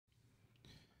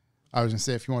I was gonna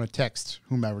say if you want to text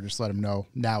whomever, just let them know.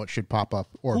 Now it should pop up,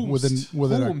 or Whomst.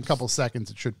 within Whomst. a couple seconds,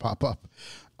 it should pop up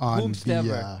on Whomst the.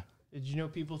 ever. Did you know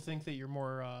people think that you're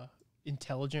more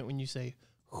intelligent when you say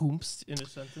 "whomst" in a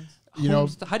sentence? You know,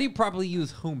 Whomst. How do you properly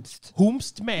use whomst?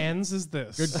 Whomst mans is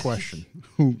this? good question.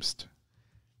 Whomst.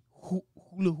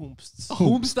 Hula whomsts.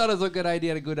 Whomst thought it was a good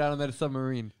idea to go down on that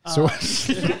submarine. So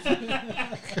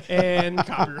And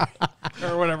copyright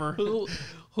or whatever.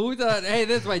 Who thought, hey,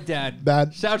 this is my dad.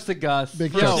 That- Shouts to Gus.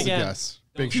 big Yo. shouts to Again. Gus.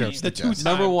 Big The shouts to two Gus.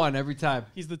 time. Number one every time.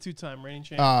 He's the two-time reigning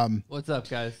champion. What's up,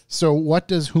 guys? So what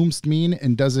does whomst mean,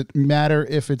 and does it matter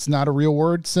if it's not a real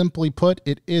word? Simply put,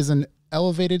 it is an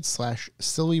elevated /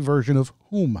 silly version of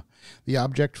whom, the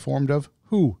object formed of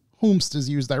who. Whomst is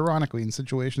used ironically in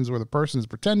situations where the person is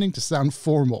pretending to sound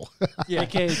formal. Yeah.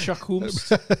 AKA Chuck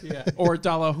Whomst. Yeah. Or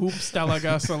Dalla Hoops, Dalla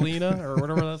Gasolina, or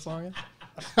whatever that song is.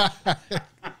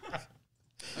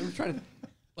 I'm trying to,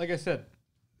 like I said,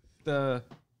 the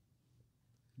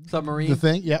submarine. The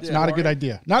thing? Yeah, it's Yeah, not a good right.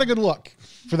 idea. Not a good look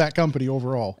for that company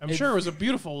overall. I'm sure it was a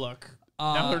beautiful look.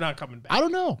 Now they're not coming back. I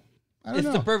don't know. It's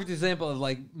the perfect example of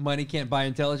like money can't buy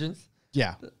intelligence.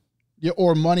 Yeah. Yeah,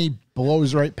 or money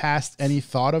blows right past any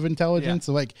thought of intelligence.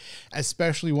 So like,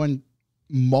 especially when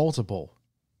multiple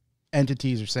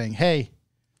entities are saying, hey,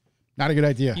 not a good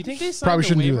idea. You think they signed Probably the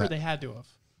shouldn't do waiver? that. They had to have.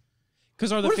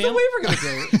 Because are the What's the waiver going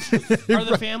to do? are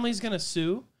the families going to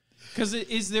sue? Because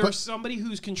is there somebody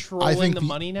who's controlling the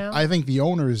money now? I think the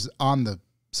owner's on the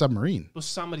submarine. Well,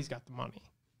 somebody's got the money.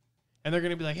 And they're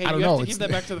going to be like, hey, I you don't have know, to it's give that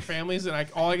back to the families. And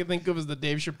all I can think of is the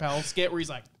Dave Chappelle skit where he's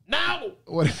like, no!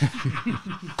 What,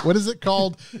 what is it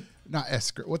called? Not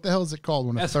escrow. What the hell is it called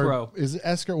when a Escrow. third is it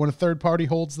escrow when a third party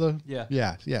holds the Yeah.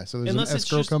 yeah. So there's Unless an it's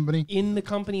escrow just company. in the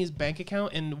company's bank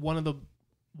account and one of the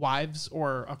wives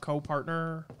or a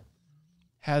co-partner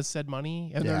has said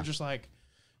money. And Yeah. they're just like,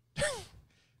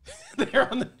 they're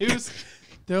on the news.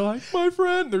 They're like, my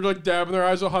friend. They're like dabbing their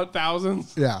eyes with hot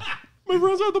thousands. Yeah. My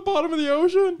friend's at the bottom of the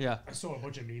ocean. Yeah. I saw a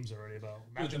bunch of memes already about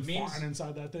imagine the memes- farting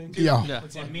inside that thing. Yeah. Yeah.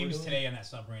 The memes today on that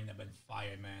submarine have been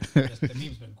fired, man. The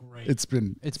memes been great. It's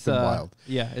been wild.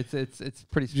 Yeah, it's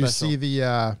pretty Did you special. see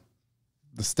the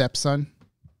stepson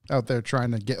out there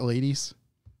trying to get ladies?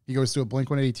 He goes to a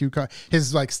Blink-182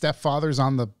 his like stepfather's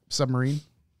on the submarine.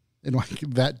 And like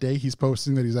that day, he's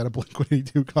posting that he's at a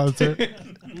Blink-182 concert.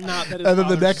 Not that his And then the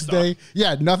father next sucked. day,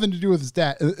 yeah, nothing to do with his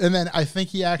dad. And then I think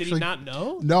he Did actually he not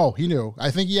know? No, he knew.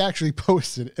 I think he actually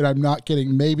posted, and I'm not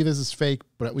kidding. Maybe this is fake,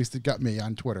 but at least it got me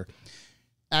on Twitter.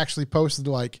 Actually posted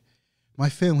like, my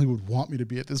family would want me to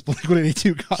be at this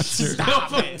Blink-182 concert.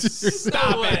 Stop it.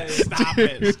 Stop it. Stop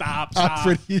it. Stop. I'm Stop.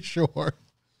 pretty sure.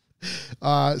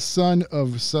 Son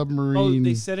of Oh, submarine.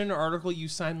 they said in an article you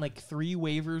signed like 3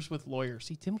 waivers with lawyers.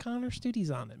 See, Tim Connors, dude, he's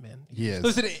on it, man. He is.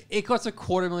 Listen, it costs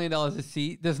 $250,000 a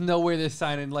seat. There's no way they're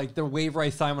signing like the waiver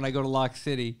I sign when I go to Lock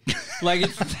City. Like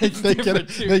it's they different get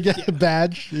too. they get a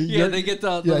badge. Yeah, they get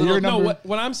the yeah, little, you're No, number.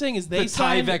 what I'm saying is they the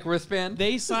signed Tyvek wristband.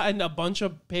 They signed a bunch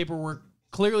of paperwork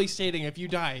clearly stating if you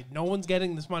die, no one's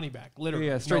getting this money back. Literally,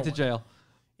 Yeah, straight no to one. jail.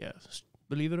 Yeah,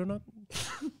 believe it or not.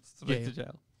 Straight Yeah. to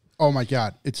jail. Oh my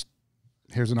God!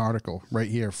 Here's an article right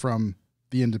here from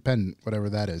The Independent, whatever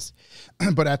that is.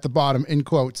 But at the bottom, in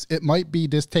quotes, it might be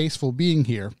distasteful being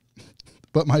here,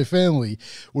 but my family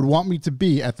would want me to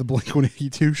be at the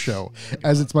Blink-182 show,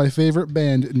 as it's my favorite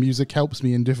band and music helps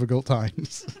me in difficult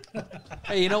times.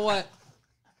 Hey, you know what?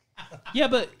 Yeah,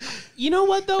 but you know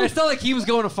what though, It's not like he was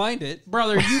going to find it.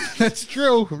 brother? You That's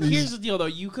true. here's the deal though.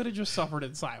 You could have just suffered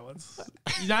in silence.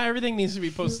 Not everything needs to be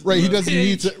posted. Right, to he the doesn't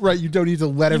need page. to. Right, you don't need to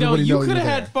let You know, everybody you know. could have you're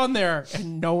had there. fun there,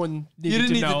 and no one needed You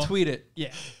didn't need know. to tweet it.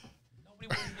 Yeah, Nobody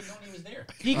would even know he was there.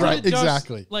 he Right, could've just,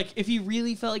 exactly. Like if he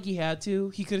really felt like he had to,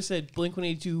 he could have said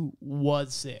Blink-182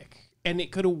 was sick, and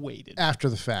it could have waited After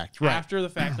the fact, right? after the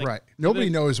fact. Like, Right. Nobody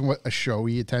the- knows what a show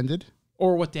he attended.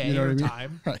 or what day You know or what I mean?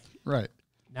 time. Right. Right.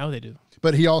 Now they do.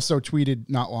 But he also tweeted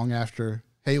not long after,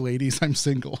 "Hey, ladies, I'm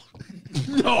single."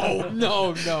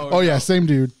 No. Oh yeah, same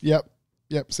dude. Yep.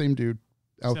 Same dude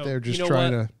out So, there just you know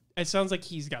trying what? to. It sounds like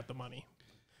he's got the money.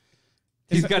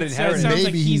 He's got It inheritance. sounds Maybe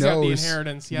like he he's got the knows.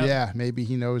 inheritance. Yep. Yeah, maybe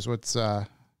he knows what's. Yeah,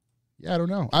 I don't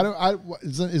know.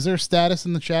 Is there status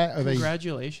in the chat? Are they?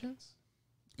 Congratulations.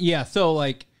 Yeah, so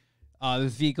like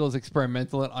this vehicle is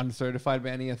experimental and uncertified by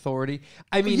any authority.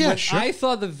 I mean, yeah, when sure. I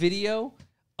saw the video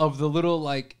of the little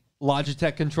like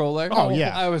Logitech controller, Oh,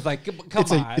 yeah. I was like, come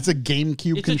on. It's a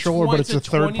GameCube It's controller, but it's a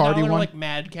third party $20 one. like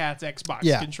Mad Catz Xbox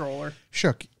Yeah. controller.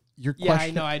 Shook. Your Yeah,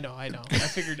 question. I know. I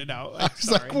figured it out. I was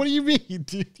like, what do you mean,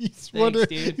 dude? He's dude.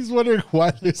 He's wondering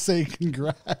why they're saying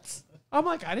congrats, I'm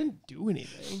like, I didn't do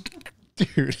anything.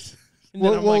 dude. And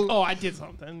then Well, I'm like, well- oh, I did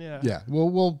something. Yeah. Yeah.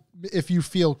 Well, if you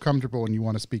feel comfortable and you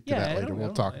want to speak to Yeah, that I later, don't- I we'll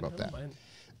don't talk mind, about I don't that.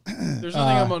 mind. There's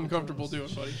nothing I'm uncomfortable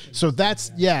doing, buddy. So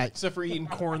that's Except for eating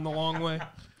corn the long way.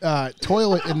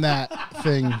 Toilet in that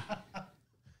thing.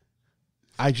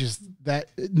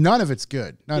 None of it's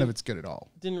good. None of it's good at all.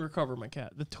 Didn't recover my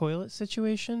cat. The toilet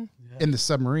situation? In the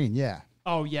submarine, yeah.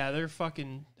 Oh, yeah. They're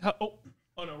fucking. Oh,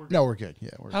 no. We're good. No, we're good. Yeah,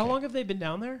 we're How okay. long have they been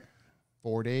down there?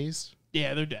 4 days.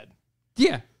 Yeah, they're dead.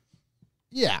 Yeah.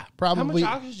 Yeah, How probably. much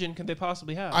oxygen can they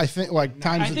possibly have? I think like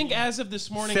times. I think as of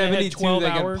this morning, I had 72, 12 they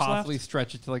could hours possibly left.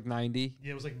 stretch it to like 90.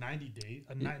 Yeah, it was like 90 days.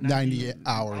 90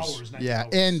 hours. 90 Yeah. hours.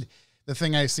 And the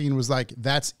thing I seen was like,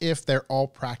 that's if they're all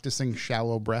practicing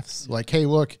shallow breaths. Like, hey,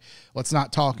 look, let's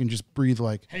not talk and just breathe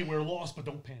like, Hey, we're lost, but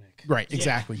don't panic. right,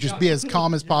 exactly. Just be as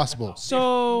calm as possible.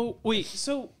 So, wait.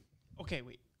 Okay,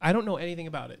 wait. I don't know anything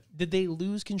about it. Did they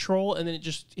lose control and then it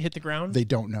just hit the ground? They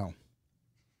don't know.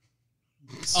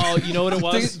 Oh, you know what it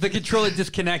was? The controller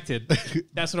disconnected.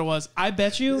 That's what it was. I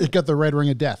bet you. It got the red ring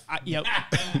of death. Yep.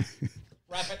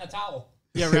 Wrap it in a towel.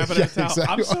 Yeah, wrap it in a towel. exactly.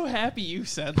 I'm so happy you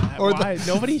said that. Or Why?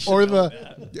 Nobody should Or know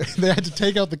that. they had to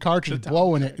take out the cartridge,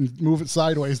 blow in it, and move it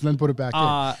sideways, and then put it back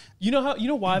in. You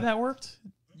know why that worked?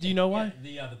 Do you know why?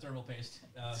 The thermal paste.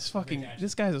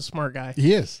 This guy's a smart guy.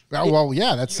 He is. Well,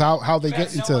 yeah, that's how they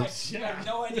get into. You have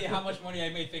no idea how much money I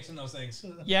made fixing those things.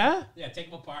 Yeah? Yeah,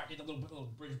 take them apart, get a little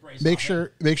bridge brace. Make off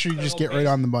sure it. you just get right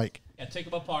on the mic. Yeah, take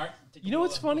them apart. Take You know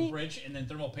what's little funny? Bridge and then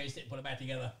thermal paste it and put it back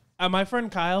together. My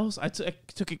friend Kyle's, I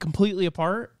took it completely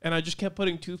apart and I just kept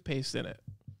putting toothpaste in it.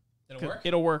 Did it work?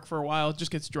 It'll work for a while. It just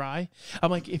gets dry. I'm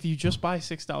like, if you just buy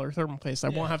 $6 thermal paste, I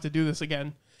won't have to do this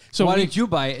again. So Why didn't you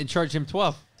buy it and charge him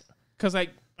 12?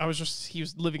 Because he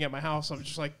was living at my house. I was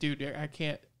just like, dude, I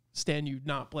can't stand you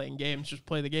not playing games. Just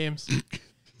play the games.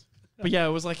 But yeah,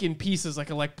 it was like in pieces. I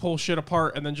could like pull shit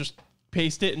apart and then just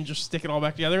paste it and just stick it all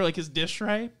back together. Like his dish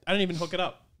tray, I didn't even hook it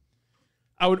up.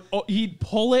 He'd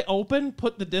pull it open,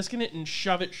 put the disc in it, and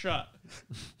shove it shut.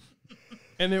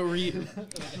 And then we're eating.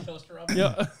 Like a toaster oven.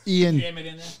 Yeah. Jam it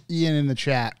in there. Ian in the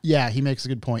chat. Yeah, he makes a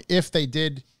good point. If they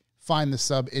did find the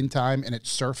sub in time and it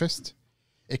surfaced,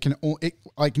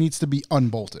 it needs to be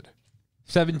unbolted.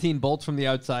 17 bolts from the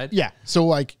outside. Yeah. So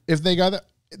like if they got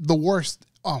the worst,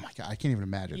 oh my god, I can't even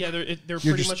imagine. Yeah, they're You're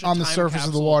pretty just much a on the time surface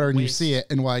of the capsule water and you waste. see it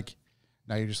and like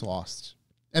now you're just lost.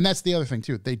 And that's the other thing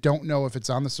too. They don't know if it's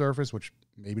on the surface, which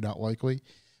maybe not likely,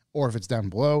 or if it's down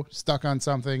below, stuck on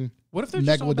something. What if they're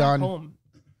just all back Megalodon. home?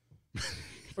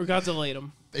 Or Godzilla ate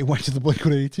them. They went to the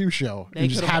Blink-182 show They and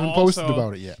just could've haven't posted also-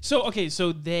 about it yet.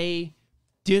 So they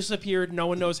disappeared. No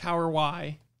one knows how or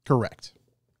why. Correct.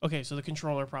 Okay, so the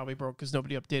controller probably broke because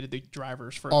nobody updated the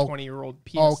drivers for All- a 20-year-old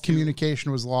PS2. All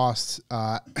communication was lost.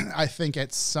 I think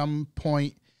at some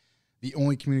point the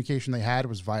only communication they had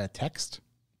was via text,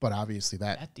 but obviously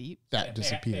that deep.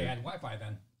 disappeared. They had Wi-Fi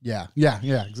then. Yeah,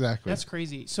 exactly. That's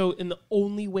crazy. So, and the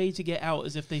only way to get out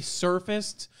is if they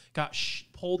surfaced, got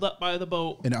pulled up by the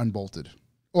boat. And unbolted.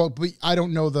 Well, but I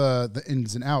don't know the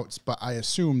ins and outs, but I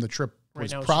assume the trip Right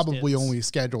was now it's probably just ins. only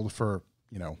scheduled for,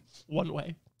 One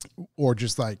way. or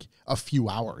just like a few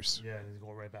hours. Yeah, and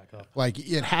go right back up. Like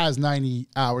it has 90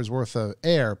 hours worth of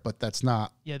air, but that's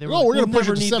not. Yeah, they Oh, were like, we're going to "We'll push it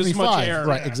never to need this much 75. air."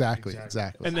 Right, Yeah, exactly.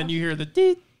 exactly. And then you hear the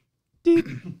deet, deet,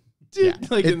 deet,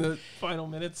 like in the final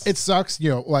minutes. It sucks,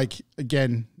 like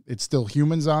again, it's still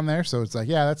humans on there, so it's like,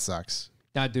 yeah, that sucks.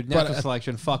 Nah, dude, But, natural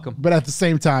selection. Fuck them. But at the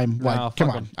same time, like, No, come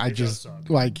fuck on, 'em. I It does just suck.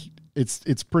 like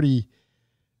it's pretty.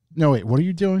 No, wait, what are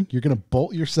you doing? You're gonna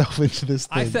bolt yourself into this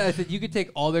thing. I said you could take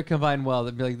all their combined wealth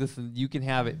and be like, listen, you can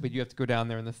have it, but you have to go down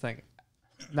there in this thing.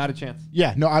 Not a chance.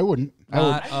 Yeah, no, I wouldn't.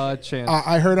 Not a chance.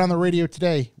 I heard on the radio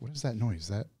today. What is that noise? Is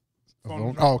that a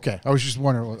phone? Oh, okay. I was just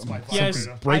wondering. What, Yes,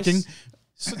 something breaking.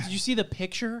 So did you see the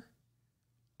picture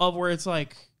of where it's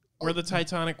like where the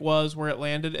Titanic was, where it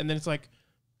landed, and then it's like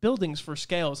buildings for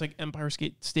scale. It's like Empire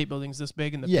State Building's this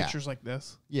big, and the Yeah. picture's like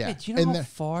this. Yeah, Hey, do you know and how the-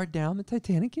 far down the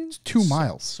Titanic is? 2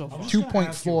 miles. So I far. was 2.4 gonna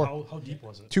ask you, how deep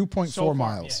was it? 2.4 So far,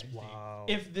 miles. Wow.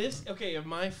 If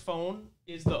my phone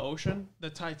is the ocean, the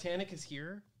Titanic is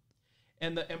here,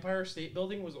 and the Empire State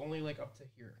Building was only like up to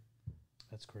here,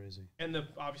 That's crazy. and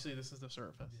obviously this is the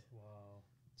surface. Wow.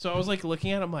 So I was like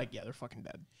looking at, it, I'm like, yeah, they're fucking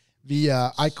dead.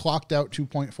 I clocked out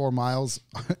 2.4 miles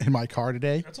in my car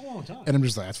today, That's a long time. and I'm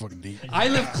just like, that's fucking deep. I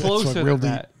live That's closer fucking real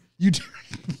than deep. that. You do.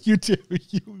 You do.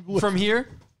 You From here,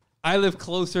 I live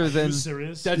closer Are than. you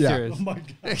serious? Dead Yeah. serious. Oh my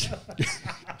god.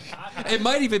 It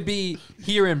might even be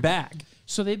here and back.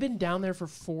 So they've been down there for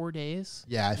 4 days.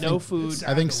 Yeah, I No think, food.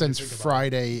 I think Sad since to think about.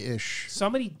 Friday-ish.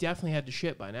 Somebody definitely had to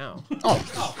shit by now. Oh,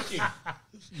 Oh, dude.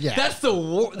 yeah. That's the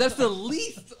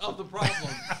least of the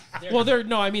problem.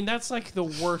 Well, I mean, that's like the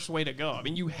worst way to go. I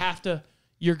mean,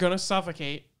 you're going to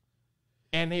suffocate,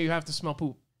 and then you have to smell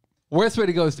poop. Worst way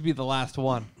to go is to be the last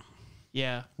one.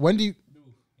 Yeah. When do you?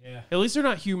 Yeah. At least they're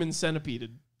not human centipeded.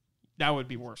 That would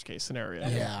be worst case scenario.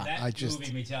 Yeah, That I just. movie,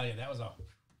 let me tell you, that was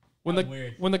When that was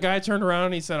weird. the guy turned around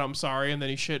and he said, "I'm sorry," and then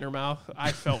he shit in her mouth,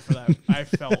 I felt for that. I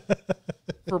felt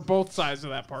for both sides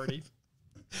of that party.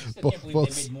 I still can't believe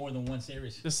both- they made more than one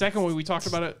series. The second one, we talked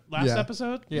about it last Yeah.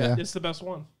 episode. Yeah. It's the best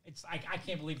one. It's I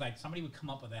can't believe like somebody would come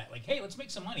up with that. Like, hey, let's make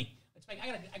some money. I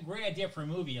got a great idea for a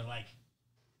movie, and like,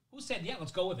 who said yeah?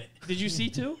 Let's go with it. Did you see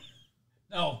two?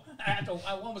 No,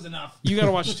 one was enough. You got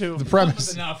to watch two. The One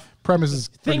was premise enough. is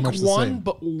pretty Think much the one, same.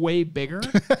 but way bigger.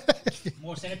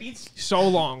 More centipedes. So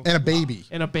long. And a baby.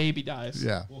 And a baby dies.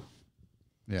 Yeah. Oof.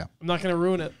 Yeah. I'm not going to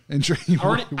ruin it. And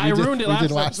I ruined it we last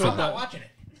did episode, I'm not but- watching it.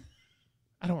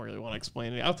 I don't really want to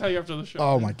explain it. I'll tell you after the show.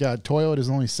 Oh my God! Toilet is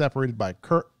only separated by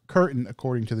curtain,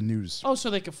 according to the news. Oh,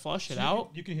 so they could flush it out?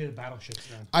 You can hear the battleships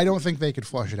then. I don't think they could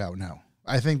flush it out. No,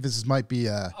 I think this might be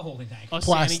a A holding tank. A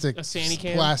plastic, a sandy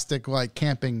can? plastic like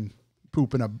camping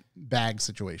poop in a bag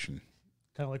situation.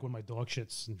 Kind of like when my dog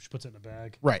shits and she puts it in a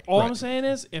bag. Right. All right. I'm saying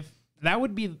is, if that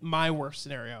would be my worst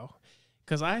scenario,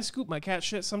 because I scoop my cat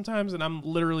shit sometimes and I'm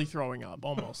literally throwing up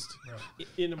almost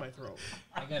into my throat.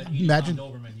 I got to eat Imagine-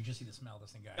 on Doberman. You just see the smell of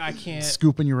this thing, guys. I can't.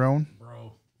 Scooping your own.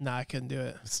 Bro. Nah, I couldn't do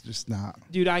it. It's just not.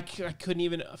 Dude, I couldn't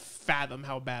even fathom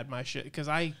how bad my shit, because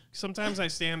sometimes I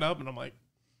stand up and I'm like,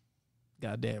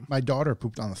 God damn. My daughter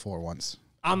pooped on the floor once.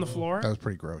 On the floor? That was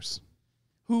pretty gross.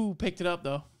 Who picked it up,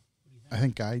 though? I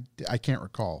think I can't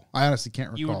recall. I honestly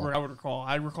can't recall. I would recall.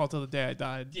 I recall till the day I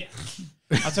died. Yeah.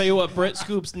 I'll tell you what, Britt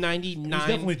scoops It was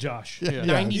definitely Josh. Yeah.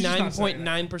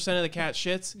 99.9% of the cat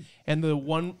shits, and the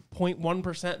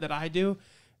 1.1% that I do,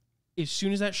 as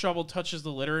soon as that shovel touches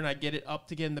the litter and I get it up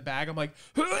to get in the bag, I'm like,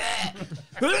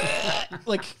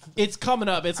 like it's coming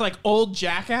up. It's like old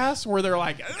Jackass where they're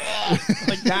like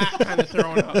that kind of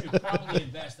throwing up. You probably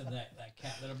invested that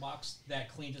cat litter box that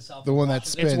cleans itself. The and one that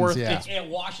washes spins. it. worth- Yeah. And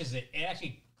it washes it. It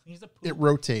actually cleans the poop. It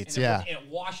rotates. and Yeah. it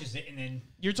washes it, and then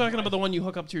You're talking about the one you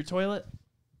hook up to your toilet?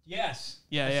 yes.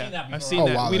 Yeah, I've yeah. Seen that before. I've seen Oh,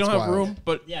 that. wow, we don't that's have wild. room,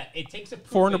 but Yeah, it takes a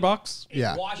poop. $400. It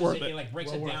Yeah. washes Worth it. it. It like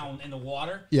breaks it down in the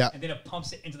water. Yeah. And then it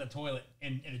pumps it into the toilet,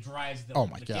 and it dries the, Oh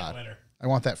my the cat God. litter. I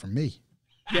want that for me.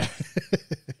 Yeah.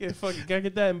 Yeah, fucking gotta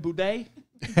get that in boudet.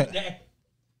 Yeah.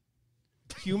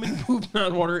 Human poop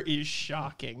on water is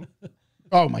shocking.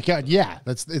 Oh my God! Yeah,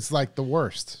 it's like the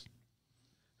worst.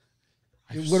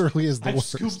 It literally is the I've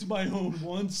worst. scooped my own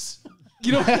once.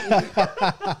 You know,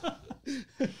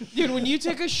 dude, when you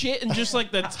take a shit and just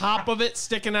like the top of it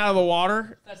sticking out of the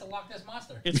water, That's a Loch Ness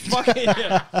monster. it's fucking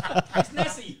It's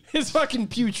Nessie. it's fucking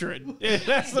putrid. Yeah,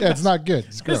 that's the Yeah, best. it's not good.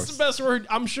 It's That's gross. the best word.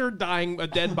 I'm sure a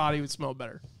dead body would smell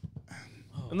better.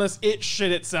 Unless it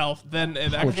shit itself, then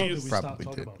it How actually did we is. stop Probably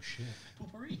talking did. about shit?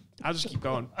 Poopery. I'll just keep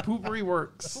going. Poopery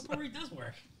works. Poopery does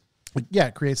work. Yeah,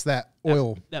 it creates that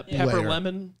oil. That Yeah. pepper layer.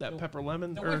 lemon. That pepper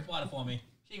lemon. The Or, wife bought it for me.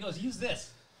 She goes, use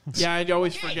this. yeah, I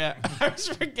always forget. I always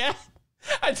forget.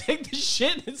 I take the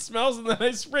shit and it smells, and then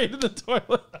I spray it in the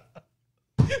toilet.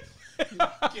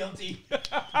 Guilty.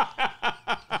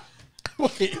 Who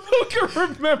can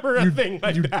remember a thing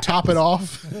like You that? top it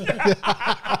off.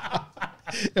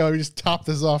 Yeah, we just top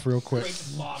this off real quick. Break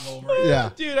the log over it.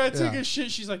 Yeah, Dude, I take Yeah. a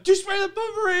shit. She's like, just spray the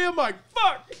poopery. I'm like,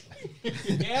 fuck.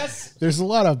 Yes. there's a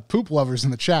lot of poop lovers in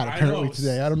the chat I apparently know.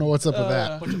 today. I don't know what's up with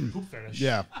that. Bunch of poop fetish.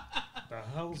 Yeah, The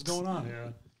hell's going on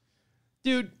here?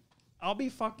 Dude, I'll be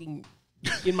fucking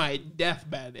in my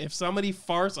deathbed. If somebody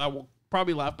farts, I will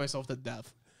probably laugh myself to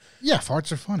death. yeah,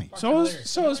 farts are funny. So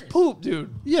is poop,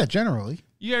 dude. Yeah, generally.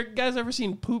 You guys ever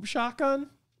seen Poop Shotgun?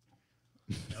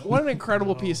 What an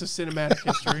incredible piece of cinematic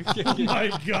history. Oh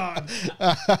my god!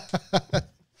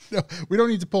 No, we don't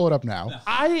need to pull it up now.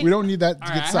 We don't need that to All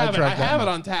get right, I sidetracked. that have it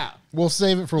much. on tap. We'll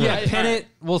save it for Yeah, later. Pin it.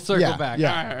 We'll circle Yeah, back.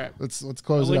 yeah. All right. Let's I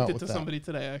close it out linked it with to that. somebody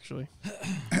today, actually.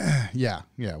 Yeah,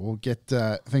 we'll get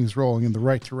things rolling in the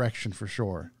right direction for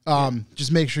sure.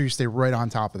 Just make sure you stay right on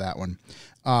top of that one,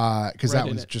 because Right that in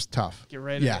one's it. just tough. Get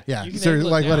right in Yeah, it. yeah. You can So angle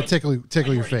it like let down. it tickle your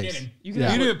I'm already face. kidding. You can Yeah.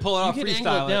 You angle need to pull it off You can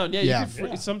angle freestyle it down. Yeah, Yeah. You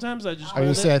can sometimes I just I was gonna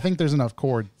hold say it. I think there's enough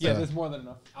cord. Yeah, to- there's more than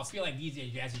enough. I'll feel like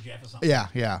DJ Jazzy Jeff or something.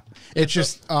 yeah. It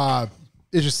just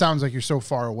sounds like you're so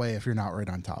far away if you're not right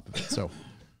on top of it. So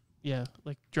Yeah,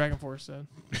 like Dragon Force said.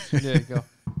 There you go.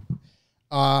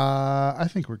 I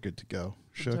think we're good to go.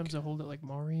 Shook, Sometimes I hold it like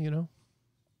Mari, you know?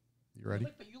 you ready?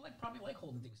 But you probably like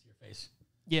holding things to your face.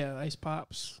 Yeah, ice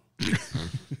pops.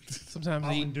 Sometimes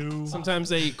they Mountain Dew. sometimes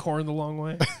they eat corn the long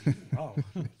way. Oh,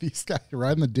 These guys are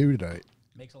riding the dew tonight.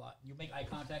 Makes a lot. You make eye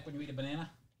contact when you eat a banana.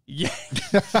 Yeah.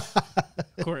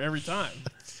 Corn every time.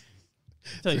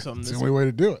 Tell you something. It's This, the only way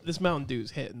to do it. this Mountain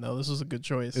Dew's hitting though. This was a good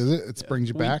choice. Is it? It brings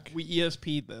you back. We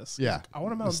ESP'd this. Yeah. I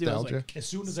want a Mountain Dew. I was Nostalgia. like, As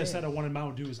soon as I said I wanted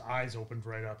Mountain Dew, his eyes opened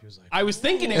right up. He was like, I was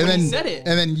thinking it And when he then, said it.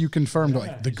 and then you confirmed Yeah,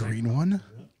 like the he's like, green one.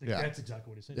 Yeah. That's exactly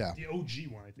what he said. Yeah. The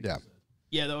OG one, I think. Yeah. He said.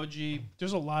 Yeah, the OG.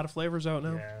 There's a lot of flavors out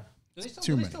now. Yeah. Do they still,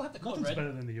 Too do they many. still have the code Nothing's red?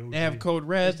 better than the OG. They have Code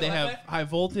Red. They They still have have that? High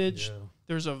Voltage. Yeah.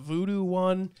 There's a Voodoo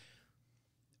one.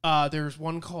 There's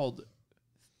one called.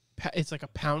 It's like a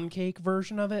pound cake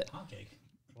version of it. Pound cake.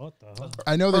 What the hell?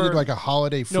 I know they Or- did like a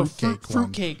holiday No, fruit cake. fruit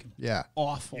one. cake. Yeah.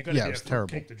 Awful. You gotta Yeah, get it was a fruit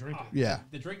terrible. cake to drink it. Yeah.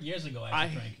 The drink years ago I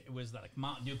used to drink, it was like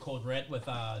Mountain Dew Code Red with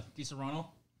Di Serrano.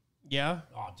 Yeah.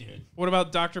 Oh, dude. What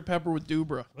about Dr Pepper with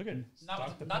Dubra? Look at Not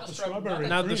Dr. the Pepper strawberry-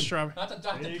 Not the cream. strawberry. Not the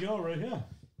Dr. There you go, right here.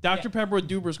 Dr Pepper with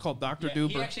Dubra is called Dr Yeah, Dubra.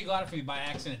 he actually got it for me by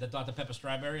accident, the Dr. Pepper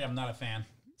strawberry. I'm not a fan.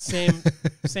 Same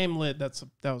lid. That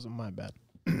wasn't my bad.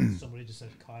 Somebody just said,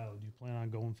 Kyle, do you plan on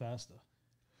going faster?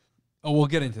 Oh, we'll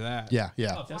get into that. Yeah.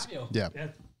 Yeah. Oh, Fabio. Yeah. Yeah.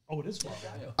 Oh, it is Fabio.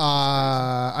 Fabio.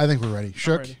 I think we're ready.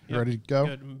 Shook, ready. you Yep. ready to go?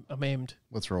 Good. I'm aimed.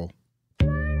 Let's roll.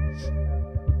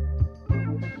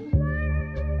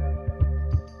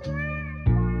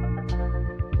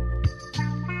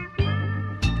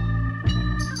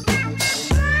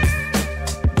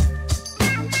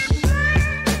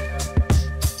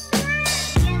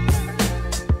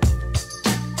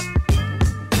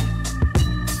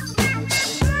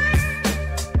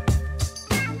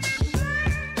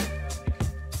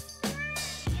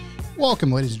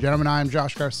 Welcome, ladies and gentlemen. I am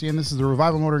Josh Garcia, and this is the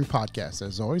Revival Motoring Podcast.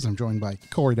 As always, I'm joined by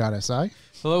Corey.si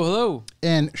Hello, hello.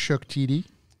 and Shook TD.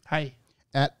 Hi.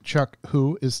 At Chuck,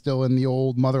 who is still in the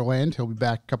old motherland. He'll be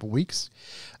back a couple weeks.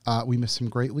 We miss him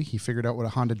greatly. He figured out what a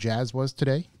Honda Jazz was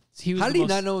today. He was How the did he most-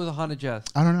 not know it was a Honda Jazz?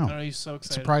 I don't know. I don't know. He's so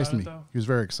excited. Surprised about me. It, though. He was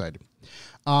very excited.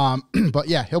 But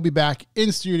yeah, he'll be back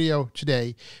in studio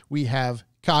today. We have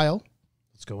Kyle.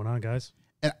 What's going on, guys?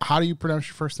 And how do you pronounce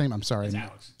your first name? I'm sorry. It's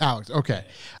Alex. Alex. Okay.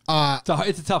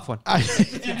 It's a tough one.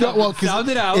 No, well, 'cause Sound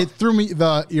it out. It threw me.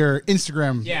 Your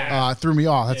Instagram Yeah. threw me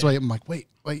off. That's why I'm like, wait.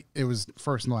 It was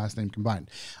first and last name combined.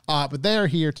 But they are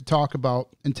here to talk about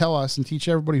and tell us and teach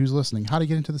everybody who's listening how to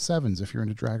get into the 7's if you're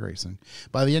into drag racing.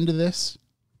 By the end of this,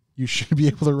 you should be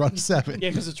able to run 7. Yeah,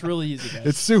 because it's really easy, guys.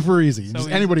 It's super easy. So Just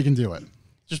easy. anybody can do it.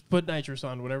 Just put nitrous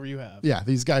on whatever you have. Yeah,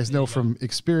 these guys know from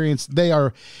experience. They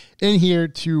are in here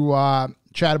to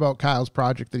chat about Kyle's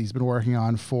project that he's been working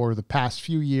on for the past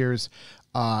few years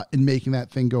in making that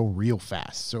thing go real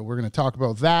fast. So we're going to talk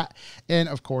about that and,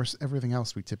 of course, everything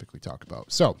else we typically talk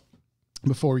about. So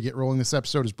before we get rolling, this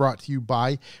episode is brought to you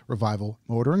by Revival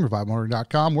Motoring,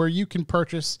 revivalmotoring.com, where you can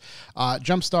purchase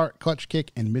Jumpstart, Clutch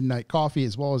Kick, and Midnight Coffee,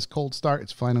 as well as Cold Start.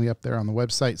 It's finally up there on the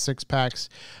website, 6-packs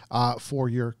for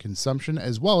your consumption,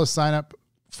 as well as sign up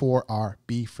for our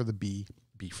B for B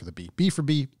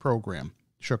program.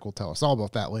 Shook will tell us all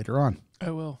about that later on. I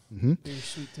will. Mm-hmm. Your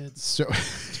sweet tits. So,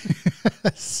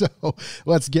 so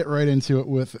let's get right into it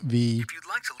with the If you'd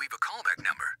like to leave a callback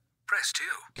number, press 2.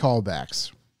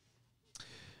 callbacks.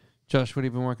 Josh, what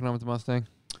have you been working on with the Mustang?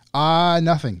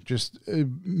 Nothing. Just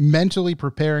mentally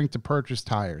preparing to purchase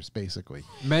tires, basically.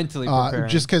 Mentally preparing.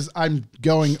 Just because I'm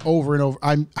going over and over.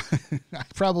 I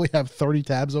probably have 30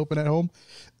 tabs open at home.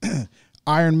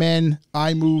 Iron Man,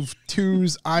 I move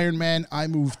 2s. Iron Man, I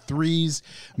move 3s.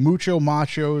 Mucho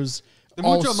Machos. the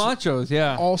Mucho Machos,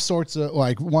 yeah. All sorts of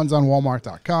like ones on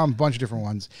Walmart.com, a bunch of different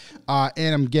ones.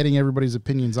 And I'm getting everybody's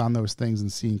opinions on those things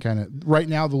and seeing kind of right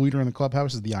now the leader in the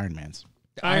clubhouse is the Iron Mans.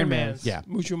 Iron Man. Yeah.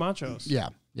 Mucho Machos. Yeah.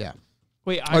 Yeah.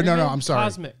 Wait, Oh, Iron no, Man? I'm sorry.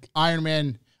 Cosmic. Iron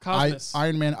Man. Cosmos.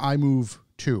 Iron Man, I move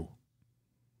 2.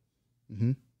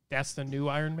 That's the new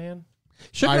Iron Man?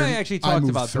 Shook and I Iron- actually I talked move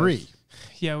about 3.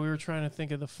 Yeah, we were trying to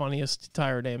think of the funniest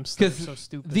tire names. They're because so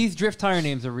stupid. these drift tire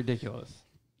names are ridiculous.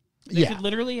 They Yeah. could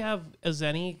literally have a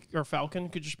Zenny or Falcon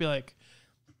could just be like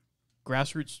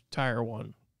Grassroots Tire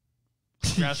 1.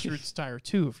 Grassroots Tire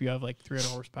 2 if you have like 300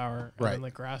 horsepower. And Right. then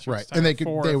like Grassroots Right. Tire And they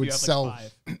 4 they if would you have sell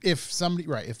like 5. if somebody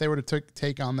if they were to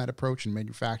take on that approach and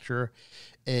manufacture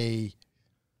a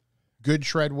good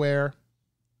tread wear,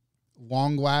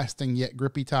 long lasting yet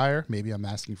grippy tire, maybe I'm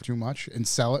asking for too much, and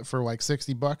sell it for like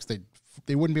 $60,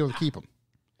 they wouldn't be able to keep them.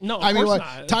 No, of I mean, course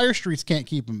like not. Tire Streets can't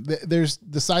keep them. There's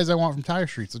the size I want from Tire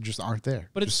Streets that just aren't there.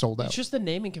 But just it's sold out. It's just the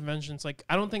naming conventions. Like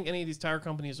I don't think any of these tire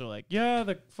companies are like, yeah,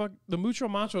 the Mucho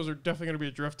Machos are definitely going to be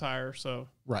a drift tire. So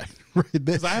right. Right.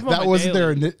 I have 'em on That my wasn't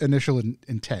their daily. initial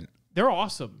intent. they're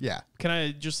awesome. Yeah. Can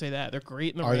I just say that they're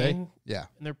great in the Are they? rain Yeah.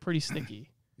 and they're pretty sticky.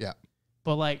 Yeah.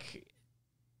 But like,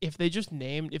 if they just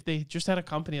had a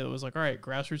company that was like, all right,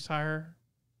 Grassroots Tire,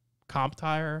 Comp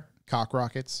Tire, Cock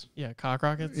Rockets. yeah, Cock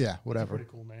Rockets, Yeah. Whatever. Pretty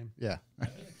cool name. Yeah.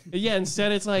 yeah.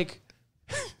 Instead, it's like,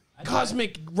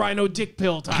 Cosmic Rhino Dick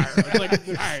Pill tire. It's like,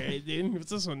 all right, dude, what's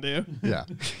this one do? Yeah.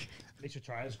 Makes your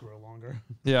tires grow longer.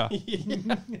 Yeah.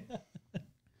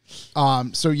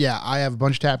 So yeah, I have a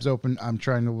bunch of tabs open. I'm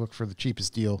trying to look for the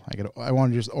cheapest deal. I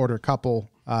want to just order a couple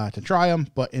to try them,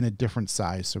 but in a different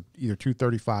size. So either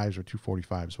 235s or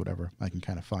 245s, whatever I can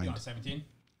kind of You find. on 17?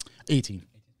 18.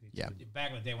 Yeah.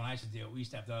 Back in the day when I used to deal, we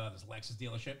used to have this Lexus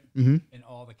dealership, Mm-hmm. and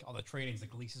all the tradings, the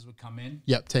leases would come in.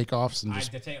 Yep. Takeoffs and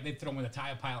just They'd throw them in the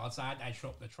tire pile outside. I'd show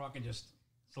up the truck and just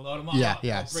load them up. Yeah,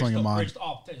 yeah, sling 'em on.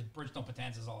 Bridgestone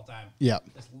Potenzas all the time. yep.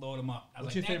 Just load them up. I was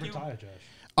What's like, your thank favorite you. tire, Josh?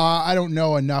 I don't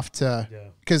know enough to Yeah.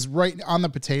 because right on the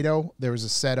potato there was a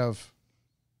set of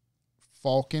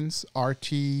Falcons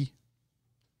RTR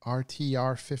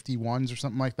 51s or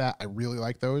something like that. I really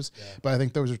like those, but I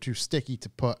think those are too sticky to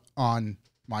put on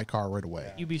my car right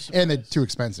away. You'd be And surprised. they're too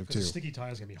expensive too. Because sticky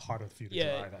tires going to be harder for you to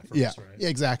Yeah. drive at first, Yeah, right? yeah,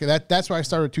 exactly. That's why I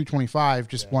started with 225.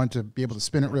 Just wanted to be able to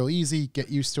spin it real easy, get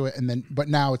used to it, and then. But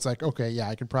now it's like, okay, yeah,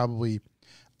 I could probably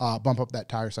bump up that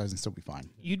tire size and still be fine.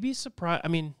 You'd be surprised. I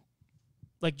mean,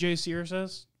 like Jay Sear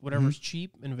says, whatever's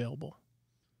cheap and available.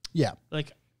 Yeah.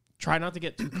 Like, try not to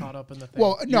get too caught up in the thing.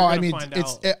 Well, You're no, I gonna mean find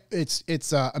out.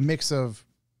 it's a mix of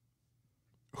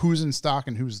who's in stock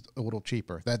and who's a little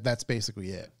cheaper. That's basically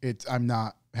it. I'm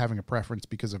not having a preference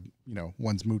because of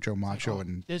one's mucho macho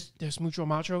and This Mucho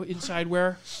Macho inside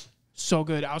wear, so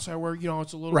good. Outside wear,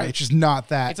 it's a little right. bit- It's just not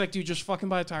that. It's like, dude, just fucking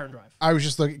buy a tire and drive. I was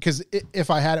just looking because if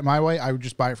I had it my way, I would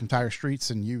just buy it from Tire Streets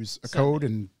and use a code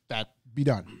and that be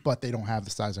done. But they don't have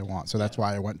the size I want, so that's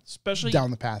why I went Especially down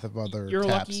the path of other. You're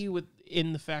tabs. lucky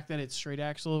in the fact that it's straight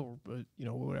axle, or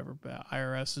whatever. But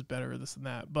IRS is better, this and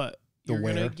that. But The you're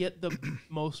wear. gonna get the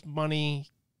most money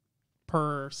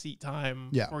per seat time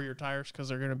Yeah. for your tires because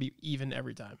they're gonna be even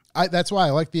every time. That's why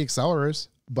I like the accelerators,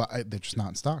 but they're just not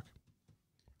in stock,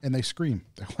 and they scream.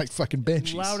 They're like fucking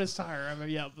banshees. Loudest tire, I mean,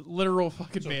 yeah, literal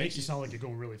fucking So it makes you banshees. sound like you're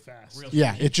going really fast.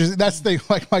 Yeah, it just that's the thing.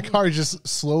 Like my car is just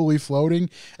slowly floating,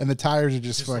 and the tires are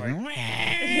just, Just fucking.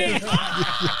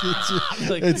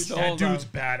 Like, It's- dude, That hold on. dude's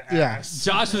badass. Yeah.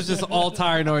 Josh was just all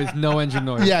tire noise, no engine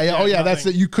noise. Yeah, yeah, oh yeah, that's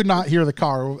nothing. it. You could not hear the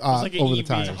car like an over the EV.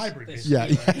 tires. It's a hybrid. They basically. Yeah,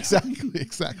 yeah,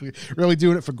 exactly. Really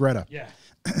doing it for Greta. Yeah.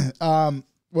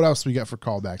 What else we got for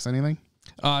callbacks? Anything?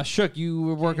 Shook, you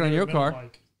were working on your Metal car.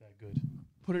 mic, that good.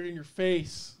 Put it in your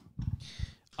face.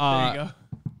 There you go.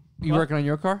 You What? working on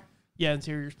your car? Yeah,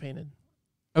 interior's painted.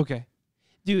 Okay.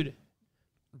 Dude,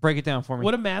 Break it down for me.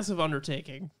 what a massive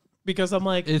undertaking. Because I'm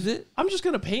like, is it? I'm just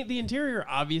going to paint the interior,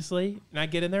 obviously. And I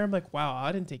get in there, I'm like, wow,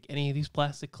 I didn't take any of these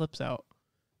plastic clips out.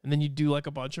 And then you do like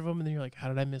a bunch of them, and then you're like, how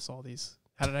did I miss all these?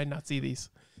 How did I not see these?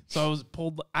 So I was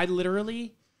pulled, I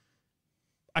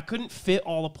couldn't fit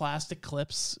all the plastic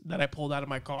clips that I pulled out of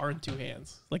my car in two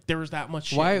hands. Like, there was that much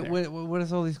shit Why? in there. What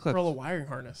is all these clips? For all the wiring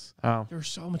harness. Oh. There was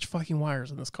so much fucking wires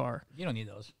in this car. You don't need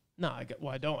those. No,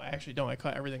 I don't. I actually don't. I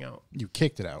cut everything out. You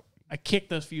kicked it out. I kicked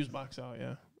the fuse box out,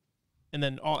 yeah. And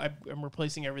then I'm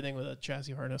replacing everything with a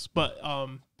chassis harness. But I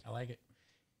like it.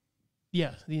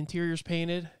 yeah, the interior's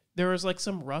painted. There was like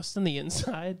some rust in the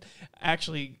inside.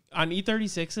 Actually, on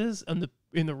E36s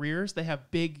in the rears, they have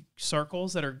big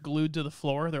circles that are glued to the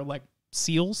floor. They're like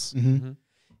seals. Mm-hmm.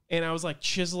 And I was like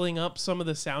chiseling up some of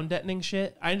the sound deadening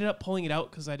shit. I ended up pulling it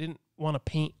out because I didn't want to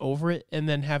paint over it and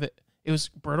then have it. It was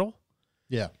brittle.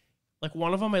 Yeah. Like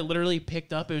one of them, I literally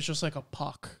picked up. It was just like a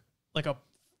puck,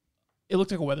 it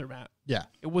looked like a weather mat. Yeah.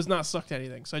 It was not stuck to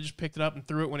anything. So I just picked it up and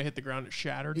threw it. When it hit the ground, it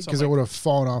shattered. So Because I'm it like, would have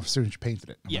fallen off as soon as you painted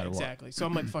it. No yeah, matter exactly. So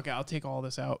I'm like, fuck it, I'll take all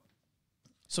this out.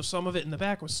 So some of it in the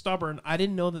back was stubborn. I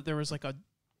didn't know that there was like a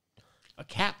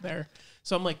cap there.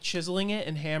 So I'm like chiseling it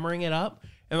and hammering it up.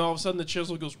 And all of a sudden the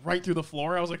chisel goes right through the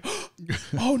floor. I was like,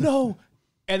 oh no.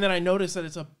 And then I noticed that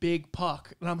it's a big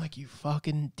puck. And I'm like, you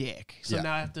fucking dick. So Yeah.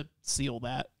 now I have to seal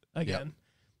that again.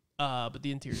 But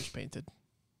the interior's painted. What.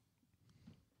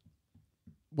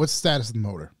 What's the status of the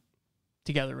motor?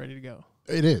 Together, ready to go.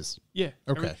 It is. Yeah.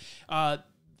 Okay.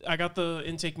 I got the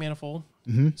intake manifold.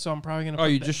 Mm-hmm. So I'm probably going to Oh,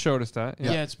 you just showed us that.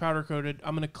 Yeah, it's powder coated.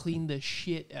 I'm going to clean the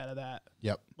shit out of that.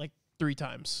 Yep. Like 3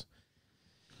 times.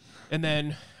 And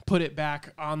then put it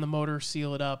back on the motor,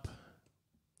 seal it up.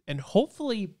 And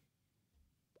hopefully,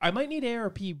 I might need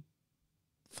ARP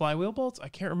flywheel bolts. I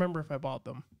can't remember if I bought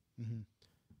them. Mm-hmm.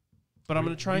 But I'm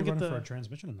going to try and get for a the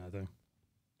transmission in that, though.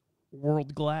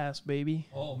 world glass, baby.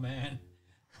 Oh man.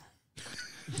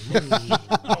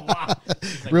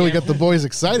 Really got the boys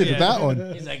excited with Yeah. that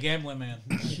one. He's a gambling man.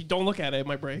 Don't look at it. It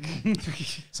might break.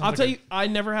 I'll tell you, I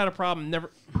never had a problem. Never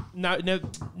Yeah,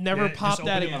 popped just out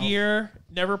open of it up. gear.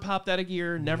 Never popped out of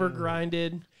gear. Never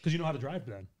grinded. Because you know how to drive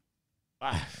then.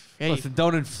 Hey, Listen,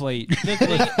 don't inflate. the thing,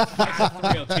 That's a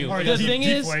 302. Or the deep- thing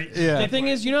is, deflate. Yeah. the thing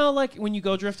is, you know, like when you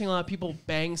go drifting, a lot of people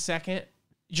bang second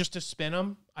just to spin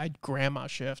them. I'd grandma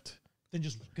shift. Then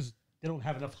just because they don't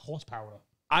have enough horsepower.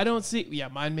 I don't see. Yeah,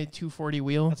 mine made 240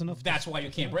 wheel. That's enough. That's why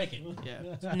you can't break it.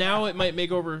 Yeah. Now it might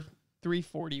make over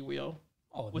 340 wheel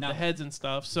Oh, with now, the heads and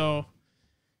stuff. So,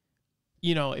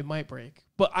 you know, it might break.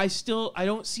 But I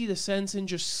don't see the sense in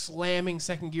just slamming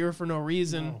second gear for no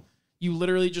reason. No. You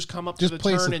literally just come up Just to the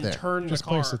place turn it and there. turn Just the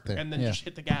car place it there. and then Yeah. just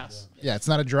hit the gas. Yeah, it's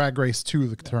not a drag race to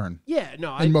the turn Yeah,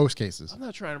 no, in most cases. I'm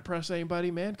not trying to impress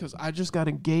anybody, man, because I just got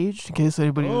engaged, in case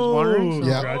anybody was wondering. So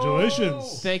Yeah.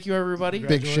 Congratulations. thank you, everybody.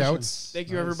 Big shouts. Thank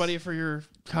you, Nice. everybody, for your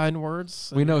kind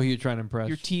words. We know who you're trying to impress.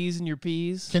 Your T's and your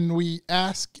P's. Can we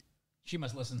ask? she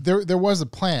must listen. There was a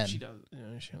plan. She does.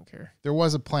 She don't care. There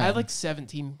was a I plan. had like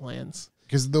 17 plans.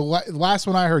 because the last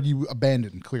one I heard you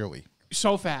abandoned clearly.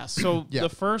 So fast. So Yeah. the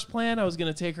first plan, I was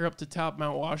gonna take her up to Top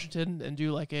Mount Washington and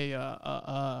do like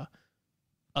a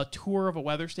tour of a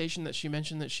weather station that she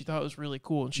mentioned that she thought was really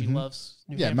cool, and she loves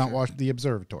New Yeah, Hampshire. Mount Washington, the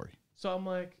observatory. So I'm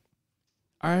like,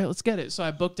 all right, let's get it. So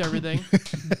I booked everything.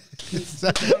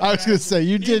 I was gonna say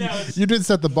you did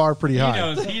set the bar pretty He high.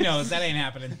 knows. He knows that ain't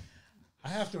happening. I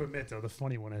have to admit, though, the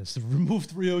funny one is to remove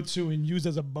 302 and use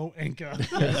as a boat anchor.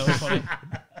 Yeah, that was funny.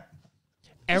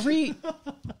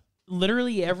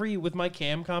 Literally every with my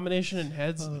cam combination and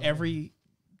heads, every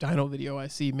dyno video I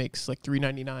see makes like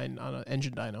 $399 on an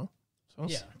engine dyno. So,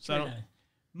 Yeah. so I don't,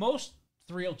 Most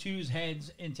 302s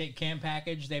heads intake cam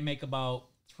package, they make about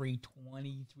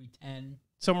 320, 310.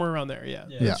 somewhere around there. Yeah.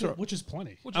 Yeah. Which is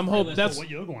plenty. Which I'm is hoping realistic. that's what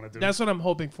you're going to do. That's what I'm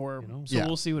hoping for. You know? So Yeah.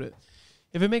 we'll see what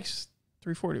if it makes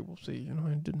 340. We'll see. You know,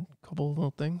 I did a couple of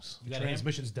little things. You got a hand,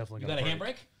 Transmission's definitely you going got to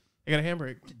a handbrake? I got a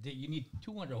handbrake. You need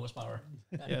 200 horsepower.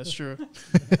 Yeah, that's true.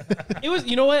 It was,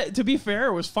 you know what? To be fair,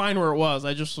 it was fine where it was.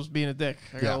 I just was being a dick.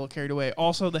 I got Yeah. a little carried away.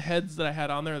 Also, the heads that I had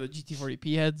on there, the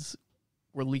GT40P heads,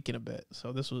 were leaking a bit.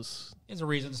 So this was, There's a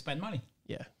reason to spend money.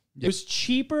 yeah. It was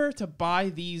cheaper to buy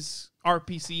these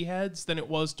RPC heads than it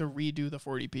was to redo the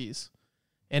 40Ps.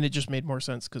 And it just made more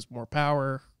sense because more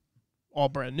power, all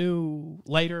brand new,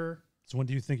 lighter. So when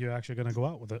do you think you're actually going to go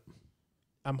out with it?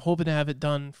 I'm hoping to have it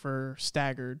done for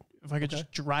staggered. If I could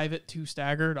just drive it to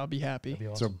staggered, I'll be happy. That'd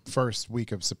be awesome. So first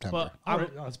week of September. But All I'm,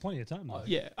 right, that's plenty of time. Though.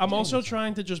 yeah, I'm also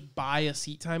trying to just buy a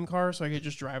seat time car so I could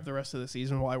just drive the rest of the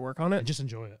season while I work on And it. just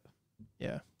enjoy it.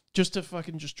 Yeah, just to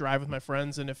fucking just drive with my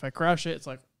friends, and if I crash it, it's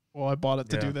like, well, I bought it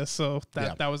to Yeah. do this, so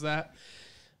that was that.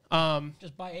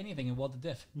 Just buy anything and weld the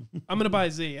diff. I'm gonna buy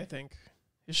Z. I think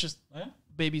it's just Yeah?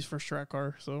 baby's first track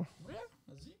car, so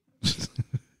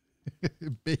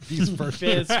Baby's first.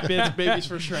 baby's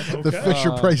first track. The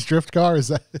Fisher Price drift car is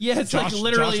that? Yeah, it's Josh, like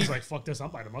literally. Josh is like, fuck this,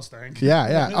 I'm buying a Mustang.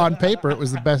 Yeah. On paper, it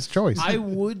was the best choice. I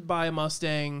would buy a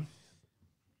Mustang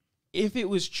if it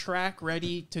was track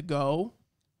ready to go,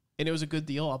 and it was a good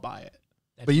deal. I'll buy it.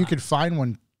 but you could find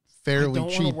one fairly don't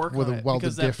wanna cheap work with on a it welded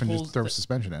because that diff and pulls just throw the-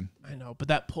 suspension in. I know, but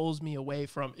that pulls me away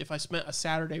from if I spent a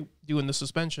Saturday doing the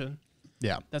suspension.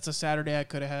 Yeah, That's a Saturday I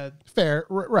could have had. fair.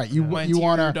 Right. You My you interior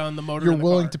want to done, the motor you're in the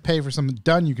willing car. to pay for something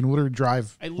done. You can literally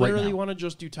drive. I literally right now. want to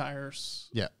just do tires.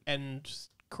 Yeah. And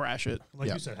just crash it. Like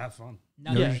Yeah. you said, have fun.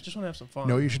 Now Yeah, that I just want to have some fun.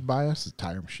 No, you should buy us a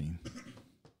tire machine.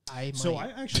 I might. So I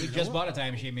actually we just bought a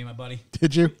time machine, me and my buddy,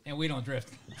 Did you? and we don't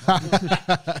drift.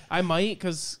 I might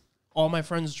because all my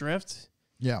friends drift,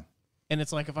 Yeah. and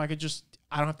it's like if I could just,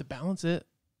 I don't have to balance it.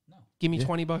 No. Give me Yeah.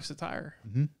 $20 a tire.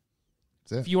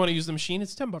 That's it. If you want to use the machine,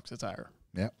 it's $10 a tire.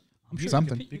 Yeah. I'm sure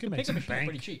Something. You You can can make pick a some machine bank.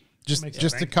 pretty cheap. Just makes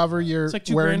just to sense. cover your It's like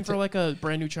 $2 wear grand and for tear. like a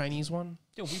brand new Chinese one.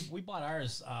 Dude, we bought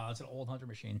ours. It's an old Hunter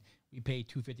machine. We paid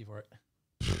 $250 for it.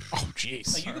 Oh,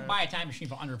 jeez. Like you could buy a time machine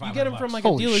for under $500. You get them from like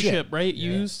Holy a dealership, shit. right?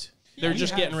 Used. They're we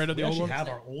just have- getting rid of the We old actually one. have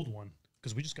our old one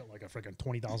because we just got like a freaking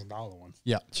 $20,000 one.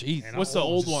 Yeah. Jeez. And What's our the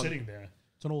one's old just one? Sitting there.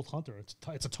 It's an old Hunter. It's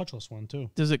a touchless one too.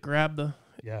 Does it grab the?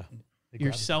 Yeah. They You're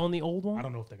grab it. selling the old one? I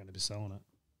don't know if they're going to be selling it.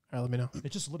 All right, let me know.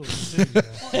 It's just literally sitting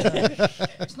there.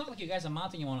 It's not like you guys are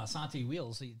mounting you on Asante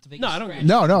wheels. So they No, can I don't- scratch.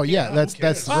 No. Yeah. who That's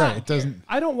cares? right. Oh, It doesn't.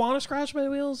 I don't want to scratch my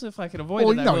wheels if I can avoid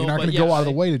Well, it. no, you're not going to go out of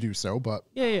the way to do so. But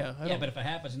Yeah. I Yeah, don't- but if it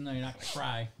happens, no, you're not going to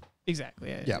cry. exactly.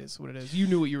 Yeah, Yeah. It is what it is. You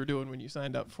knew what you were doing when you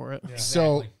signed up for it. Yeah.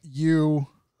 so Exactly. you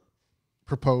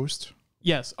proposed.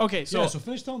 Yes. Okay. So, So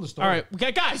finish telling the story. all right,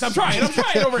 okay, guys, I'm trying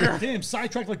over here. Damn,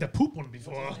 sidetracked like the poop one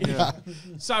before.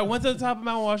 So I went to the top of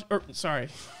Mount Wash. Or sorry,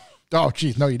 Oh,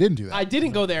 geez. No, you didn't do that. I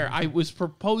didn't go there. I was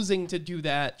proposing to do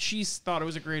that. She thought it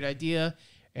was a great idea,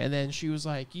 and then she was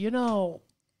like, you know,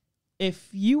 if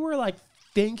you were like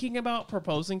thinking about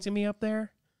proposing to me up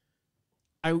there,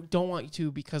 I don't want you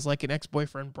to because like an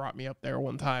ex-boyfriend brought me up there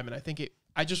one time, and I think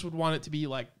I just would want it to be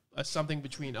like something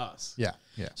between us. Yeah.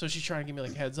 Yeah. So she's trying to give me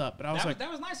like heads up, but I was like,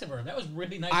 that was nice of her. That was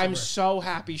really nice. I'm of her. so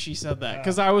happy she said that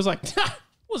because I was like, I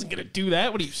wasn't gonna do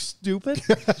that. What are you, stupid?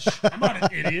 I'm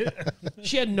not an idiot.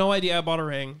 She had no idea I bought a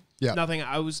ring. Yeah. Nothing.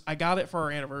 I got it for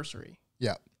our anniversary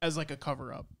Yeah. as like a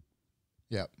cover up.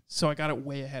 Yeah. So I got it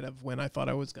way ahead of when I thought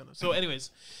I was gonna. So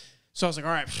anyways, so I was like,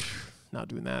 all right, not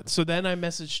doing that. So then I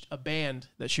messaged a band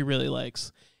that she really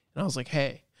likes, and I was like,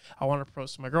 hey, I want to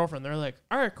propose to my girlfriend. They're like,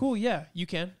 all right, cool, yeah, you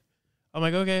can. I'm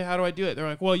like, okay, how do I do it? They're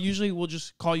like, well, usually we'll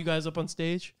just call you guys up on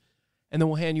stage, and then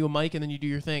we'll hand you a mic, and then you do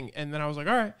your thing. And then I was like,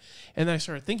 all right. And then I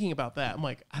started thinking about that. I'm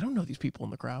like, I don't know these people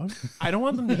in the crowd. I don't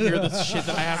want them to hear the shit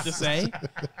that I have to say.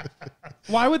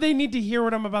 Why would they need to hear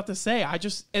what I'm about to say?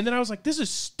 And then I was like, this is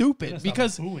stupid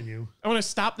because booing you. I want to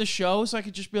stop the show so I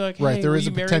could just be like, hey, Right. There will is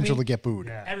a you marry potential me? to get booed.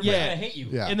 Yeah. Everybody's Yeah. gonna hate you.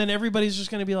 Yeah. And then everybody's just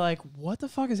going to be like, what the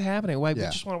fuck is happening? Why we Yeah.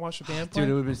 just want to watch the band play?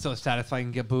 Dude, it would have been so satisfying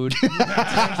to get booed.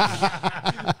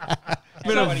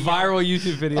 Been a viral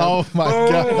YouTube video. Oh my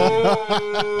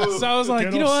god. So I was like,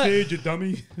 Get you know off what? stage, you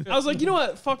dummy. I was like, you know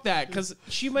what? Fuck that. Because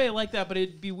she may like that, but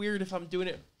it'd be weird if I'm doing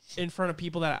it in front of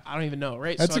people that I don't even know,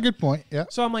 right? That's so a good point. Yeah.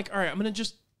 So I'm like, all right, I'm going to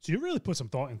just, So you really put some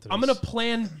thought into this. I'm going to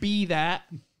plan B that.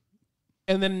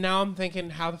 And then now I'm thinking,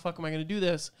 how the fuck am I going to do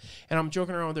this? And I'm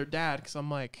joking around with her dad because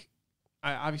I'm like,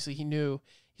 obviously he knew.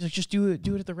 He's like, just do it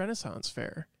at the Renaissance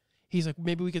Fair. He's like,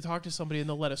 maybe we could talk to somebody and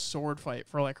they'll let us sword fight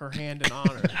for like her hand in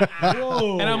honor.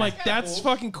 Whoa. And I'm like, that's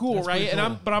fucking cool, That's right? pretty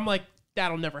And cool. I'm like,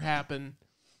 that'll never happen.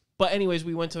 But anyways,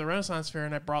 we went to the Renaissance Fair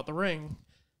and I brought the ring.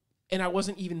 And I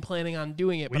wasn't even planning on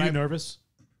doing it. Were but you nervous?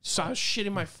 So I was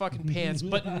shitting my fucking pants,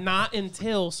 but not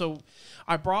until. So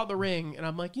I brought the ring and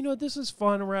I'm like, you know, this is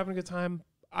fun. We're having a good time.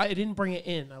 I didn't bring it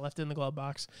in. I left it in the glove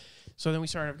box. So then we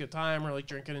started having a good time. We're like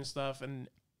drinking and stuff. And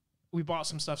we bought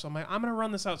some stuff. So I'm like, I'm going to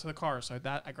run this out to the car. So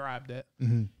I grabbed it.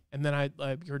 Mm-hmm. And then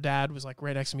your dad was like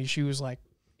right next to me. She was like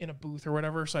in a booth or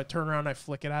whatever. So I turn around, I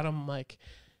flick it at him. I'm like,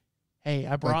 hey,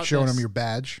 I brought Like showing this. him your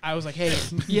badge. I was like, hey,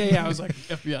 yeah. I was like,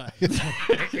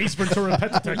 FBI. Ace Ventura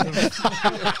Pet Detective.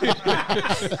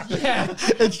 Yeah.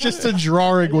 It's just a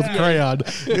drawing with crayon.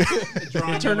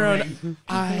 I turn around.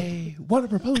 I want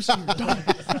to propose to your daughter,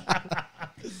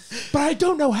 but I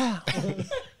don't know how.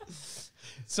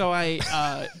 So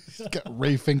I, Got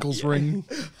Ray Finkel's ring.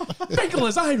 Finkel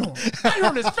is Idol.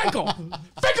 Idol is Finkel.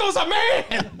 Finkel is a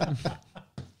man.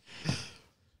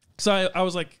 So I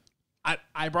was like,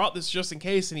 I brought this just in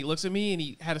case, and he looks at me, and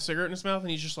he had a cigarette in his mouth, and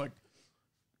he's just like,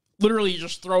 literally, he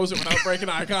just throws it without breaking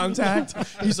eye contact.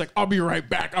 He's like, I'll be right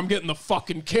back. I'm getting the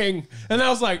fucking king. And I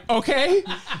was like, okay.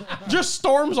 Just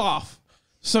storms off.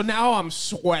 So now I'm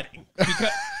sweating because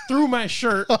through my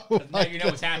shirt. Now you know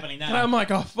what's happening now. And I'm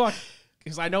like, oh, fuck.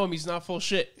 Because I know him. He's not full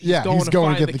shit. He's Yeah, he's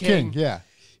going to find get the king. Yeah.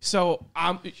 So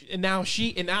now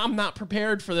I'm not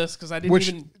prepared for this because I didn't Which,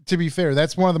 even. to be fair,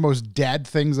 that's one of the most dad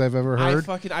things I've ever I heard.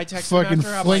 texted Fucking him after.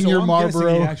 I'm fling like, your I'm guessing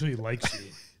Marlboro. He actually likes you.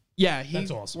 yeah,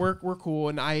 That's awesome. We're cool,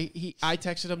 and I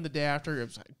texted him the day after it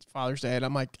was Father's Day, and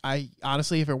I'm like, I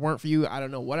honestly, if it weren't for you, I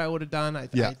don't know what I would have done. I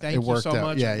Yeah, thank it you worked so out.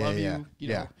 much. Yeah, I love yeah, you. You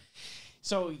yeah. know.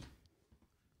 So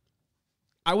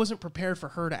I wasn't prepared for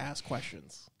her to ask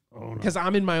questions. Oh, no. Because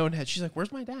I'm in my own head. She's like,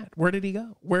 where's my dad? Where did he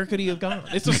go? Where could he have gone?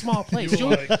 It's a small place. You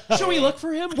were Should we look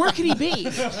for him? Where could he be?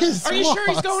 Are you sure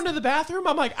he's going to the bathroom?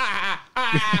 I'm like, I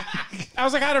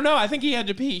was like, I don't know. I think he had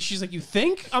to pee. She's like, you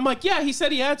think? I'm like, yeah, he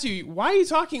said he had to. Why are you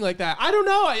talking like that? I don't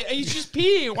know. He's just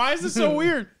peeing. Why is this so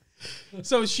weird?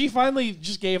 So she finally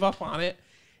just gave up on it.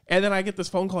 And then I get this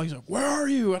phone call. He's like, where are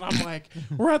you? And I'm like,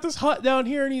 we're at this hut down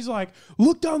here. And he's like,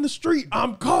 look down the street.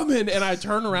 I'm coming. And I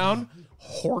turn around.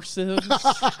 Horses.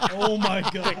 Oh my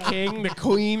The god. king, the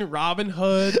queen, Robin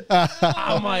Hood.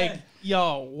 I'm like,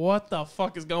 yo, what the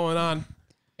fuck is going on?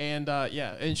 And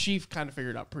yeah, and she kind of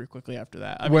figured it out pretty quickly after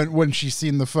that. I mean, when she's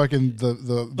seen the fucking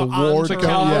the on ward the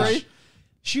come, cavalry, yeah.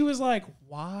 she was like,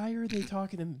 why are they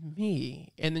talking to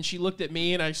me? And then she looked at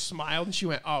me and I smiled and she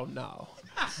went, oh no.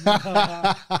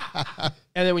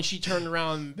 And then when she turned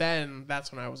around, then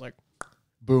that's when I was like,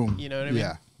 Boom. you know what I mean?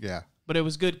 Yeah, yeah, But it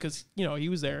was good because, you know, he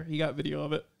was there. He got video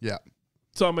of it. yeah.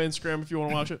 It's on my Instagram if you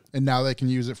want to watch it. And now they can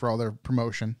use it for all their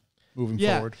promotion moving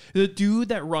Yeah. forward. The dude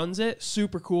that runs it,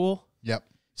 super cool. Yep.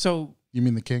 So You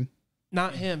mean the king?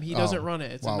 not him. He doesn't Oh. run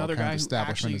it. It's Wow, what another kind of guy who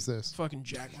establishment actually is this? fucking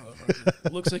jack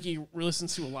motherfucker. Looks like he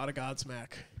listens to a lot of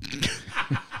Godsmack.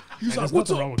 He's like, what's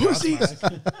up, pussy?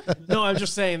 No, I'm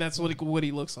just saying that's what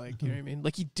he looks like. You know what I mean?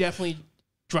 Like he definitely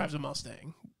drives a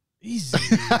Mustang. Easy.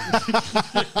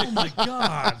 Oh my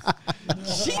god. Oh,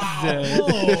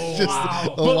 Just wow.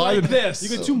 a but lot like of- this.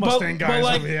 You got two Mustang guys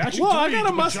like, over here. Actually, well, I three got a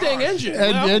to Mustang charge. engine.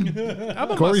 and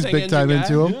I'm a Corey's Mustang big time engine guy.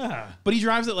 into him. Yeah. But he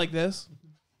drives it like this.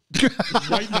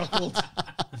 White knuckled.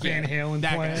 Van Halen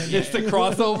That guy. playing. It's the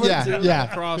crossover. Yeah, yeah.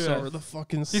 Crossover. The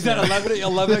fucking. He's at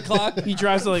 11 o'clock. He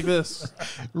drives it like this.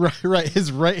 Right.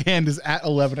 His right hand is at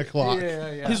 11 o'clock.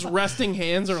 Yeah. His resting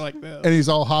hands are like this. And he's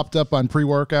all hopped up on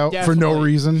pre-workout for no Definitely.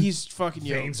 reason. He's fucking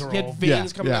yoked. Veins are He had all-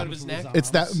 veins coming Yeah. out of his neck.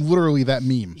 It's that literally that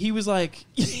meme. He was like,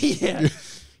 yeah.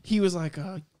 He was like,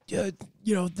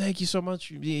 thank you so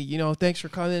much. Thanks for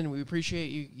coming. We appreciate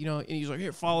you. And he's like,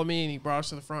 here, follow me. And he brought us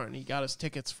to the front and he got us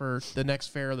tickets for the next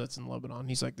fair that's in Lebanon.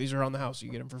 He's like, these are on the house. You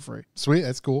get them for free. Sweet,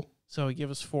 that's cool. So he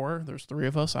gave us 4. There's 3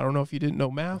 of us. I don't know if you didn't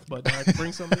know math, but I could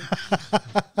bring something.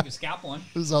 You can scalp one.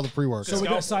 This is all the pre-workout. So we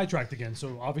got sidetracked again.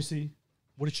 So obviously,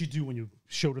 what did she do when you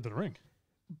showed her the ring?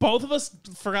 Both of us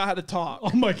forgot how to talk.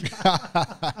 Oh my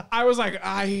god! I was like,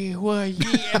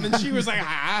 and then she was like,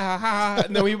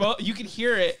 and then we both, you could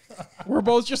hear it. We're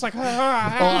both just like,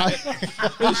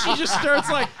 and she just starts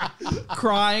like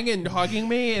crying and hugging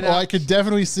me. And I could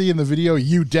definitely see in the video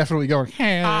you definitely going.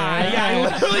 I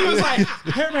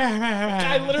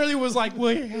literally was like,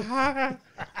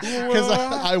 Because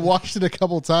I watched it a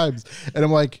couple times and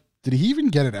I'm like, did he even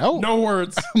get it out? no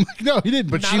words. I'm like, no, he didn't.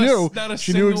 But she knew. Not a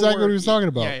She knew single exactly what word. he was talking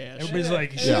about. Yeah. Everybody's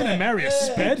like, is she gonna marry a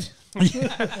sped?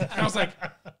 I was like,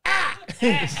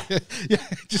 Yeah,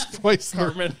 just voice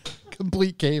Cartman.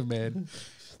 complete caveman.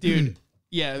 Dude.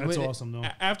 Yeah, That's when awesome, though.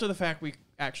 After the fact, we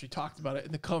actually talked about it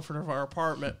in the comfort of our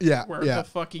apartment. Yeah, where yeah. the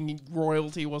fucking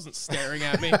royalty wasn't staring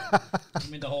at me. I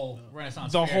mean, the whole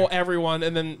Renaissance. The fair. whole everyone,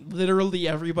 and then literally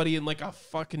everybody in like a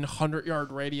fucking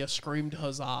 100-yard radius screamed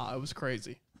huzzah. It was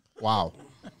crazy. Wow,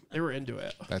 They were into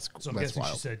it. So I'm that's guessing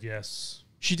wild. she said yes.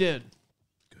 She did.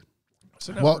 Good.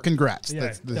 So now Well, we're- congrats. Yeah,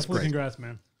 That's definitely great. congrats,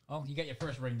 man. Oh, you got your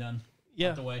first ring done. yeah.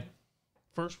 Out the way.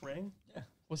 First ring. Yeah.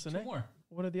 What's the Two name? more.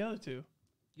 What are the other 2?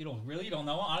 You don't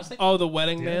know, honestly. Oh, the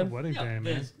wedding Yeah, man. the wedding Yeah, day, man.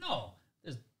 there's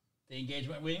the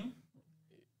engagement ring,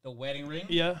 the wedding ring,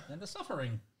 Yeah. and the suffer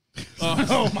ring.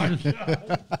 Oh my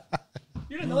god!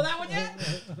 You didn't know that one yet?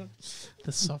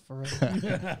 The suffering.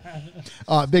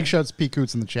 Big shouts to P.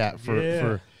 Coots in the chat Yeah.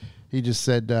 for he just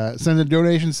said send a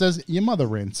donation. Says your mother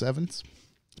ran 7's.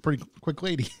 Pretty quick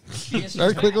lady. She's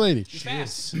Very quick fast. lady. She's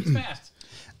fast. She's fast.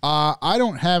 I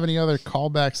don't have any other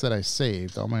callbacks that I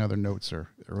saved. All my other notes are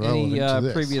irrelevant Any to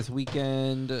this. previous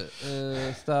weekend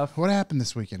stuff? What happened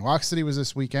this weekend? Lock City was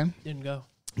this weekend. Didn't go.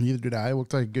 Neither did I. It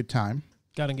looked like a good time.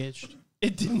 Got engaged.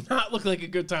 It did not look like a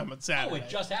good time on Oh, Saturday. it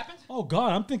just happened? Oh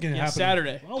god, I'm thinking it happened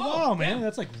Saturday. Oh wow, man, yeah.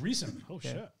 that's like recent. Oh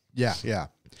shit. Yeah.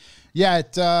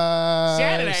 It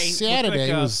Saturday Saturday looked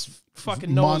like a was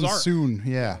fucking Noah's Ark. monsoon.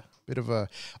 Yeah, bit of a.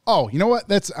 Oh, you know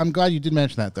what? I'm glad you did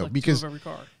mention that though, Like because 2 of every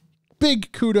car.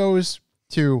 big kudos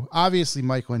to obviously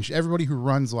Mike Lynch, everybody who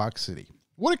runs Lock City.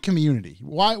 What a community!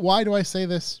 Why do I say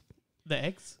this? The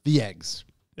eggs. The eggs.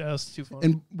 Yeah, that's too funny.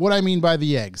 And what I mean by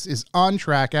the eggs is on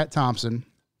track at Thompson,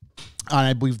 on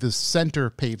I believe the center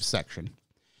paved section,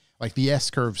 like the S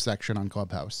curve section on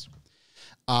Clubhouse.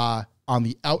 On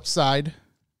the outside,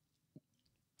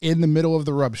 in the middle of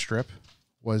the rub strip,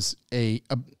 was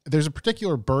there's a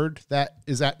particular bird that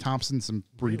is at Thompson, some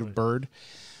breed of bird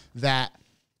that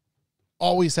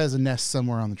always has a nest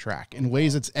somewhere on the track and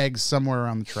lays its eggs somewhere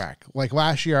around the track. Like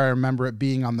last year, I remember it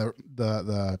being on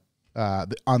the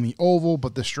on the oval,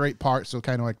 but the straight part, so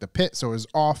kind of like the pit, so it was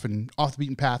off the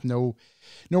beaten path. No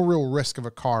real risk of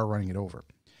a car running it over.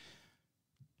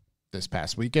 This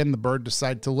past weekend, the bird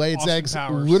decided to lay its Austin eggs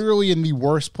Powers. literally in the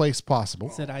worst place possible.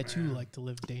 Said I too like to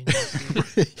live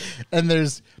dangerously. And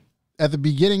there's at the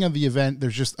beginning of the event,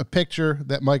 there's just a picture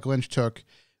that Mike Lynch took.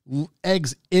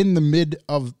 Eggs in the mid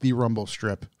of the rumble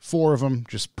strip, 4 of them,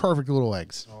 just perfect little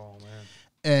eggs. Oh man.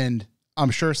 And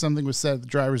I'm sure something was said at the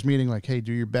drivers' meeting, like, "Hey,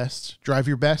 do your best, drive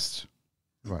your best."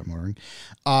 What I'm wondering,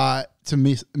 to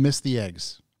miss the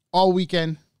eggs all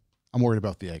weekend. I'm worried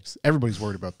about the eggs. Everybody's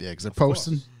worried about the eggs. They're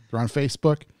posting. They're on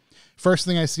Facebook. First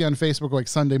thing I see on Facebook, like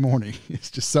Sunday morning,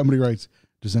 is just somebody writes,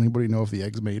 "Does anybody know if the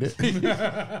eggs made it?"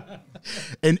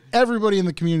 And everybody in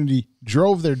the community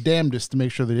drove their damnedest to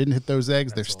make sure they didn't hit those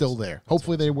eggs. They're still there.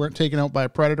 Hopefully they weren't taken out by a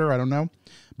predator. I don't know.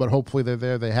 But hopefully they're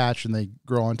there, they hatch, and they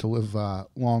grow on to live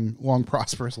long,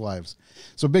 prosperous lives.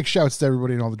 So big shouts to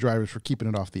everybody and all the drivers for keeping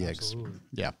it off the eggs.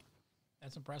 Yeah.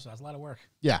 That's impressive. That's a lot of work.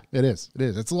 Yeah, it is. It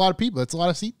is. It's a lot of people. It's a lot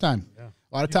of seat time. Yeah.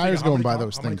 A lot of tires going by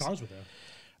those how things. Many cars were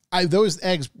there? Those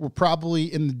eggs were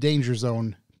probably in the danger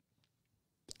zone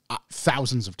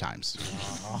thousands of times.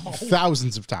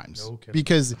 Thousands of times. No kidding.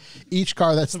 Because each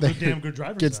car that's Some there damn good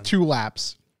drivers gets then. 2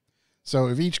 laps. So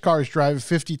if each car is driving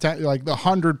 50 times, like the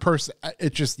 100 person,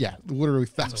 it just, literally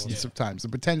thousands of times. The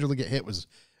potential to get hit was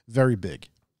very big.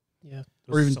 Yeah.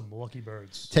 Or even some lucky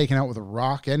birds. Taken out with a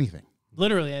rock, anything.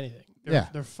 Literally anything. Yeah.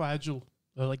 They're fragile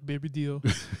I like baby deal.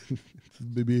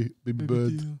 baby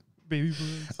birds. Baby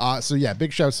birds. So yeah,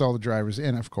 big shouts to all the drivers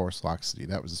and of course Lock City.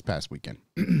 That was this past weekend.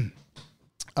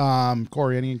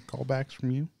 Corey, any callbacks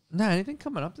from you? No, anything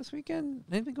coming up this weekend?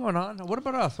 Anything going on? What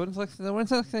about us? When's the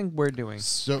next thing we're doing?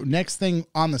 So next thing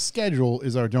on the schedule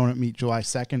is our donut meet July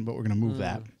 2nd, but we're gonna move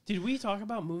that. Did we talk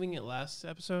about moving it last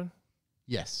episode?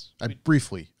 Yes,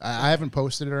 briefly. I haven't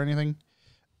posted it or anything,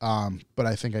 but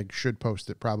I think I should post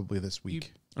it probably this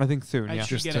week. I think soon. I Yeah.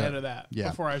 should get ahead of that yeah.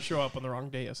 before I show up on the wrong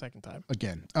day a second time.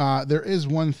 Again, there is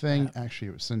one thing. Actually,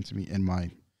 it was sent to me in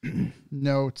my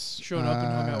notes. Showed up and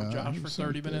hung out with Josh for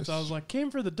 30 minutes. I was like, came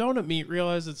for the donut meet,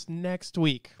 realized it's next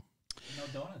week.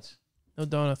 No donuts. No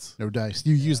donuts. No dice.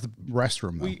 You used the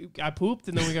restroom though. I pooped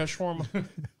and then we got shawarma.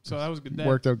 So that was a good day.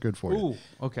 Worked out good for you. Ooh.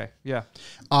 Okay. Yeah.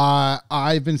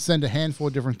 I've been sent a handful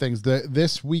of different things.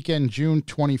 This weekend, June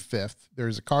 25th,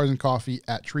 there's a Cars and Coffee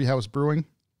at Treehouse Brewing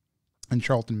in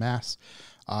Charlton, Mass.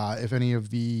 If any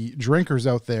of the drinkers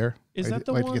out there Is that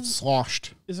the like one? to get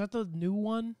sloshed, Is that the new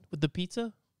one with the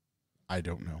pizza? I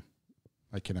don't know.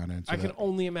 I cannot answer I that. can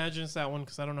only imagine it's that one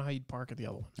because I don't know how you'd park at the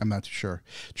other one. I'm not too sure.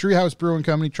 Treehouse Brewing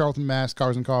Company, Charlton, Mass.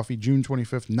 Cars and Coffee, June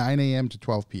 25th, 9 a.m. to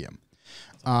 12 p.m.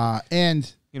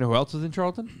 And You know who else is in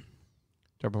Charlton?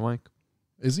 Turbo Mike.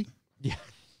 is he? Yeah.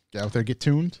 Get out there, get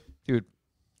tuned. Dude,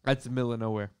 that's the middle of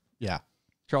nowhere. Yeah,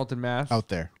 Charlton, Mass. out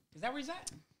there. Is that where he's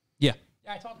at? Yeah.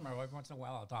 Yeah, I talked to him every once in a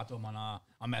while. I'll talk to him on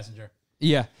Messenger.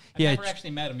 Yeah. I've Yeah. never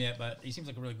actually met him yet, but he seems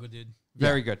like a really good dude.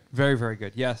 Very good. Very, very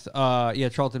good. Yes. Yeah.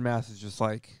 Charlton, Mass is just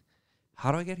like,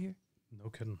 how do I get here? No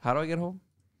kidding. How do I get home?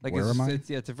 Like, Where it's, am I?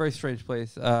 It's a very strange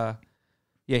place. Yeah,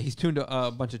 he's tuned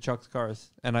a bunch of Chuck's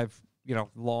cars, and I've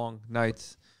long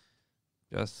nights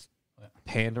just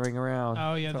pandering around.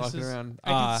 Oh, yeah. This talking is, around. I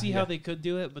can see how yeah. they could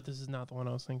do it, but this is not the one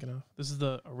I was thinking of. This is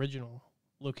the original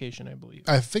location, I believe.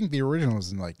 I think the original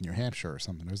is in like New Hampshire or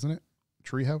something, isn't it?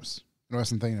 Treehouse? I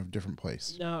wasn't thinking of a different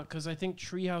place. No, because I think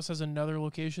Treehouse has another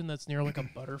location that's near like a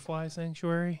butterfly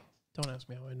sanctuary. Don't ask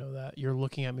me how I know that. You're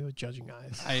looking at me with judging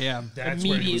eyes. I am. That's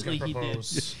where he was gonna Immediately he did.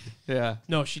 propose. Yeah.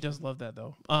 No, she does love that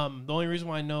though. The only reason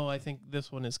why I know I think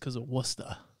this one is because of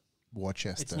Worcester.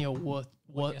 Worcester. It's near what?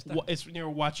 It's near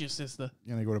Worcester.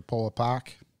 You gonna go to Polar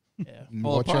Park Yeah, in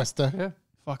Polar Park. Worcester? Yeah.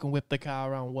 fucking whip the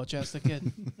car around Worcester,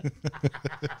 kid.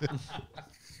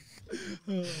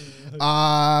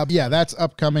 Yeah, that's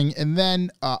upcoming. And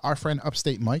then our friend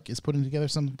Upstate Mike is putting together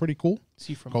something pretty cool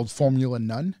See from called Formula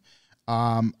None.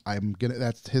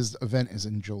 That's his event is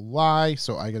in July,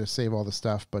 so I gotta save all the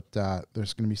stuff, but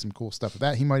there's gonna be some cool stuff with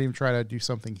that. He might even try to do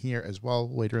something here as well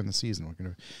later in the season. We're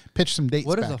gonna pitch some dates.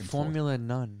 What is back a and forth. Formula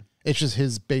None? It's just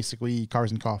his basically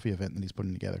Cars and Coffee event that he's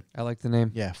putting together. I like the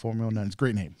name. Yeah, Formula None. It's a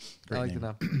great name. Great I like name.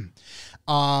 the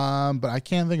name. But I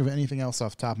can't think of anything else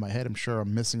off the top of my head. I'm sure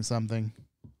I'm missing something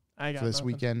I got for this nothing.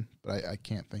 weekend, but I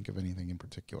can't think of anything in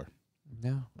particular.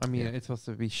 No, I mean Yeah. it's supposed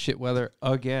to be shit weather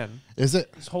again. Is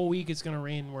it? This whole week it's gonna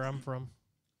rain where I'm from.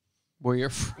 Where you're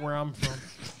from. Where I'm from,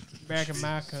 back in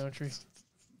my country,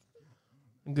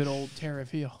 good old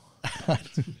Tariff Hill.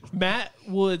 Matt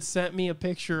Wood sent me a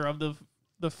picture of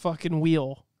the fucking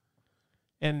wheel,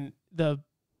 and the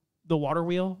water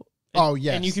wheel. Oh,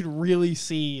 yes. And you could really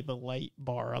see the light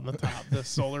bar on the top, the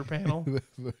solar panel.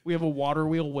 We have a water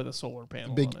wheel with a solar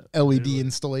panel Big on it. LED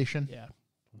installation. Yeah.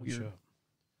 Weird. Weird.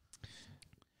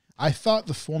 I thought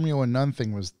the Formula None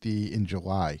thing was in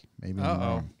July. Maybe. I'm Uh-oh.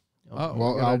 wrong.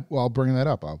 Oh, Well, I'll bring that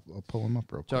up. I'll pull him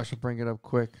up real quick. Josh will bring it up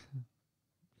quick.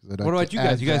 'Cause I'd What like about to you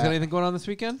guys? add You guys got that. anything going on this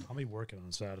weekend? I'll be working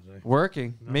on Saturday.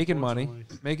 Working, making money,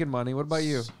 Unfortunately. making money. What about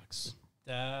you? Sucks.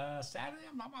 Saturday,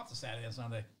 I'm off to Saturday and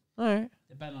Sunday. All right,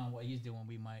 Depending on what he's doing,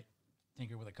 we might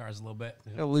tinker with the cars a little bit.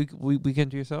 a weekend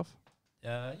to yourself.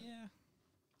 Yeah.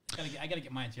 I gotta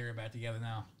get my interior back together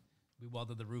now. We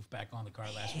welded the roof back on the car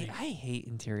last week. I hate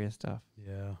interior stuff.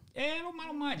 Yeah. Yeah, I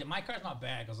don't mind it. My car's not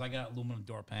bad because I got aluminum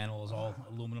door panels, all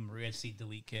aluminum rear seat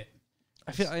delete kit.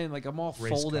 I feel like I'm all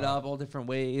Race folded car. up all different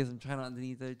ways. I'm trying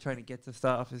underneath it, trying to get to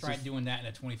stuff. It's Tried just, doing that in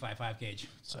a 25 5 gauge.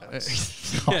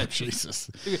 Oh, Jesus.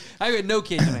 I had no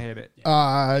case and I hit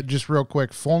it. Just real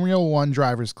quick, Formula One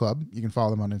Drivers Club. You can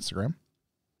follow them on Instagram.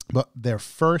 But their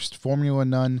first Formula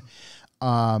None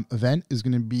event is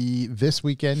going to be this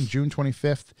weekend, June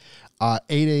 25th, 8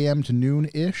 a.m. to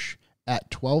noon-ish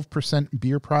at 12%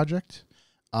 Beer Project.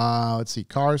 Let's see,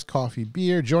 Cars, Coffee,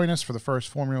 Beer. Join us for the first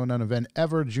Formula None event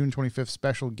ever. June 25th,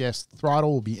 special guest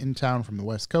Throttle will be in town from the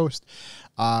West Coast.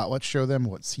 Let's show them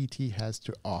what CT has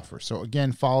to offer. So,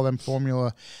 again, follow them,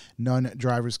 Formula None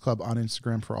Drivers Club on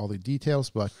Instagram for all the details.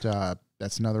 But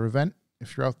that's another event.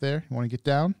 If you're out there, you want to get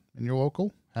down and you're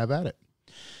local, have at it.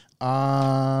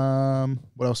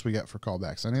 What else we got for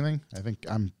callbacks? Anything? I think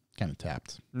I'm kind of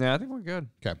tapped. Yeah, I think we're good.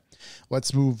 Okay.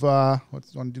 Let's move.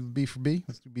 Let's want to do B for B.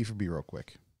 Let's do B for B real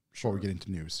quick before we get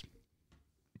into news.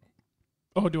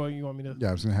 Oh, you want me to? Yeah,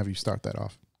 I was going to have you start that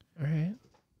off. All right.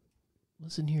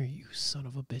 Listen here, you son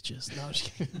of a bitches. No, I'm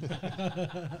just kidding.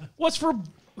 What's for...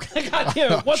 God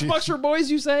damn it. What's Bucks for Boys,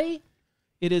 you say?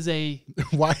 It is a...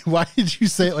 Why did you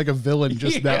say it like a villain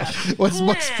just now? What's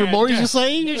Bucks for Boys, you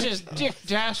say? This is Dick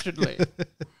Dastardly.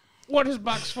 What is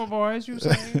Bucks for Boys, you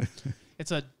say?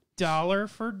 It's a dollar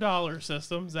for dollar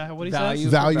system. Is that what he Value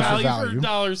says? Value for Value value. for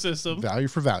dollar system. Value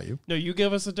for value. No, you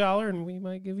give us $1 and we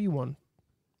might give you one.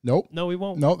 Nope. No, we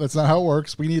won't. Nope, that's not how it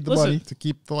works. We need the Listen. money to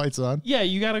keep the lights on. Yeah,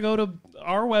 you got to go to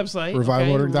our website.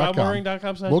 Revivalordering.com.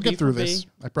 Revivalordering.com/B We'll get through for B. this.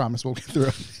 I promise we'll get through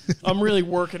it. I'm really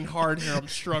working hard here. I'm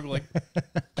struggling.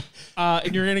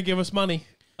 And you're going to give us money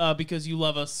because you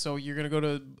love us. So you're going to go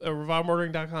to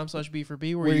revivalordering.com/B for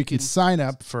B where you can sign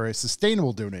up for a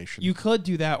sustainable donation. You could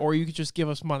do that, or you could just give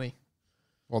us money.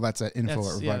 Well, that's at info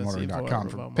at revivalordering.com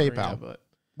for Revivalordering, PayPal. yeah, but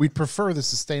We'd prefer the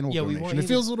sustainable Yeah, we donation. want It you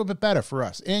feels to- a little bit better for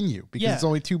us and you because Yeah. it's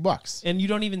only $2. and you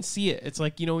don't even see it. It's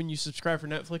like, when you subscribe for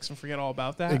Netflix and forget all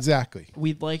about that. Exactly.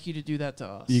 We'd like you to do that to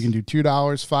us. You can do $2,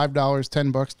 $5,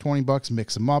 $10, $20,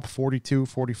 mix them up, 42,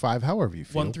 45, however you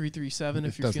feel. 1337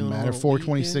 if It you're doesn't feeling matter. a little weak,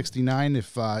 420.69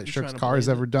 if trying Shook's to car is blaze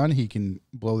ever it. done, he can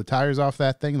blow the tires off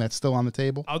that thing. That's still on the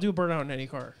table. I'll do a burnout in any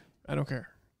car. I don't care.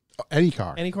 Any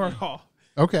car. Any car at all.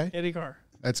 Okay. Any car.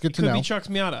 That's good It to could know. be Chuck's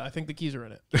Miata. I think the keys are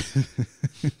in it.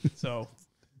 So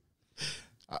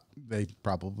They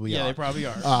probably yeah, are. they probably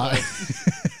are.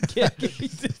 Can't give me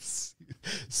this.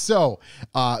 So,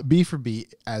 B for B,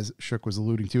 as Shook was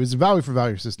alluding to, is a value for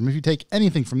value system. If you take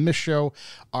anything from this show,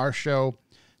 our show,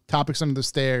 Topics Under the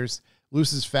Stairs,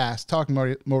 Loose is Fast, Talking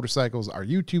Motorcycles, our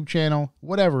YouTube channel,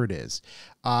 whatever it is,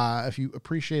 if you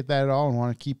appreciate that at all and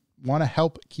want to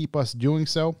help keep us doing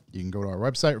so, you can go to our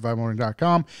website,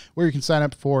 revivalmorning.com, where you can sign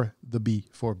up for the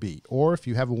B4B. Or if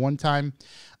you have a one-time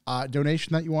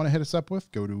donation that you want to hit us up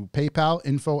with, go to PayPal,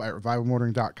 info at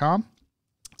revivalmorning.com.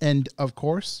 And of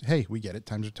course, hey, we get it.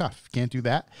 Times are tough. If you can't do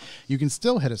that, you can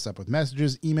still hit us up with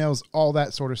messages, emails, all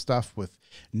that sort of stuff with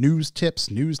news tips,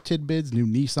 news tidbits, new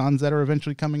Nissans that are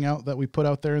eventually coming out that we put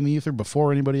out there in the ether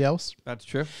before anybody else. That's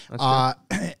true. That's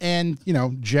true. And,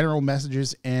 general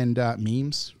messages and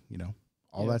memes,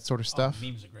 all that sort of stuff.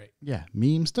 Memes are great. Yeah,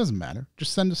 memes, doesn't matter.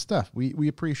 Just send us stuff. We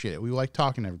appreciate it. We like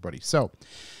talking to everybody. So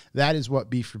that is what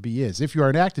B for B is. If you are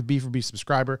an active B for B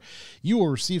subscriber, you will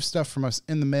receive stuff from us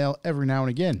in the mail every now and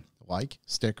again, like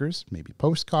stickers, maybe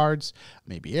postcards,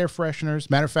 maybe air fresheners.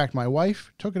 Matter of fact, my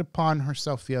wife took it upon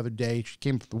herself the other day. She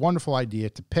came up with the wonderful idea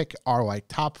to pick our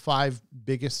top 5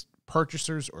 biggest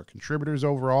purchasers or contributors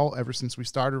overall ever since we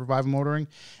started Revival Motoring,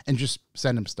 and just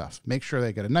send them stuff. Make sure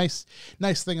they get a nice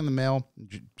thing in the mail,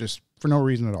 just for no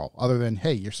reason at all, other than,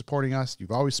 hey, you're supporting us.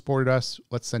 You've always supported us.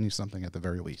 Let's send you something at the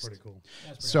very least. Pretty cool.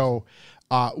 So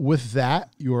with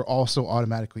that, you are also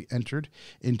automatically entered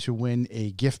into win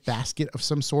a gift basket of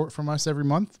some sort from us every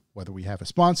month, whether we have a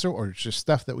sponsor or it's just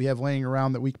stuff that we have laying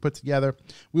around that we can put together.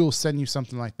 We will send you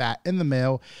something like that in the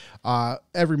mail.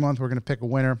 Every month, we're going to pick a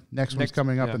winner. Next one's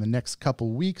coming up in the next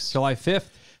couple weeks. July 5th.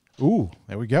 Ooh,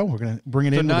 there we go. We're going to bring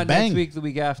it So in with a not bang. next week, the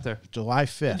week after. July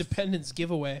 5th. Independence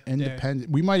giveaway.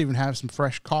 Independent. We might even have some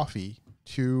fresh coffee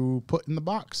to put in the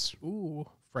box. Ooh.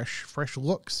 Fresh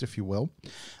looks, if you will.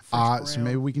 So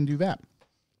maybe we can do that.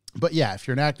 But yeah, if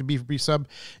you're an active B4B sub,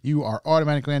 you are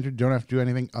automatically entered. Don't have to do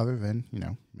anything other than,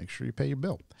 make sure you pay your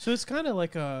bill. So it's kind of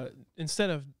like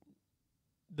instead of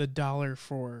the dollar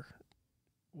for,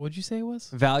 what'd you say it was?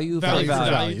 Value for Value for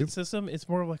value. value system. It's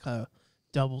more of like a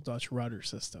double Dutch rudder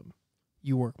system.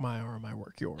 You work my arm, I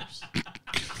work yours.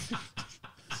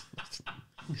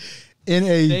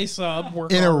 They sub,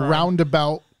 work in a our arm.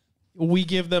 roundabout We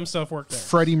give them stuff work there.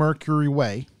 Freddie Mercury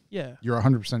way, Yeah. you're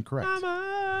 100% correct.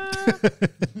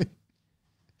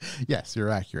 Yes, you're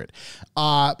accurate.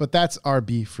 But that's our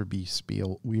B for B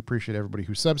spiel. We appreciate everybody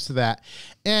who subs to that.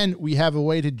 And we have a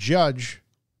way to judge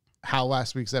how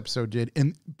last week's episode did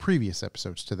and previous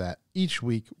episodes to that each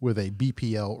week with a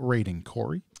BPL rating.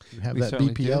 Corey, you have We that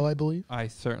certainly BPL, do. I believe. I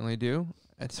certainly do.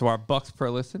 And so our bucks per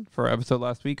listen for our episode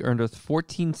last week earned us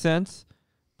 14 cents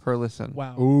per listen.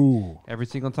 Wow. Ooh, Every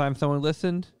single time someone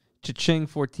listened, cha-ching,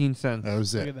 14 cents. that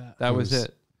was Look it. at that. That was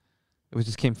it. It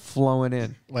just came flowing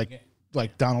in.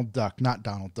 Like Donald Duck, not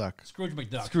Donald Duck. Scrooge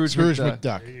McDuck. Scrooge McDuck.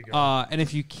 McDuck. There you go. And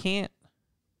if you can't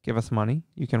give us money,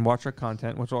 you can watch our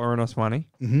content, which will earn us money.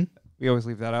 Mm-hmm. We always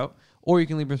leave that out. Or you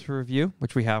can leave us a review,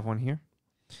 which we have one here.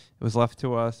 It was left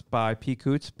to us by P.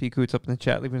 Coots. P. Coots up in the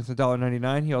chat, leaving us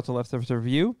 $1.99. He also left us a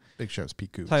review Big shows, P.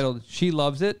 Coops. titled "She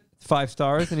Loves It." 5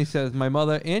 stars, and he says, "My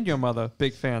mother and your mother,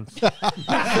 big fans."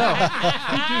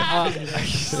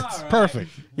 It's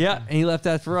perfect. Yeah, and he left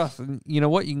that for us. And you know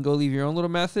what? You can go leave your own little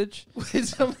message.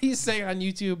 Somebody saying on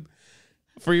YouTube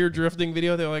for your drifting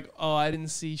video, they're like, "Oh, I didn't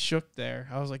see Shook there."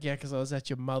 I was like, "Yeah, because I was at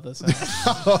your mother's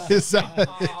house." Oh, is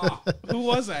that- Who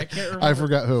was that? I can't remember. I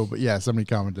forgot who, but yeah, somebody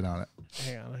commented on it.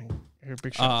 Hang on, I hear a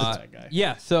big shout to that guy.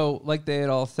 Yeah, so like they had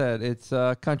all said, it's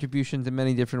contributions in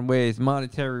many different ways.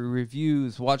 Monetary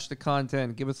reviews, watch the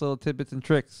content, give us little tidbits and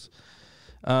tricks.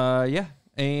 Yeah,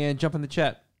 and jump in the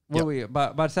chat. What Yep. are we,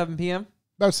 about 7 p.m.?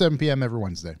 About 7 p.m. every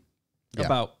Wednesday. Yeah.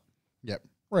 About. Yep.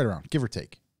 Right around, give or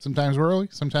take. Sometimes we're early,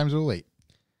 sometimes we're late.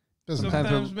 Doesn't matter.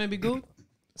 Sometimes maybe good,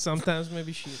 sometimes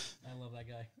maybe shit. I love that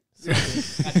guy.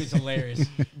 That dude's hilarious.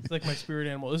 It's like my spirit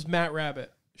animal. It was Matt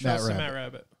Rabbit. Shout out to Matt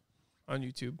Rabbit on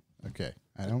YouTube. Okay.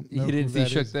 I don't know. You didn't who see that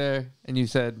Shook is. there, and you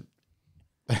said,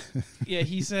 Yeah,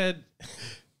 he said.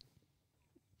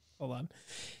 Hold on.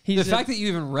 the fact that you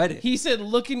even read it. He said,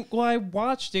 "Looking." Well, I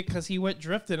watched it because he went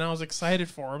drifting. And I was excited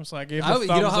for him, so I gave him a thumbs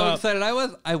you know how up. excited I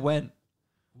was? I went.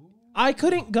 I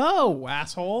couldn't go,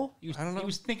 asshole. He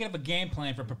was thinking of a game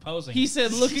plan for proposing. He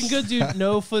said, "Looking good, dude.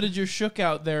 No footage of Shook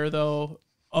out there, though."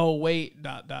 Oh wait, ... So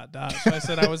I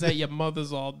said I was at your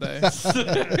mother's all day. I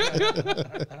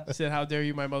said, "How dare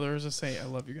you? My mother is a saint. I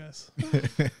love you guys."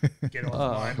 Get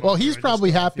off mine. Well, he's I just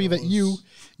probably got happy that feels-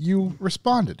 you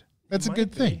responded. That's a might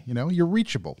good thing. be. You know, you're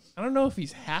reachable. I don't know if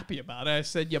he's happy about it. I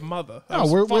said, "Your mother." I No,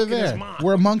 was we're fucking his there. mom.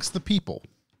 We're amongst the people.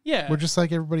 Yeah. We're just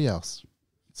like everybody else.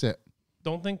 That's it.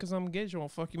 Don't think because I'm engaged, you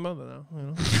won't fuck your mother now. You know? No,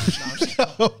 I'm just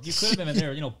kidding. You could have been in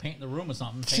there, painting the room or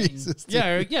something. Painting, Jesus.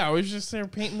 Yeah, I was just there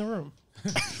painting the room.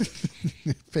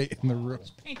 Fate in the room.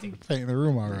 painting. Fate in the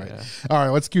room. All right. Yeah. All right.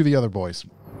 Let's cue the other boys.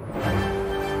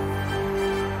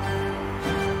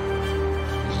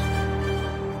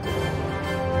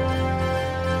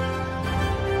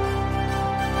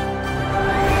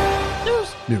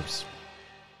 News.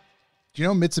 Do you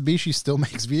know Mitsubishi still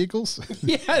makes vehicles?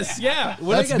 Yes, yeah.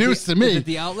 What That's I got, news the, to me. Is it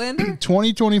the Outlander?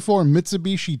 2024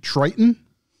 Mitsubishi Triton.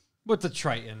 What's a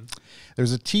Triton?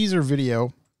 There's a teaser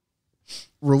video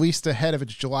released ahead of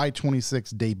its July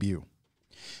 26th debut.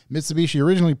 Mitsubishi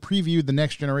originally previewed the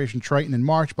next generation Triton in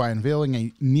March by unveiling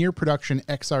a near-production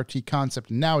XRT concept,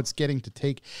 and now it's getting to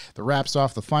take the wraps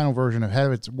off the final version ahead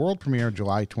of its world premiere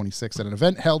July 26th at an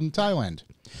event held in Thailand.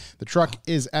 The truck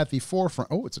is at the forefront.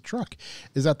 Oh, it's a truck.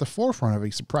 Is at the forefront of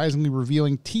a surprisingly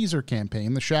revealing teaser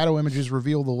campaign. The shadow images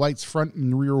reveal the lights front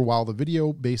and rear, while the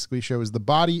video basically shows the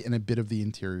body and a bit of the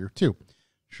interior too.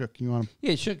 Shook, you want to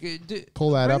Yeah, Shook.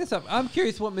 pull that Bring up? this up. I'm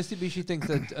curious what Mitsubishi thinks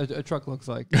a truck looks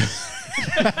like. I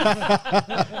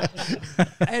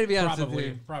had to be honest with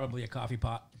you. Probably a coffee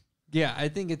pot. Yeah, I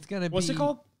think it's gonna be. What's it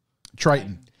called?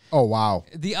 Triton. Oh wow.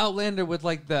 The Outlander with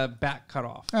like the back cut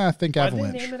off. I think Why'd they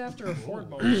Avalanche. name it after a Ford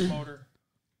motor?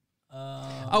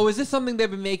 Oh, is this something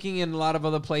they've been making in a lot of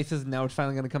other places, and now it's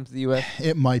finally going to come to the U.S.?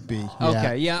 It might be.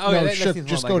 Okay, yeah. Oh, No, yeah, that Shook, seems more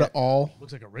just like go to it. all,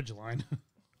 Looks like a ridgeline.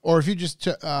 or if you just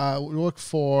look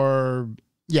for,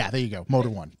 yeah, there you go, Motor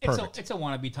One. Perfect. It's a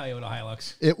wannabe Toyota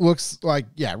Hilux. It looks like,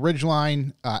 yeah,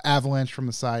 Ridgeline, Avalanche from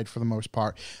the side for the most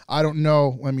part. I don't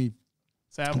know. Let me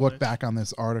It's Avalanche. look back on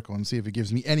this article and see if it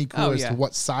gives me any clue as yeah. to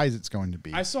what size it's going to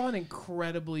be. I saw an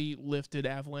incredibly lifted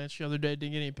Avalanche the other day.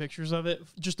 Didn't get any pictures of it.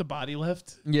 Just a body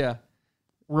lift. Yeah.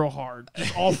 Real hard.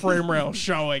 Just all frame rail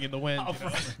showing in the wind.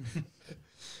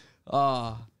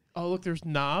 Oh, Look, there's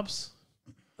knobs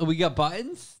we got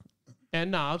buttons. and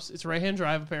knobs. It's right-hand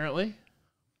drive, apparently.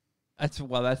 That's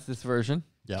this version.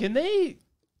 Yep.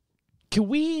 Can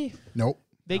we... Nope.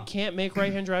 They can't make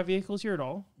right-hand drive vehicles here at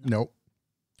all? Nope.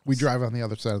 We drive on the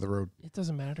other side of the road. It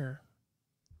doesn't matter.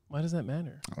 Why does that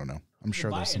matter? I don't know. I'm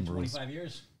sure Buy there's it in some rules. 25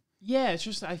 years. Yeah, it's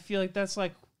just I feel like that's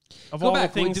like of Go all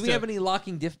back. the Wait, things. do we have any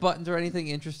locking diff buttons or anything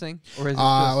interesting? Or is it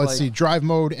Let's just see. like, Drive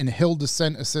mode and hill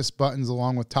descent assist buttons,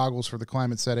 along with toggles for the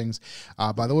climate settings.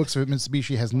 By the looks of it,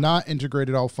 Mitsubishi has not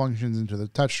integrated all functions into the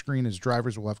touchscreen, as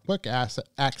drivers will have quick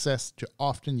access to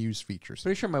often used features.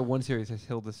 Pretty sure my 1 Series has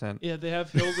hill descent. Yeah, they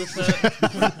have hill descent.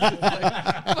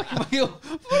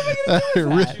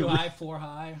 Really? 2 high, 4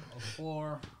 high, or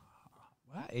 4.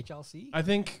 What? HLC? I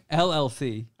think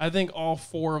LLC. all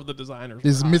 4 of the designers.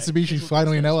 Is were high. Mitsubishi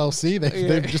finally an LLC?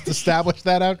 They've just established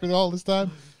that after all this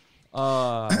time?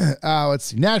 Let's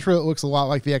see. Naturally, it looks a lot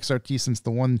like the XRT, since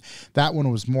that one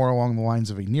was more along the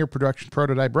lines of a near production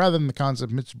prototype rather than the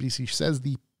concept. Mitsubishi says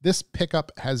this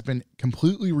pickup has been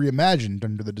completely reimagined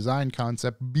under the design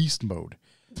concept Beast Mode.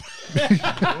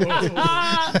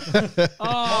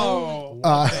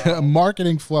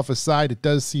 Marketing fluff aside, it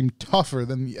does seem tougher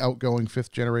than the outgoing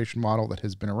 5th generation model that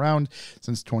has been around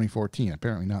since 2014,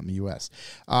 apparently not in the US.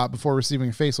 Before receiving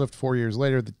a facelift 4 years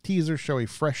later, the teasers show a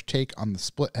fresh take on the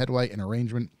split headlight and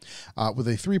arrangement with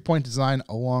a 3-point design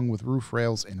along with roof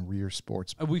rails and rear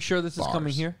sports. Are we sure this is coming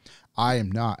bars. here? I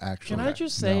am not actually. Can I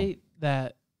just say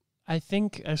that I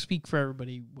think I speak for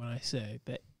everybody when I say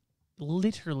that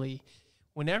literally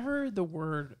whenever the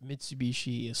word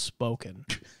Mitsubishi is spoken,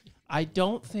 I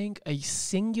don't think a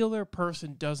singular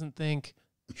person doesn't think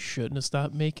shouldn't have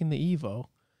stopped making the Evo.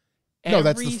 No,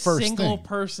 that's the Every first single thing.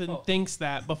 person thinks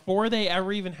that before they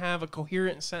ever even have a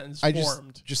coherent sentence I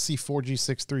formed. just see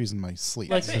 4G63s in my sleep.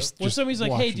 Like Just- when just somebody's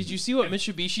like, "Hey, watching. did you see what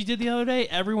Mitsubishi did the other day?"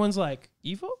 Everyone's like,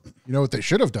 "Evo?" You know what they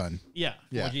should have done? Yeah.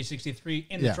 Yeah. 4G63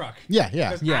 in Yeah. the truck. Yeah,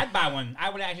 yeah. Because I'd buy one.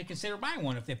 I would actually consider buying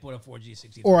one if they put a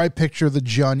 4G63. Or I picture the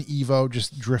Jun Evo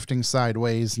just drifting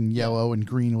sideways in yellow and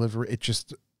green livery. It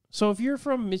just So if you're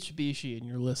from Mitsubishi and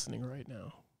you're listening right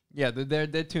now, Yeah, they're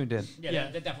tuned in. yeah,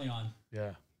 yeah. They're definitely on.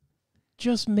 Yeah.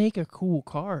 just make a cool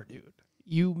car, dude.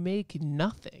 You make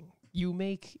nothing. You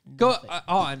make Go nothing.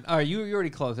 on. All right, you already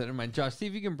closed it. Never mind. Josh, see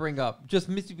if you can bring up just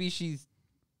Mitsubishi's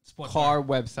Sports car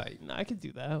website. I could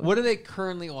do that. What are they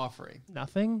currently offering?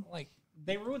 Nothing. Like,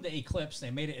 they ruined the Eclipse.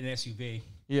 They made it an SUV.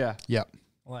 Yeah. yep.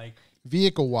 Like,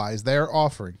 Vehicle wise, they're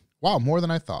offering more than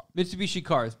I thought. Mitsubishi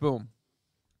cars. Boom.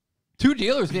 2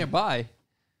 dealers nearby.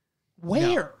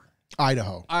 Where?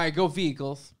 Idaho. All right, go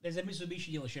vehicles. there's a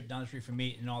Mitsubishi dealership down the street from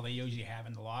me, and all they usually have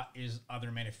in the lot is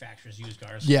other manufacturers' used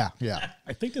cars. Yeah, yeah.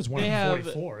 I think there's one They in have-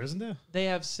 44, isn't there? They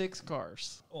have 6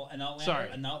 cars. Well, an Outlander, Sorry.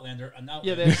 an Outlander, an Outlander.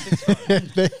 Yeah, they have 6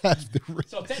 cars. They have the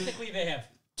So technically, they have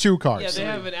 2 cars. Yeah, they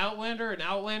have an Outlander, an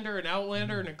Outlander, an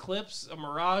Outlander, an Eclipse, a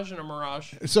Mirage, and a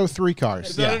Mirage. So 3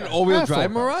 cars. Is yeah. that an all-wheel Yeah, 4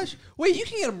 drive cars. Mirage? Wait, you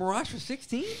can get a Mirage for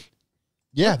 16?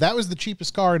 Yeah, that was the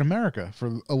cheapest car in America for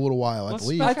a little while, I Let's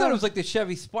believe. I thought it was like the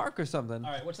Chevy Spark or something. all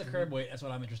right. What's the curb weight? That's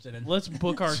what I'm interested in. Let's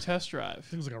book our test drive.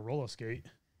 Things like a roller skate.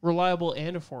 Reliable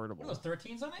and What are affordable. those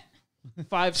 13s on it?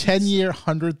 5 10-year,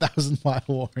 100,000 mile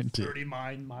warranty.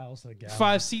 39 miles to the gallon.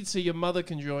 5 seats so your mother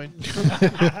can join.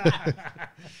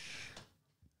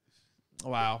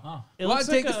 Wow. Oh, It Well, looks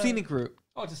take like the a- scenic route.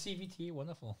 oh, it's a CVT.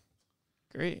 Wonderful.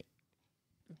 Great.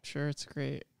 I'm sure it's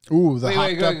great. Ooh, the Wait,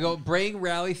 hopped go, up- go. Bring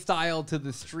rally style to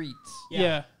the streets.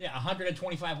 Yeah. Yeah,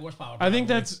 125 horsepower. I think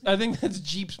probably. that's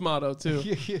Jeep's motto too.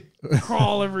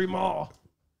 Crawl every mall.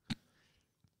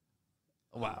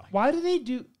 Wow. Why do they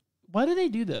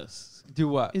do this? Do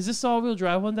what? Is this the all-wheel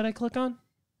drive one that I click on?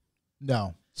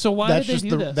 No. So why That's did just they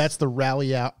do the this? that's the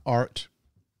rally art,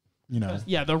 you know.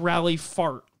 Yeah, the rally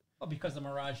fart. Well, because the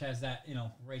Mirage has that,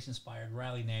 race-inspired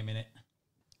rally name in it.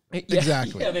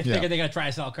 Exactly. Yeah, they Yeah. figure they got to try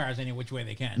to sell cars any which way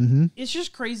they can. Mm-hmm. It's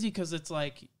just crazy because it's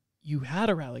like you had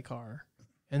a rally car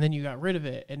and then you got rid of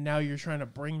it and now you're trying to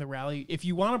bring the rally. If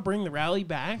you want to bring the rally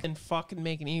back, then fucking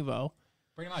make an Evo.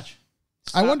 Pretty much.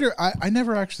 I wonder. I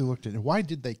never actually looked at it. Why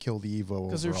did they kill the Evo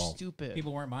Because they're overall? stupid.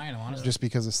 People weren't buying them, honestly. Just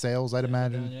because of sales, I'd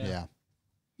imagine. yeah. Yeah.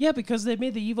 Yeah, because they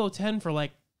made the Evo 10 for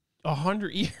like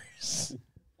 100 years.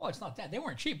 Well, it's not that. They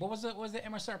weren't cheap. What was the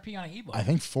MSRP on an Evo? I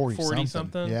think 40 40 something.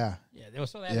 something? Yeah. Yeah, they were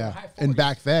so they had Yeah. high 40s. And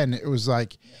back then it was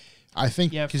like, I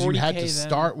think Yeah, because you had 40K to then.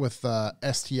 start with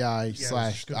STI just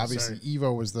slash gonna obviously say.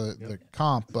 Evo was the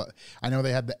comp, but I know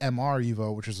they had the MR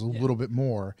Evo, which is a little bit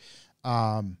more.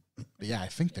 But yeah, I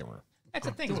think they were. That's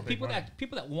the thing. Is people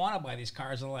that want to buy these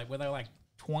cars are like, they're like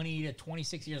 20 to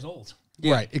 26 years old.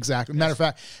 Right, exactly. Matter of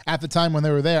fact, at the time when they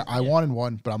were there, I wanted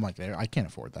one, but I'm like, I can't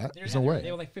afford that. There's no way.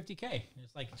 They were like 50K.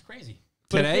 It's crazy.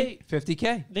 But Today,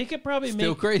 50K. They could probably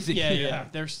Still make crazy. Yeah, yeah, Yeah.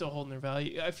 they're still holding their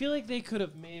value. I feel like they could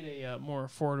have made a more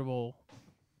affordable.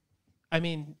 I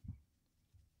mean,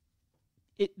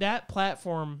 that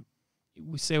platform.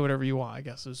 We say whatever you want. I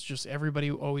guess it's just everybody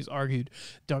always argued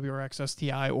WRX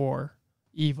STI or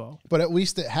Evo. But at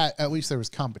least at least there was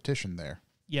competition there.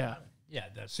 Yeah. Yeah,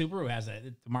 the Subaru has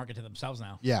the market to themselves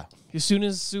now. Yeah. As soon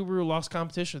as Subaru lost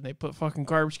competition, they put fucking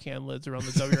garbage can lids around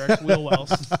the WRX wheel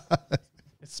wells.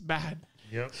 It's bad.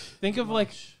 Yep. Think of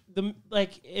like the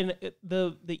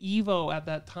Evo at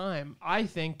that time. I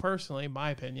think personally, my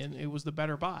opinion, it was the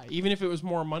better buy, even if it was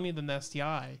more money than the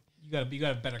STI. You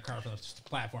got a better car for the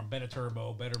platform, better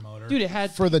turbo, better motor. Dude, it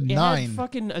had For the it 9. had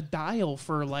fucking a dial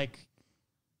for like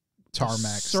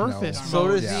Tarmac surface. snow. So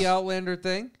does Yeah. the Outlander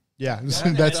thing. Yeah, Has a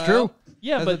that's dial? true.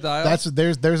 yeah, Has a but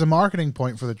dial? There's a marketing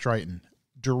point for the Triton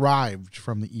derived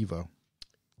from the Evo.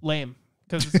 lame.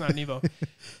 because it's not an Evo.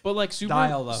 But like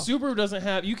Dial, though. Subaru doesn't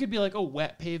have. You could be like, oh,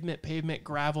 wet pavement,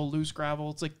 gravel, loose gravel.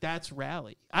 It's like that's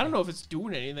rally. I don't know if it's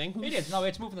doing anything. It is. No,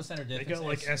 it's moving the center diff. They got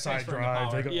like it's SI transferring the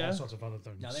drive. They power. got all sorts of other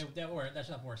things. No, that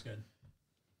stuff works good.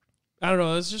 I don't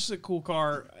know. It's just a cool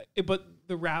car, but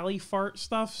the rally fart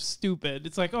stuff, stupid.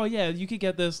 It's like, oh yeah, you could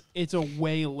get this. It's a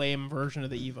way lame version of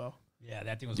the Evo. Yeah,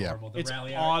 that thing was Yeah. horrible. The It's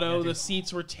rally auto. that The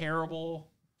seats were terrible.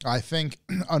 I think,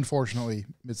 unfortunately,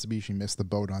 Mitsubishi missed the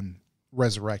boat on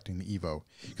resurrecting the Evo.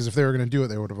 Because if they were going to do it,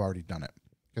 they would have already done it.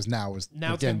 Because now It's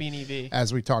gonna be an EV.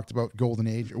 as we talked about Golden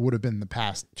Age, it would have been the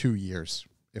past 2 years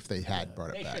if they had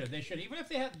brought it back. They should. Even if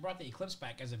they had brought the Eclipse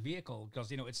back as a vehicle,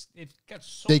 because it's got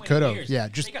so They many could have, years. yeah.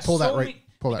 Just They got pull that so right. many-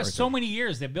 Pull they that got right. so there. many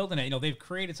years they're building it. They've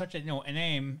created such a a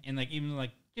name and like even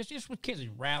like just with kids like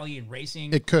rally and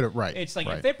racing. It could have, right? It's like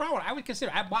right. if they brought one, I would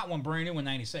consider. I bought one brand new in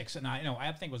 '96, and I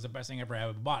think it was the best thing ever I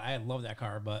ever bought. I love that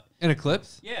car, but An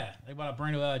Eclipse? yeah, I bought a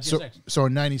brand new So, GSX. so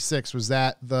in '96 was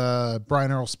that the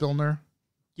Brian Earl Spillner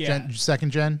Yeah,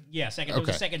 second gen? yeah, second. It was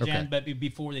the Okay, second okay. gen, but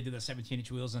before they did the 17-inch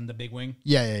wheels and the big wing.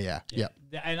 Yeah.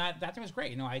 And that thing was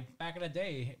great. I back in the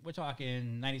day, we're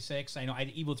talking '96. I had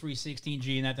Evo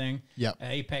 316G in that thing. Yep.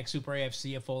 Apex Super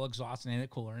AFC, a full exhaust and a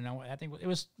cooler. And I think it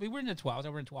was. We were in the 12s. I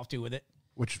were in 12.2 with it.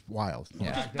 Which is wild.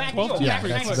 Yeah. Back, Yeah, back in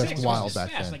that's 96 was wild just back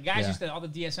fast. then. Like guys Yeah. used to, all the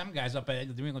DSM guys up at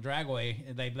the New England Dragway,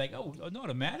 and they'd be like, "Oh, an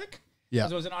automatic." Yeah.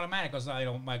 'Cause it was an automatic. Because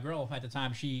my girl at the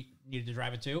time, she needed to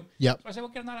drive it too. Yep. So I said, "Well,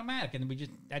 get an automatic," and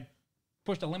I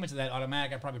pushed the limits of that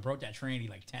automatic. I probably broke that tranny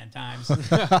like 10 times,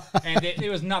 and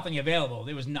there was nothing available.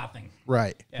 There was nothing.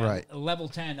 Right. Yeah, Right. Level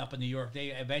 10 up in New York, they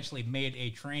eventually made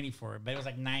a tranny for it, but it was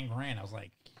like $9,000. I was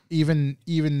like, Even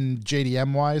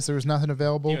JDM wise, there was nothing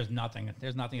available. there's nothing.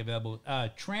 There's nothing available.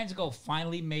 Transgo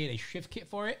finally made a shift kit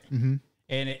for it, and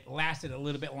it lasted a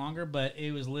little bit longer, but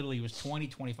it was 20,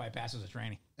 25 passes a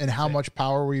tranny. And how much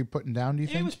power were you putting down? Do you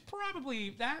It think? was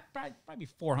probably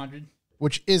 400.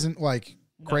 Which isn't like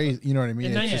crazy. You know what I mean?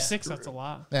 In It's just- '96, that's a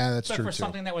lot. yeah, that's But true for too.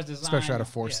 something that was designed, Especially out of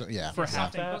force. Yeah. For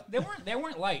half something, that. but they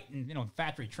weren't light and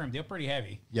factory trimmed. They were pretty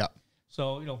heavy. Yeah.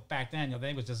 So back then,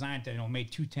 they was designed to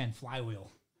make 210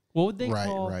 flywheel. What would they Right.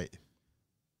 call? Right.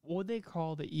 What would they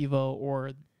call the Evo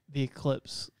or the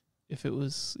Eclipse if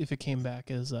it came back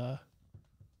as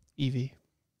EV?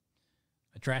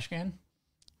 A trash can.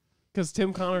 Because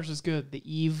Tim Connors is good. The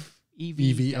EV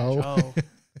EVO.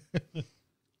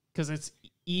 Because it's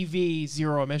EV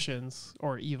zero emissions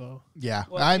or Evo. Yeah.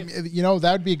 Well, I'm.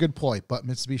 That would be a good ploy, but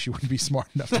Mitsubishi wouldn't be smart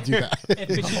enough to do that. If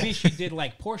Mitsubishi did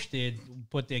like Porsche did,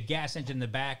 put the gas engine in the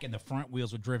back and the front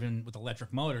wheels were driven with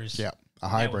electric motors. Yeah, a that would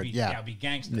hybrid. be, Yeah. that would be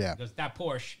gangster. Yeah. Because that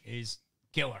Porsche is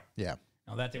killer. Yeah.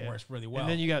 Now that thing works really well. And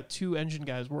then you got two engine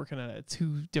guys working at it at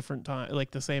two different times,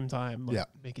 like the same time, like Yeah.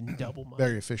 making double money.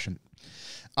 Very efficient.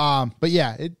 But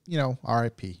yeah,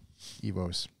 RIP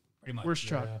Evos. pretty much. Where's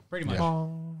Chuck? Pretty much.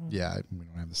 Bong. Yeah, we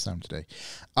don't have the sound today.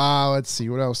 Let's see.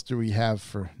 What else do we have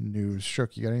for news?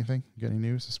 Shook, you got anything? You got any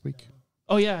news this week?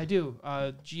 Oh yeah, I do.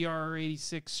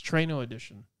 GR86 Trano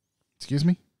edition. Excuse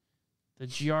me? The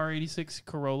GR86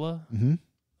 Corolla Mm-hmm.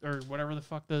 or whatever the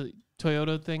fuck the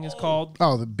Toyota thing is called.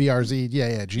 Oh, the BRZ.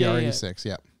 Yeah, GR86.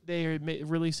 Yeah. They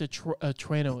released a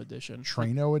Trano edition.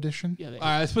 Trano edition? Yeah, All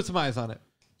right, let's put some eyes on it.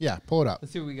 Yeah, pull it up.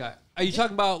 Let's see what we got. Are you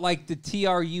talking about like the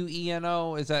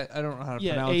TRUENO? Is that, I don't know how to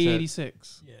pronounce it.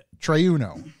 A86.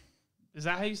 Treuno. Is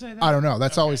that how you say that? I don't know.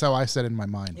 That's always how I said it in my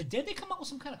mind. Did they come up with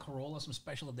some kind of Corolla, some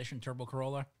special edition turbo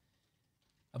Corolla?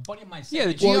 A buddy of mine said. Yeah,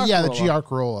 the that- GR Well, yeah, the Corolla. GR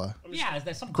Corolla. yeah,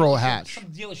 there's some Corolla dealership- hatch. Some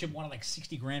dealership wanted like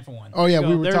 $60,000 for one. Oh, yeah, There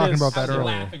we you were go. There it talking is. about I that was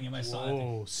earlier. laughing when I saw that thing.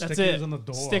 Whoa, That's stickers it. on the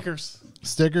door. Stickers.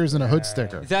 Stickers and a hood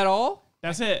sticker. Is that all?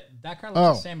 That's it. That car Oh.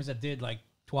 looks the same as it did like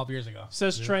 12 years ago.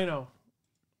 Says Trano.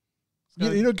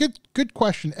 Good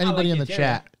question. I like Anybody in the interior.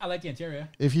 chat, I like the interior.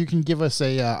 if you can give us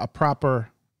a proper,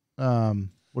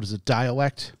 what is it,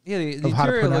 dialect? Yeah, the Of how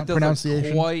to interior looked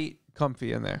pronunciation? quite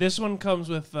comfy in there. This one comes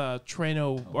with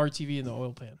Trano RTV in the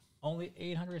oil pan. Only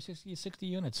 860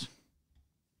 units.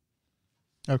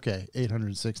 Okay,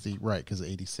 860, right, because of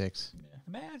 86.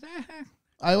 Man,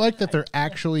 I like that they're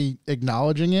actually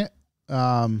acknowledging it.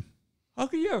 How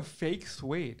can you have fake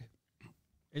suede?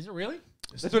 is it really?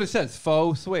 That's what it says.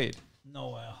 Faux suede.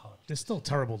 No. They're still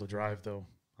terrible to drive, though.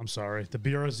 I'm sorry. The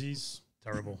BRZ's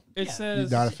terrible. It Yeah.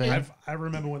 says Not a fan. I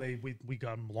remember when we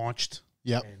got them launched.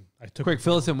 Yep. And I took Quick,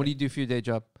 fill us in. What do you do for your day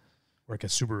job? work at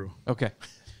Subaru. Okay.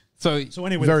 So So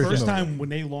anyway, Very the first familiar. time when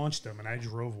they launched them and I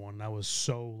drove one, I was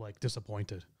so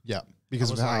disappointed. Yeah, because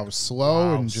I of was how like, it was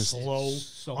slow wow, and just slow,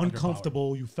 So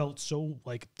uncomfortable. You felt so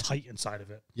tight inside of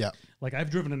it. yeah. Like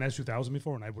I've driven an S2000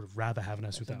 before, and I would have rather have an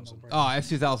S2000. oh,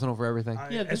 F2000 over everything.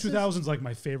 Yeah, this S2000 is like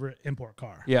my favorite import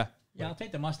car. Yeah. Yeah, I'll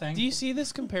take the Mustang. Do you see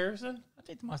this comparison? I'll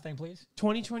take the Mustang, please.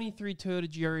 2023 Toyota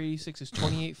GR86 is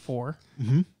 28.4.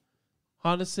 Mhm.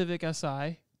 Honda Civic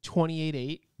Si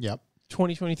 28.8. Yep.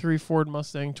 2023 Ford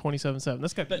Mustang 27.7.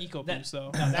 That's got the That- EcoBoost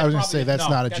though. No, I was gonna say that's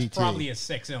not a that's GT. probably a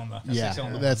six-cylinder. Yeah,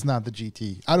 Six-cylinder that's not the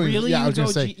GT. I don't even. Really? Yeah, I was you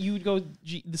gonna say. you would go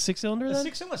the 6-cylinder The then?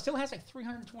 six-cylinder still has like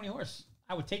 320 horse.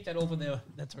 I would take that over the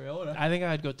Toyota. I think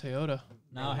I'd go Toyota.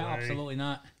 No, hell, way. absolutely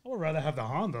not. I would rather have the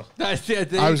Honda. That's it.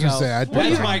 There I you was gonna go. say, I'd That's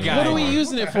pick my Honda. guy. What are we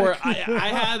using it for?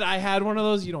 I had one of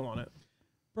those. You don't want it.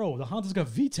 Bro, the Honda's got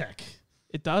VTEC.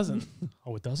 It doesn't.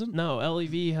 Oh, it doesn't? No,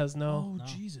 LEV has no. Oh,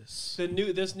 Jesus.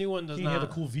 This new one does Can't hear not.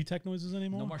 the cool VTEC noises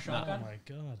anymore? No more Oh, shotgun? my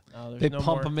God. No, there's They no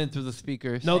pump more. them in through the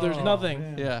speakers. No, there's Oh, nothing.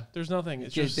 man. Yeah. There's nothing.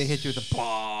 It's They just hit you with the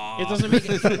it doesn't make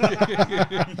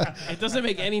it doesn't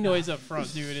make any noise up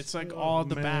front, dude. It's like all at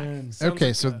the man. back. Sounds Okay,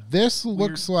 like so a- this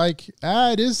looks like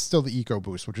it is still the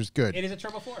EcoBoost, which is good. It is a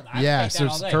Turbo 4. I Yeah, take so that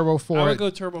it's all day. Turbo I 4, would go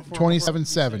turbo 4.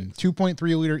 27.7,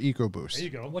 2.3 liter There you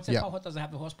EcoBoost. go. What's it Yeah. called? What does it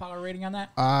have the horsepower rating on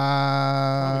that?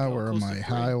 Probably Where are close my to 3.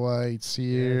 highlights it's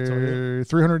here?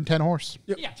 310 horse.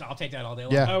 Yeah, so I'll take that all day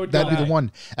long. Yeah, I would that'd go be the that.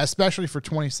 one, especially for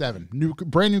 27.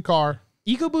 Brand new car.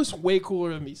 EcoBoost way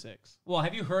cooler than V6. Well,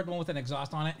 have you heard one with an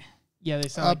exhaust on it? Yeah, they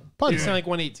sound Pudgy. they sound like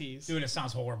 1.8Ts. Dude, it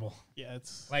sounds horrible. Yeah,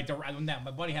 it's Like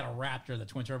my buddy had a Raptor, the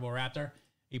twin turbo Raptor.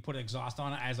 He put an exhaust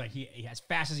on it. I was like, he as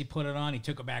fast as he put it on, he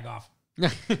took it back off.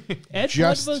 Ed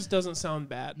Just- Pudva's doesn't sound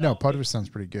bad. No, Pudvis sounds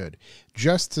pretty good.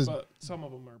 Just to but some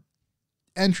of them are.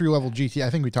 entry level GT. I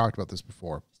think we talked about this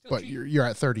before, Still but cheap. you're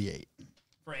at 38.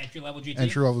 For entry level GT.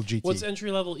 Entry level GT. What's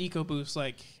entry level EcoBoost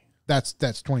like? That's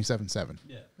 27.7.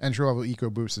 Yeah. Entry level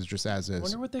EcoBoost is just as I is.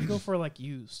 wonder what they go for like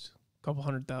used. Couple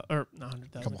 100,000 or not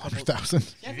 100,000. Couple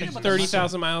 100,000. Yeah, think about the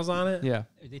 30,000 miles on it. Yeah.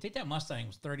 They take that Mustang, it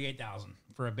was 38,000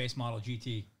 for a base model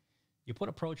GT. You put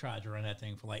a Pro Charger on that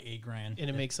thing for like $8,000, And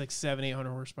it makes like 700-800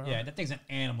 horsepower. yeah, that thing's an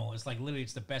animal. It's like literally,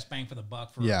 it's the best bang for the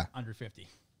buck for Yeah. under 50.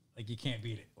 Like you can't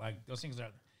beat it. Like those things are.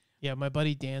 Yeah, my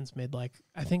buddy Dan's made like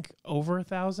I think over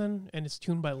 1,000, and it's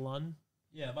tuned by Lund.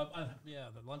 Yeah, but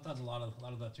the Lund does a lot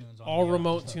of the tunes on All the,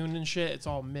 remote stuff. tuned and shit. It's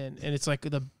all mint, and it's like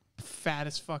the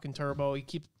fattest fucking turbo.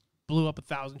 He blew up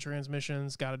 1,000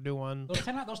 transmissions. Got to do one. Those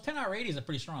 10R80s are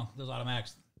pretty strong. Those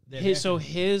automatics.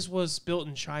 His was built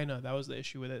in China. That was the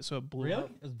issue with it. So it blew really? up.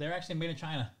 They're actually made in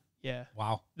China. Yeah.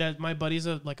 Wow. That my buddy's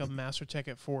a master tech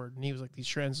at Ford, and he was like, these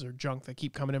trans are junk. They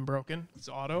keep coming in broken. It's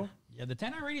auto. Yeah, the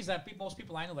 10R80s that most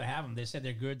people I know that have them, they said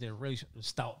they're good. They're really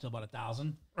stout to about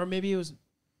 1,000. Or maybe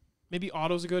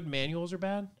autos are good, manuals are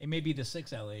bad. It may be the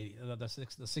 6L80,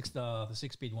 the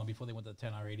 6-speed one before they went to the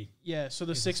 10R80. Yeah. So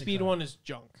the It's a 6-speed 6R. one is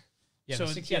junk. Yeah, So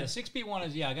the it's- 6-speed one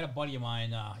is I got a buddy of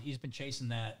mine. He's been chasing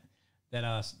the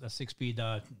 6-speed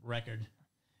record,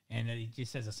 and he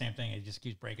just says the same thing. It just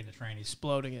keeps breaking the train. He's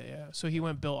Exploding it, yeah. So he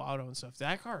went built auto and stuff.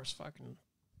 That car is fucking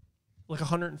like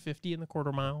 150 in the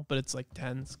quarter mile, but it's like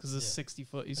 10s because it's 60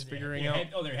 foot. He's figuring out.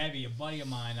 They're heavy. A buddy of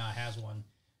mine has one.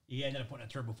 He ended up putting a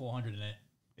Turbo 400 in it.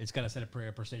 It's got a set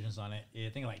of precisions on it. I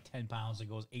think like 10 pounds. It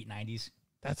goes 890s.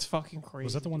 That's fucking crazy.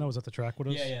 Was that the one that was at the track with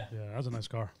us? Yeah, yeah. Yeah, that was a nice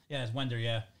car. Yeah, it's Wender.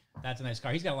 Yeah, that's a nice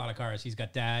car. He's got a lot of cars. He's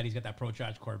got that. He's got that Pro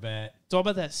Charge Corvette. It's all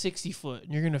about that 60 foot,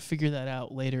 and you're gonna figure that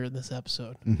out later in this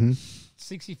episode.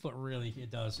 60 foot, really,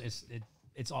 it does.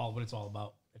 It's all what it's all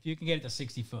about. If you can get it to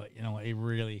 60 foot, it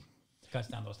really cuts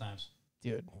down those times.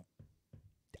 Dude,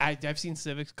 I've seen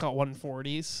Civics caught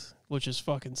 140s, which is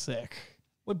fucking sick.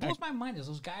 What blows my mind is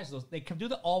those guys. They can do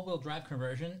the all-wheel drive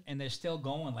conversion, and they're still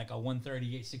going like a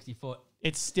 138, 60 foot.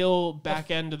 It's still back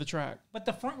end of the track. But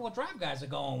the front-wheel drive guys are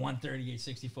going 138,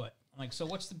 60 foot. I'm like, so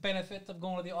what's the benefit of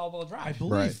going to the all-wheel drive? I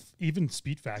believe Right. even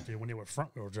Speed Factory, when they were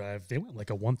front wheel drive, they went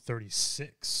like a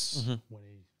 136 when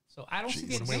So I don't see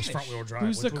the it was advantage. front wheel drive.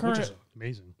 Who's the which is current-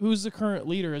 amazing. Who's the current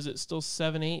leader? Is it still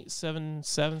 7.8,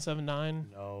 7.7,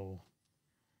 7.9? No.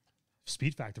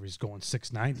 Speed Factory's going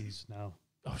 690s now.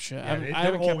 Oh shit! Yeah, I they're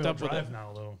haven't kept all-wheel up with drive it.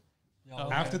 now, though. Oh,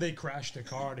 Okay. After they crashed their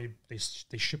car, they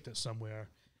shipped it somewhere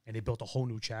and they built a whole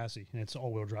new chassis, and it's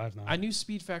all-wheel drive now. I knew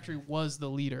Speed Factory was the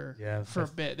leader. Yeah, for a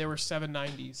bit. They were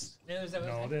 790s. Yeah,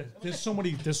 No, there's so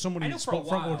many I know for a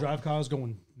front wheel while. drive cars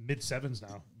going mid-sevens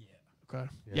now. Okay.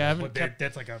 Yeah, I haven't But kept.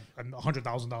 that's like a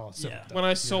 $100,000 Civic. Yeah. When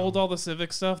I sold all the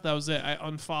Civic stuff, that was it. I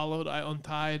unfollowed. I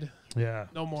untied. Yeah.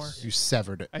 No more. You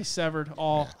severed it. I severed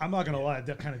all. I'm not gonna lie,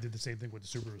 that kind of did the same thing with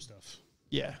the Subaru stuff.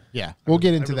 Yeah. Yeah, we'll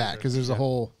get into really that did. because there's a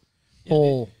whole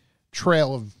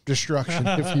trail of destruction,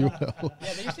 if you will.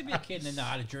 Yeah, there used to be a kid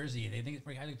out of Jersey. I think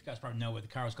you guys probably know what the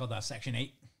car was called, Section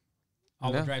 8.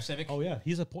 All-wheel Yeah. drive Civic. Oh yeah,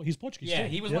 he's Portuguese. yeah, too.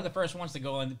 he was one of the first ones to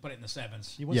go and put it in the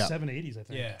 7s. He went Yeah. 780s, I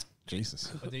think. Yeah. Jesus.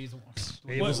 But these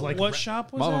He What, was like what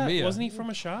shop was Mamma that? mia. Wasn't he from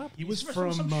a shop? he was from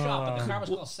from some shop, but the car was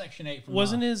called Section 8. From,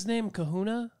 Wasn't his name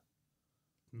Kahuna?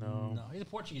 No. No, he's a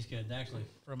Portuguese kid actually.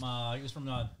 He was from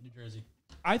New Jersey.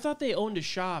 I thought they owned a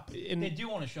shop. They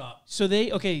do own a shop. So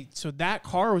so that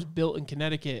car was built in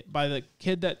Connecticut by the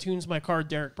kid that tunes my car,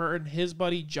 Derek Burton, his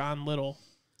buddy John Little.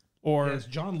 Yes,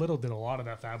 John Little did a lot of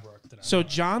that fab work. So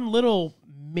John Little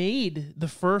made the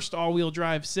first all-wheel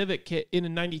drive Civic kit in a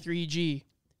 93 G.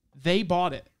 They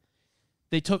bought it.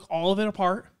 They took all of it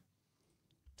apart,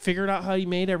 figured out how he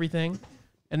made everything,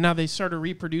 and now they started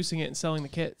reproducing it and selling the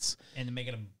kits. And to make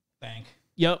it a bank.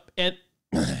 Yep, and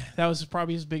that was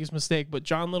probably his biggest mistake. But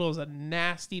John Little is a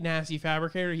nasty, nasty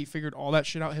fabricator. He figured all that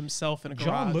shit out himself in a garage.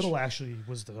 John Little actually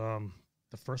was the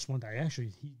first one that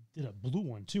he did a blue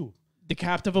one too. The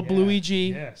Captive of Blue EG.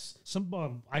 Yes.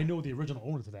 I know the original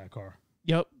owner to that car.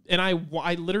 Yep. And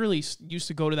I literally used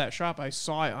to go to that shop. I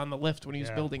saw it on the lift when he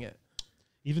was building it.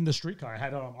 Even the street car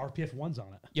had RPF 1s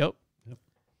on it. Yep.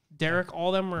 Derek,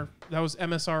 all them that was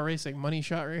MSR Racing, Money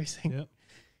Shot Racing. Yep.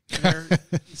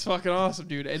 It's fucking awesome,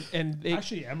 dude. And they,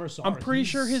 actually, MSR. I'm pretty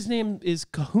sure his name is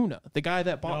Kahuna, the guy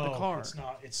that bought the car. It's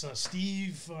not. It's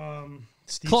Steve.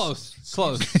 Close.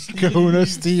 Kahuna,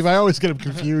 Steve. I always get him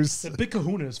confused. The big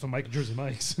Kahuna is from Jersey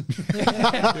Mike's. That's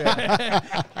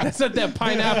not that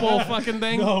pineapple fucking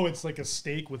thing. No, it's like a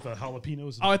steak with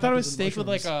jalapenos. Oh, I thought it was steak with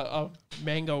like a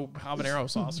mango habanero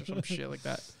sauce or some shit like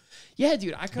that. Yeah,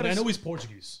 dude, But I know he's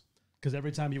Portuguese because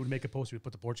every time he would make a post, he would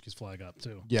put the Portuguese flag up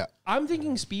too. Yeah. I'm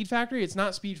thinking Speed Factory. It's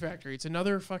not Speed Factory. It's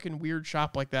another fucking weird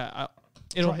shop like that.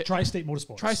 Tri-State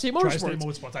Motorsports. Tri-State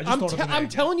Motorsports. I just thought of the name. I'm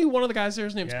telling you, one of the guys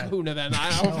there's name's Kahuna. Then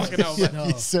I don't fucking know. Yeah, But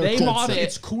he's so they close. bought it.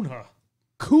 It's Cunha.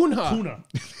 Cunha.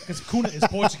 Because Cunha is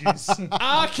Portuguese.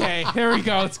 Okay, here we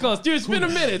go. It's close, dude. It's been a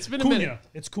minute. It's been a minute. Cunha.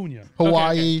 It's Cunha.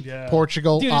 Hawaii, Okay. Yeah.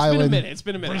 Portugal, Dude, Island. It's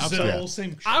been a minute. I'm Brazil, sorry.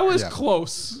 same. I was Yeah.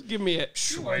 close. Give me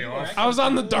it. Way off. I was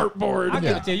on the dartboard. I'll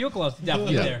give it to you. You're close.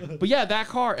 Definitely Yeah. there. But yeah, that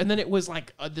car, and then it was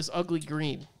like this ugly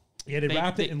green. Yeah, they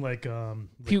wrapped it in like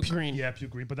puke green. Yeah, puke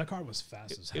green. But that car was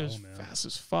fast as hell, It was man. fast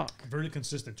as fuck. Very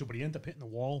consistent too. But he ended up hitting the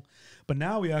wall. But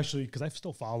now he actually, because I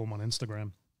still follow him on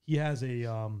Instagram, he has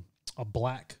a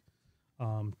black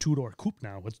two-door coupe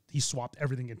now. He swapped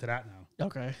everything into that now.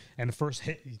 Okay. And the first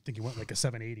hit, I think he went like a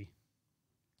 780.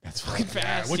 That's fucking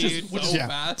fast, which is- dude. which So is- Yeah,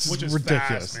 fast. Which is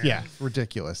ridiculous. fast, man. Yeah,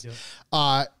 ridiculous. Yep.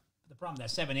 The problem,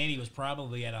 that 780 was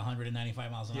probably at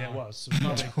 195 miles an hour. Yeah, it was. It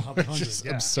was probably 100. Just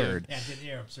Yeah. absurd. Yeah,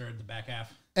 they're absurd, the back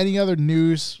half. Any other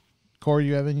news? Corey,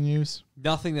 you have any news?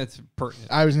 Nothing that's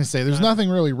pertinent. I was gonna say there's nothing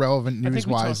really relevant think we news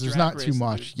wise. talked There's track not too racing,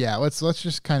 much. dude. Yeah, let's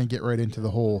just kind of get right into the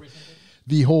whole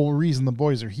reason the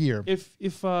boys are here. If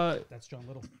That's John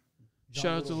Little.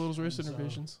 shout out to Little's Race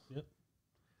Innovations. Yep.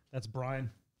 That's Brian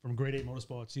from Grade 8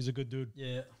 Motorsports. He's a good dude.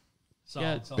 Yeah.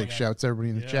 Yeah, Big shouts to everybody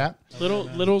in the chat.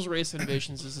 Little's Race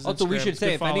Innovations is his Also, we Instagram. should It's say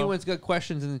good if follow. anyone's got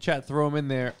questions in the chat, throw them in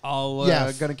there. I'll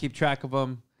Yeah. gonna keep track of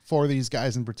them, For these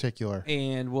guys in particular.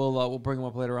 and we'll bring them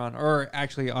up later on, or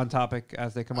actually on topic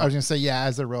as they come I up. was gonna say, yeah,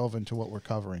 as they're relevant to what we're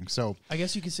covering. So I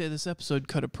guess you could say this episode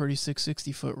cut a pretty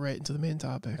 660 foot right into the main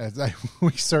topic.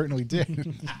 we certainly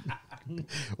did.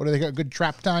 What do they got? Good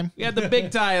trap time? We had the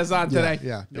big tires on Yeah, today.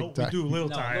 yeah. No, Big we tie. do little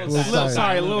No, tires. Little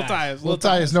tires. Little tires. Little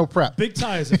tie is no prep. Big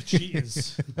tires of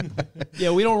cheese. Yeah,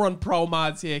 we don't run pro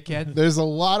mods here, kid. There's a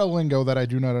lot of lingo that I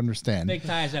do not understand. Big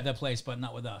tires have their place, but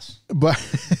not with us. But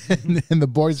and the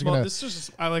boys are Small, gonna this is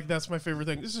just, I like that's my favorite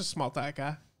thing. This is a small tire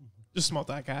guy. Just small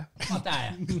tire guy. Not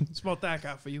tire. Small tire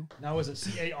guy for you. Now, is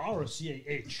it CAR or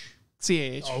CAH?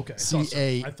 CAH. Oh, okay.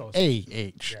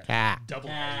 CAAH. Double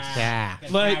Yeah. You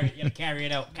Like- gotta carry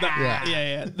it out.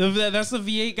 Yeah. That's the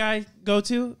V8 guy go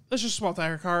to. That's just a small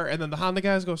tire car, and then the Honda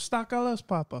guys go stock LS,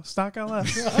 Papa, stock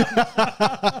LS,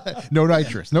 No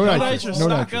nitrous. No no nitrous. nitrous, No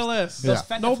stock nitrous. LS. Yeah.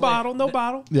 Fender No flare- bottle, no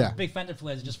bottle. Yeah. Big fender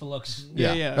flares are just for looks.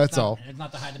 Yeah. That's all. It's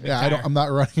not to hide the big Yeah, tire. I'm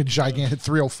not running a gigantic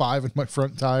 305 in my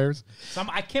front tires.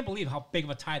 I can't believe how big of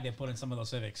a tire they put in some of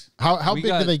those Civics. How We big do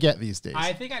got- they get these days?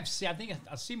 I think I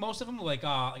see most of them like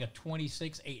a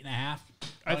 26, 8.5.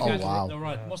 I Oh,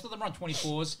 wow. Most of them run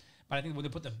 24s, but I think when they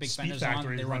put the big Speed fenders on,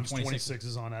 Factory they run runs 26.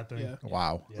 26s on that thing. Yeah.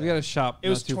 Wow. We got a shop It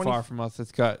was not too 20 far from us.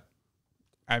 It's got,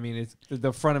 I mean, it's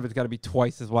the front of it's got to be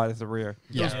twice as wide as the rear.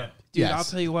 Yeah. Yeah. Dude, Yes. I'll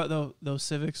tell you what though, those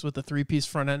Civics with the 3-piece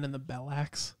front end and the bell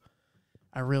axe,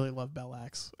 I really love bell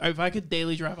axe. If I could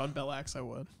daily drive on bell axe, I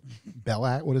would.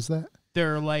 Bellat, what is that?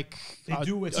 They're like They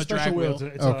do. It's a a special drag wheel.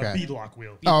 wheel. It's Okay. a beadlock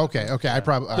wheel. Oh, okay. Okay. I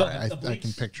probably all The- right, the I bleaks,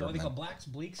 can picture what do they them. call blacks,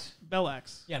 bleaks? Bell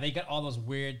axe. Yeah, they got all those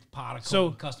weird particle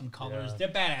So- custom colors. Yeah.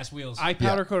 They're badass wheels. I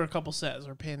powder coat a couple sets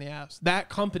or pain in the ass. That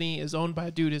company is owned by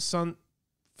a dude. His son.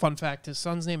 Fun fact: his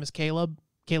son's name is Caleb.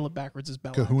 Caleb backwards is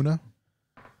Bell. Kahuna?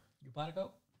 you powder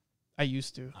coat? I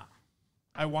used to.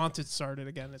 I want to start it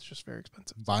again. It's just very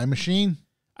expensive. Buy a machine.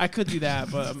 I could do that,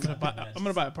 but I'm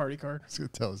gonna buy a party card. I was gonna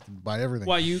tell us to buy everything.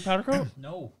 Why you powder coat?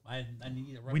 No, I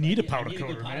need a. We need a powder I need a good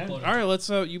coater, powder man. coater. All right, let's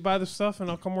you buy the stuff and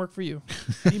I'll come work for you.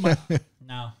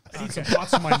 No. I need some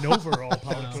pots of my Nova all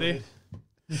powder coated.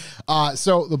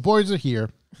 So the boys are here,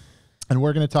 and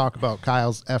we're going to talk about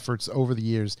Kyle's efforts over the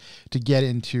years to get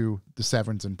into the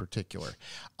 7's in particular.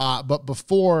 But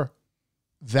before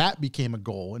that became a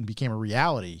goal and became a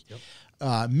reality,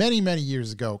 many, many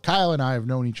years ago, Kyle and I have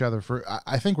known each other for,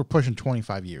 I think we're pushing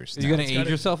 25 years. Are you going to age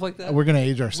yourself like that? We're going to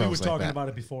age We ourselves were talking like that. about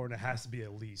it before, and it has to be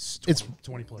at least 20, It's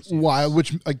 20 plus years. Why?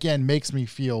 Which, again, makes me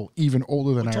feel even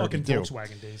older than We're I already talking do.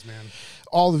 Volkswagen days, man.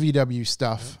 All the VW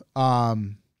stuff.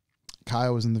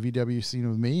 Kyle was in the VW scene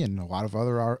with me, and a lot of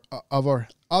other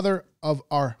of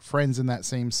our friends in that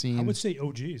same scene. I would say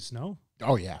OGs, no?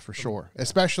 Oh yeah, for sure.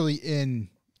 Especially in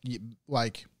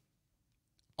like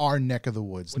our neck of the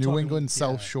woods, We're New talking, England,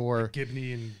 South yeah, Shore. like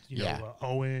Gibney and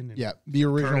Owen. And Yeah, the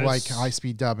original Curtis. like high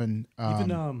speed dubbing.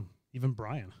 Even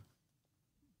Brian.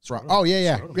 Oh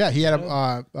yeah. Scrotum. Yeah, he had He a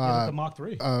had the Mach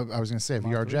 3. I was gonna say a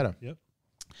Mach VR 3. Jetta. Yep.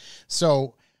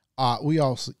 So we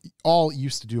also all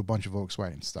used to do a bunch of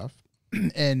Volkswagen stuff,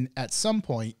 and at some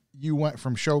point you went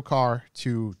from show car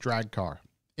to drag car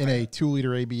in a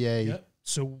 2-liter ABA. Yep.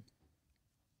 So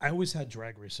I always had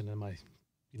drag racing in my,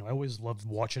 I always loved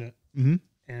watching it. Mm-hmm.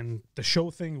 And the show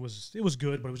thing was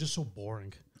good, but it was just so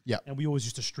boring. Yeah. And we always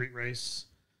used to street race.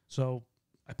 So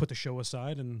I put the show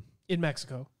aside and In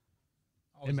Mexico.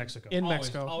 in Mexico. In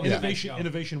Mexico. always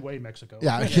Innovation Way, Mexico.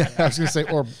 Yeah, I was gonna say,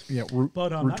 or Route,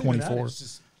 But Route not even that, 24. it's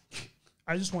just,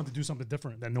 I just wanted to do something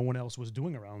different that no one else was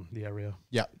doing around the area.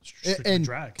 Yeah, Strictly and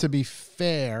drag. to be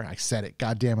fair, I said it.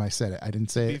 God damn, I said it. I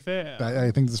didn't say To be it. fair.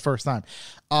 I think this is the first time.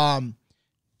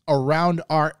 Around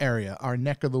our area, our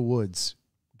neck of the woods,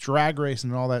 drag racing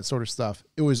and all that sort of stuff,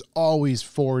 it was always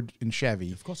Ford and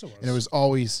Chevy. Of course it was. And it was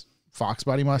always Fox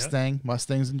Body Mustang,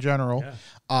 Mustangs in general,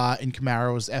 and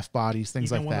Camaros, F bodies,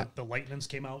 things Even like when that. the Lightnings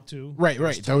came out too. Right.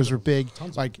 Those were big.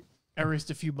 tons of Like, I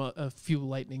raced a few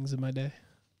lightnings in my day.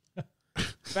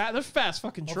 They're fast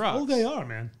fucking trucks. Oh, they are,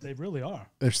 man. They really are.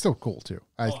 they're still cool too.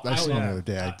 I saw them the other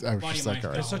day. I was Body just like, Mine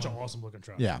all They're right. such an awesome looking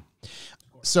truck. Yeah.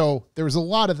 So there was a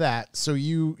lot of that. So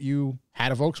you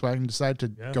had a Volkswagen and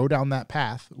decided to go down that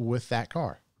path with that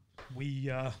car. We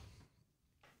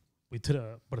put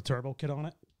a turbo kit on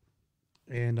it,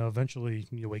 and eventually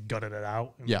we gutted it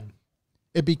out. And Yeah.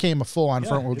 It became a full-on Yeah,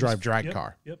 front-wheel it drive was- drag yep,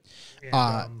 car. Yep. And,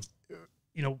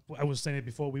 I was saying it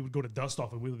before, we would go to Dust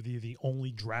Off and we would be the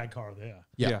only drag car there.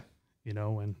 Yeah.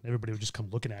 And everybody would just come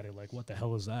looking at it like, what the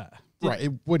hell is that? Right.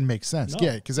 It wouldn't make sense. No.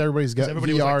 Yeah, because everybody's got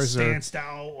Everybody was like VRs or stanced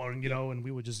out, or and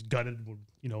we would just gut it.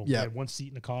 We Yeah. had one seat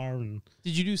in the car, and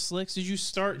Did you do slicks? Did you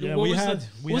start? Yeah, what we was had- the,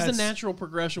 we what was had the natural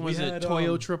progression? we Was had, it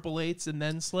Toyo 888s and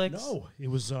then slicks? no, it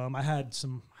was. I had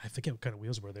some. I forget what kind of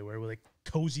wheels were they were like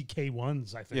cozy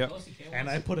K1s, I think. Yep. And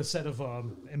I put a set of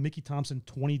Mickey Thompson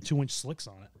 22-inch slicks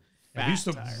on it. And we used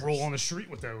to roll on the street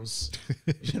with those.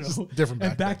 different And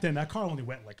back back then, that car only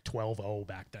went like 12.0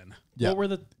 back then. Yeah. What were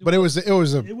the? But it was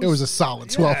a solid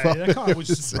 12. Yeah, that car would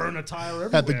just burn a tire everywhere.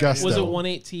 Had the gusto. Was it So-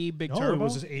 1.8T big No, turbo? it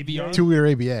was an ABR. 2-liter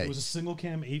ABA. It was a single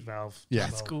cam 8-valve. Yeah.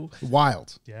 turbo. That's cool.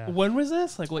 Wild. Yeah. When was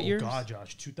this? Like what Oh year? God,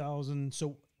 Josh, 2000.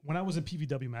 So when I was in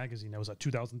PVW magazine, that was at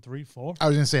 2003, 4. I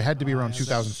was going to say it had to be around Yeah,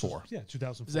 2004. Yeah,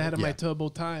 2004. Was ahead of my Yeah. turbo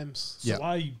times. So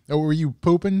Yeah. Oh, were you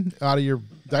pooping out of your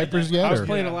diapers yet? I was or-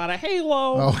 playing a lot of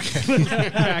Halo Okay.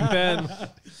 back then.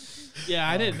 Yeah,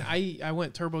 I didn't. I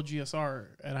went turbo GSR,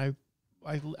 and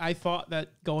I thought that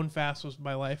going fast was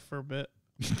my life for a bit.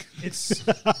 It's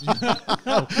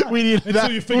we need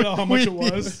Until you figured out how much it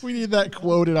was. We need that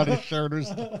quoted on his shirt or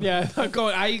something. Yeah,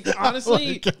 I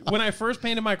honestly, when I first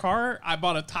painted my car, I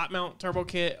bought a top mount turbo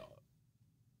kit.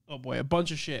 Oh boy, a bunch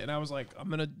of shit, and I was like,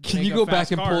 I'm gonna. Can make you a go fast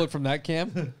back and car. pull it from that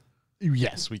cam?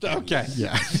 Yes, we can. Okay.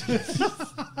 Yeah.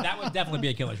 That would definitely be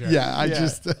a killer shirt. Yeah. I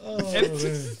just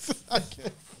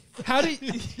How did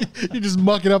you're just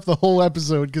mucking up the whole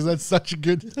episode because that's such a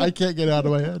good. I can't get it out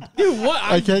of my head. dude? What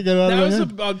I can't get it out of That my was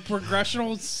head. a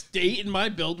progressional state in my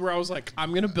build where I was like,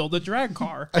 I'm gonna build a drag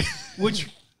car, which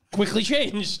quickly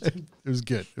changed. It was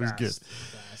good. It was good.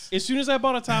 As soon as I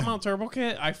bought a top mount turbo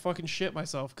kit, I fucking shit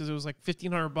myself because it was like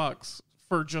 $1,500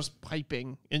 for just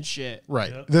piping and shit.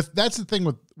 Right. Yeah. That's the thing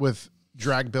with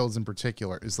drag builds in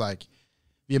particular is like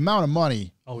the amount of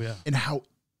money oh yeah. and how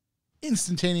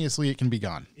instantaneously it can be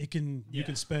gone. You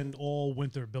can spend all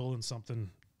winter building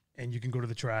something, and you can go to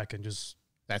the track and just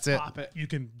That's it. Pop it. you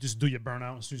can just do your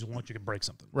burnout. As soon as you want, you can break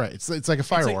something. Right. It's like a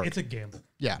firework. It's a gamble.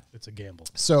 Yeah. It's a gamble.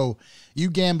 So you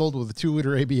gambled with a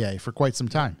 2-liter ABA for quite some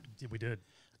time. Yeah, we did.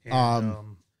 And,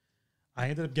 I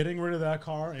ended up getting rid of that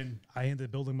car, and I ended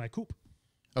up building my coupe.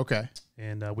 Okay.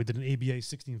 and we did an ABA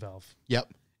 16 valve,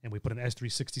 Yep. and we put an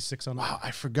S366 on it. Wow,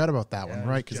 I forgot about that one, Yeah,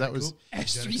 right? Because that Jetta was coupe.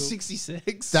 Jetta coupe.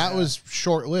 S366. that was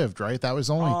short lived, right? That was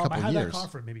only a I couple had years. that car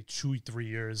for maybe 2-3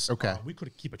 years. Okay. We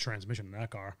couldn't keep a transmission in that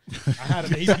car. I had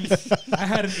an AP. I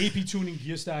had an AP tuning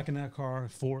gear stack in that car.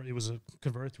 It was a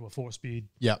converted to a 4-speed,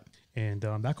 Yep. and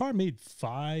that car made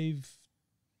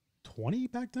 520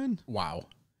 back then. Wow.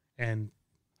 And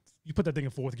you put that thing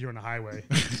in 4th gear on the highway,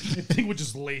 the thing would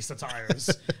just lace the tires.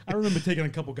 I remember taking a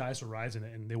couple guys for rides in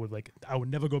it, and they would I would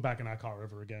never go back in that car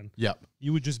ever again. Yep.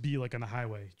 You would just be like on the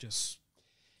highway, just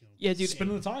Yeah, dude.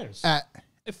 spinning the tires.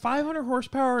 500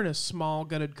 horsepower in a small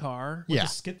gutted car. Yeah.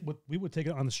 We would take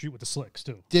it on the street with the slicks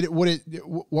too.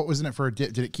 What was in it for a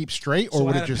dip? Did it keep straight or So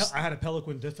would I it had just I had a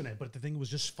Pelican diff in it, but the thing was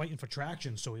just fighting for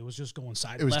traction, so it was just going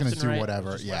sideways. it was left going to and do right.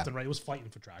 whatever? Just Yeah. left and right. It was fighting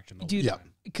for traction. the whole Dude, Yeah.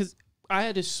 time. because I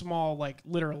had a small, like,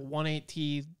 literal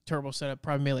 1.8T turbo setup,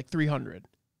 probably made like 300,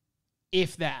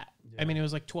 if that. I mean, it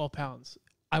was like 12 pounds.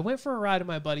 I went for a ride in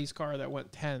my buddy's car that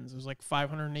went 10s. It was like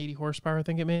 580 horsepower, I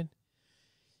think it made.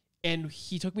 And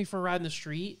he took me for a ride in the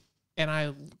street, and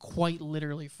I quite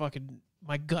literally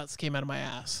my guts came out of my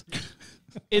ass.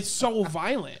 It's so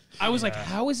violent. I was like,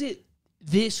 how is it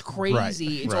this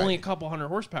crazy? It's right. only a couple hundred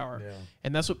horsepower. Yeah.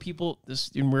 And that's what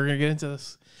and we're going to get into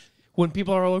this. When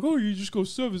people are like, oh, you just go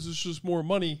 7s, it's just more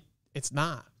money. It's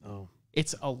not. Oh.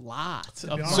 It's a lot. To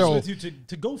be honest So- with you,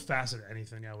 to go fast at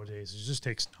anything nowadays, it just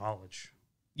takes knowledge.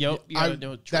 You gotta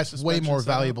know that's trip way more suspension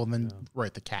setup. valuable than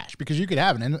the cash because you could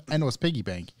have an endless piggy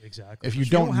bank. Exactly. If you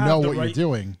But don't have know the what you're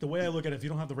doing. The way I look at it, if you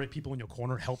don't have the right people in your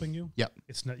corner helping you, Yep.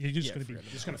 it's not. You're just going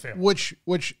to fail.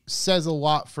 Which says a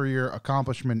lot for your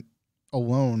accomplishment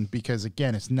alone because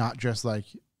again, it's not just like,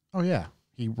 oh yeah,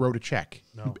 he wrote a check.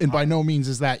 No. And by no means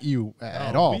is that you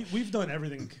at No, all. We've done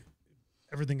everything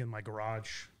in my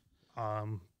garage.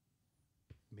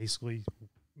 Basically,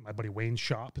 my buddy Wayne's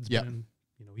shop has Yep. been.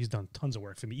 He's done tons of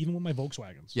work for me, even with my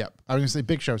Volkswagens. Yep. I was gonna say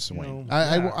big shouts to You Wayne. know,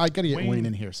 I yeah. got to get Wayne Wayne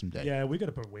in here someday. Yeah, we got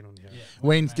to put Wayne on here.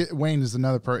 Wayne is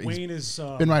another person. He's Wayne is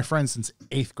been my friend since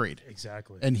 8th grade.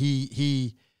 exactly. And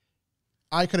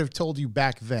I could have told you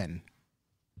back then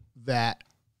that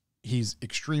he's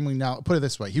extremely now. Put it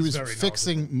this way, he was very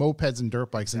fixing mopeds and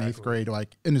dirt bikes in 8th Exactly. grade,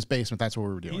 like in his basement. That's what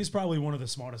we were doing. He's probably one of the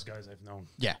smartest guys I've known,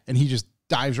 Yeah, and he just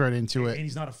dives right into and it.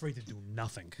 he's not afraid to do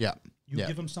nothing. Yeah, You yeah,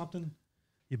 give him something,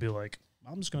 you'd be like,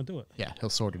 I'm just going to do it. yeah.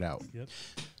 He'll sort it out. Yep.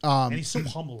 Um, And he's so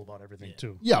humble about everything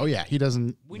too. yeah, oh yeah. He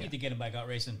doesn't. We need to get him back out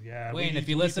racing. Yeah, Wayne, if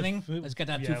you're listening, let's get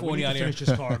that we 240 need out to here. finish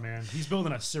his car, man. He's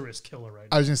building a serious killer right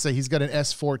now. I was gonna say he's got an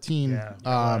S14, Yeah,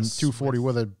 240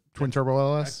 with a twin turbo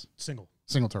LS, Single.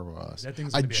 single turbo LS, That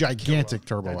thing's a gonna be gigantic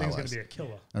killer. turbo That thing's LS. going to be a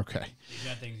killer. Okay,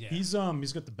 That thing's, yeah. He's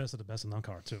got the best of the best in that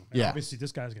car too. And Yeah. obviously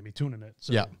this guy's going to be tuning it.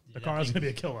 So Yeah. the car is going to be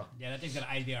a killer. Yeah, that thing's got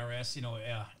IDRS,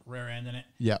 rear end in it.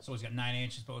 Yeah. So it's got 9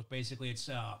 inches, but basically it's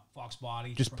Fox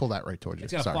body. just pull that right towards you.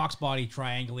 It's got Sorry. a Fox body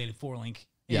triangulated 4-link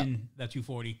Yeah. in the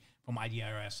 240 from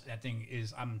IDRS. That thing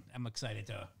is, I'm excited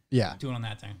to Yeah. tune on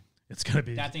that thing. It's going to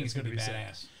be That thing is it's going to be sick.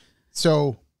 badass.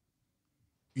 So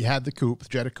you had the coupe, the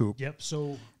Jetta coupe. Yep.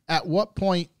 So At what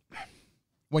point,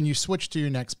 when you switched to your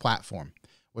next platform,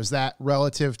 was that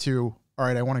relative to, all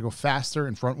right, I want to go faster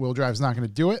and front wheel drive is not going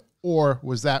to do it? Or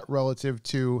was that relative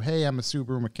to, hey, I'm a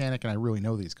Subaru mechanic and I really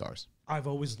know these cars? I've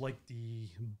always liked the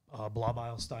blob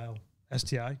aisle style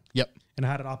STI, Yep. and I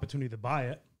had an opportunity to buy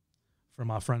it from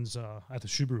my friends at the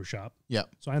Subaru shop. Yep.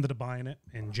 So I ended up buying it,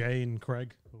 and Jay and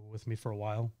Craig were with me for a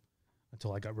while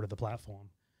until I got rid of the platform.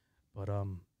 But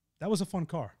that was a fun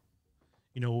car.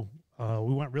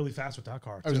 We went really fast with that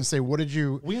car. I was going to say, what did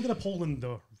you, We ended up holding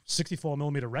the 64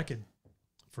 millimeter record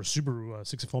for Subaru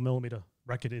 64 millimeter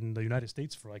record in the United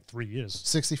States for like 3 years.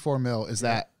 64 mil, is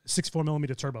that, 64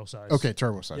 millimeter turbo size. okay,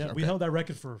 turbo size. Yeah, okay. we held that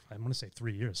record for, I want to say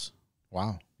 3 years.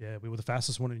 Wow. Yeah, we were the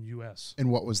fastest one in the U.S. And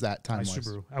what was that My time?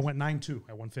 Subaru. I went 9.2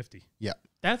 at 150. Yep.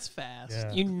 That's fast.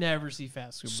 Yeah. You never see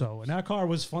fast Subaru. So, and that car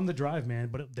was fun to drive, man.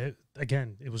 But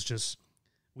again, it was just,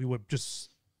 we were just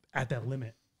at that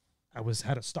limit. I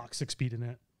had a stock 6-speed in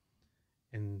it,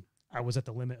 and I was at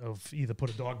the limit of either put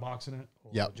a dog box in it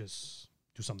or Yep. just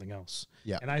do something else.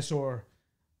 Yeah. And I saw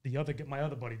my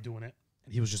other buddy doing it,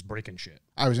 and he was just breaking shit.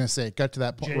 I was going to say, it got to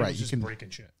that point. Jay Right. was You just can,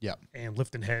 breaking shit. yep. And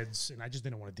lifting heads, and I just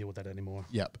didn't want to deal with that anymore.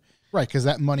 Yep. Right. Because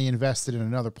that money invested in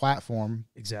another platform,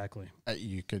 Exactly.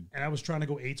 you could, And I was trying to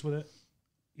go 8s with it.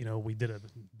 We did a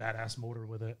badass motor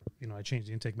with it. I changed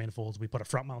the intake manifolds. We put a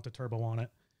front mounted turbo on it,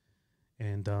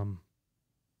 and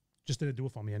just didn't do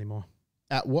it for me anymore.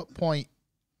 at what point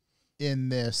in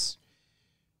this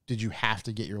did you have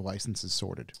to get your licenses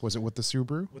sorted? Was it with the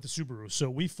Subaru? With the Subaru. So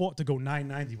we fought to go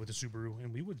 990 with the Subaru,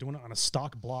 and we were doing it on a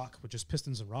stock block with just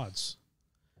pistons and rods.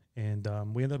 And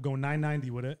we ended up going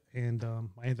 990 with it, and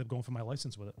I ended up going for my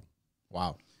license with it.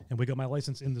 Wow. And we got my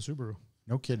license in the Subaru.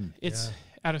 No kidding. It's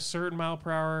at a certain mile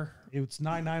per hour. It's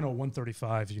 99 or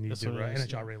 135. You need That's to what it is,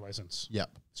 NHRA license. Yep.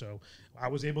 So I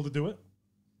was able to do it,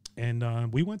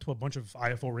 and we went to a bunch of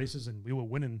IFO races, and we were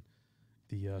winning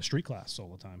the street class all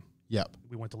the time. Yep.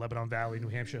 We went to Lebanon Valley, New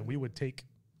Hampshire, and we would take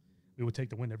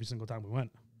the win every single time we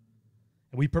went.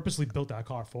 And we purposely built that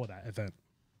car for that event.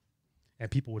 And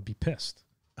people would be pissed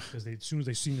because as soon as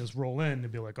they seen us roll in,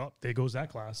 they'd be like, "Oh, there goes that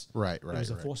class." Right. It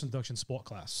was a force induction sport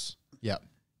class, Yep.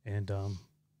 and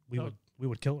we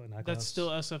would kill it in that class. That's still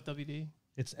SFWD.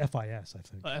 It's FIS, I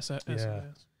think.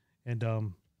 SIS. And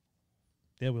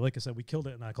like I said, we killed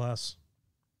it in that class.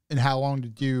 And how long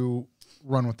did you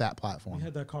run with that platform? We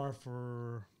had that car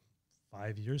for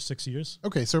 5 years, 6 years.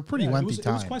 Okay, so pretty lengthy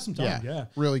time. It was quite some time. Yeah,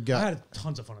 Really I got. had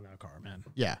tons of fun in that car, man.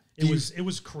 Yeah. It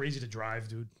was crazy to drive,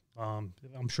 dude. I'm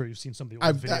sure you've seen some of the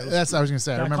old videos. That's what I was gonna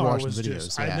say. I That remember car watching was the videos.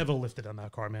 just- yeah. I never lifted on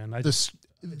that car, man.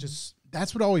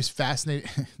 That's what always fascinated.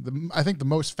 I think the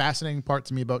most fascinating part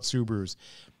to me about Subarus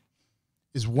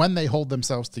is when they hold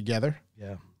themselves together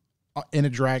Yeah. in a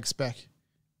drag spec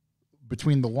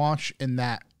between the launch and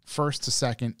that first to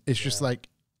second. It's just like,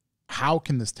 how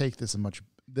can this take this much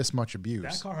abuse?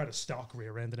 That car had a stock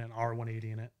rear end and an R180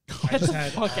 in it. Get the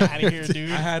fuck out of here,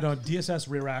 dude. I had DSS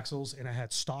rear axles and I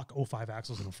had stock 05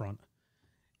 axles in the front.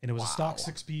 And it was a stock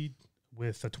 6-speed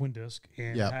with a twin disc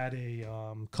and Yep. had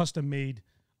a custom-made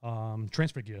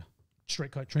transfer gear,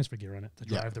 straight cut transfer gear in it to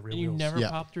drive the rear You wheels. never Yeah.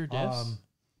 popped your discs?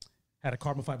 Had a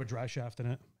carbon fiber drive shaft in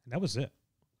it, and that was it.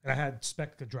 And I had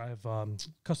spec to drive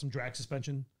custom drag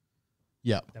suspension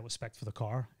Yep. that was spec for the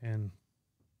car, and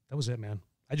that was it, man.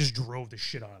 I just drove the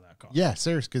shit out of that car. Yeah,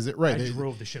 serious, because I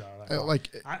drove the shit out of that car. like,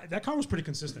 That car was pretty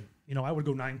consistent. You know, I would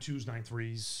go 9.2s,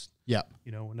 9.3s. yep.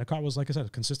 You know, and that car was, like I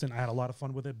said, consistent. I had a lot of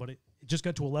fun with it, but it just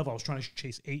got to a level I was trying to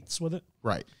chase 8s with it.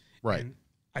 Right. And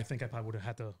I think I probably would have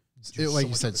had to. do Like so you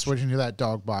much said, other shit. switching to that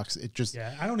dog box, it just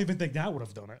Yeah, I don't even think that would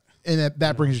have done it. and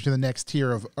that brings you to the next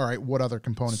tier of, all right, what other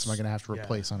components am I going to have to Yeah,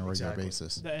 replace on a regular exactly.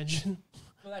 basis? The engine.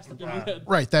 Well, that's the problem.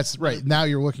 Right, that's right. Now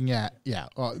you're looking at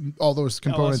all those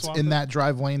components swap in it? that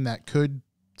drive lane that could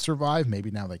survive. Maybe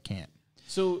now they can't.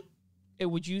 So,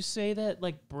 would you say that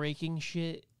like braking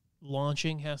shit,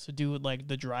 launching has to do with like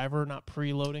the driver not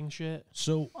preloading shit?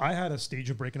 So I had a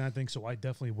stage of braking, I think, so I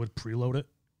definitely would preload it.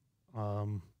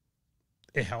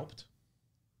 It helped.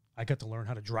 I got to learn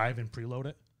how to drive and preload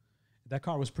it. That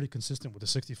car was pretty consistent with the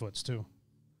 60 foots too.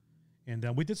 And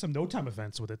we did some no time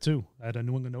events with it too. I had a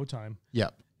New England no time.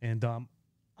 Yep. And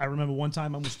I remember one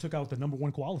time I almost took out the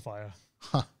 #1 qualifier.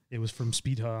 Huh. It was from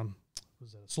Speed,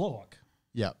 was it Slovak?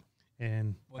 Yep.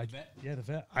 And What, the vet? yeah, the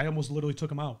vet. I almost literally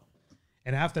took him out.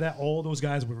 And after that, all those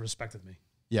guys would have respected me.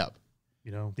 Yep.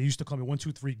 You know, they used to call me 1,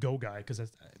 2, 3 go guy because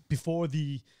before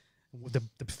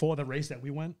before the race that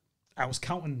we went, I was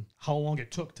counting how long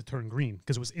it took to turn green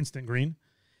because it was instant green,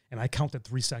 and I counted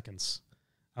 3 seconds.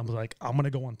 I was like, I'm gonna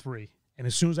go on 3, and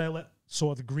as soon as I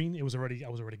saw the green, I was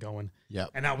already going. Yep.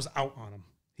 And I was out on him.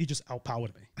 He just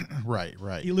outpowered me. Right.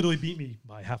 Right. He literally beat me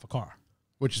by half a car,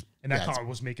 Which is and that yeah, car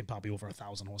was making probably over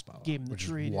 1,000 horsepower. Gave him the which is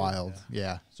tree. dude. wild.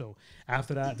 Yeah. So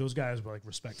after that, those guys were like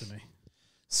respecting me.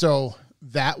 So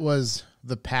that was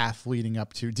the path leading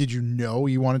up to. Did you know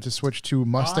you wanted to switch to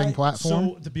Mustang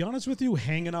platform? So to be honest with you,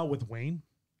 hanging out with Wayne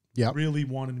Yep. really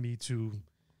wanted me to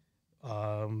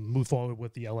move forward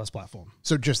with the LS platform.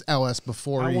 So just LS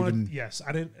before I even. wanted, yes,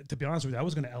 I didn't. To be honest with you, I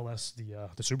was going to LS the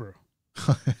Subaru.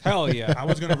 Hell yeah. I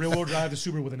was going to rear wheel drive the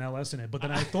Subaru with an LS in it, but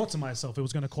then I thought to myself it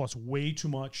was going to cost way too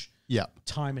much Yep.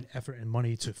 time and effort and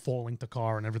money to full link the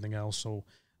car and everything else. So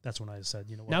that's when I said,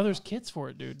 you know what? Now there's kits for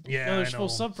it, dude. Yeah, now there's I full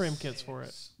know. subframe kits for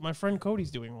it. My friend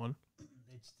Cody's doing one.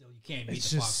 It's still, you can't beat It's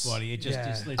the just- Fox body. It just, yeah.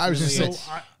 just it's I was gonna literally say-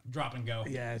 So drop and go.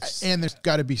 yeah, it's, And there's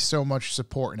got to be so much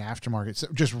support in aftermarket. So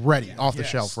just ready, off the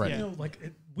yes. shelf, ready. You know, like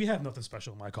we have nothing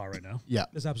special in my car right now. Yeah.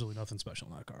 There's absolutely nothing special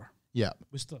in that car. Yeah.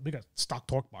 We got stock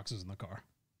torque boxes in the car.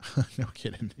 No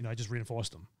kidding. You know, I just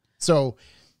reinforced them. So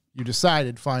you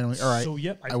decided finally, all right, So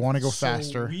yep, I want to go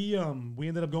faster. We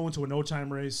ended up going to a no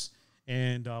time race,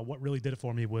 and what really did it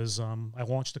for me was I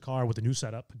launched the car with a new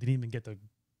setup. Didn't even get to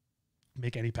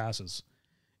make any passes,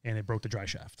 and it broke the dry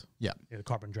shaft. Yeah. The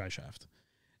carbon dry shaft.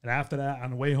 And after that,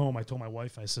 on the way home, I told my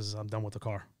wife, I says, I'm done with the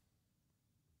car.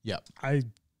 Yep. I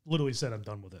literally said I'm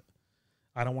done with it.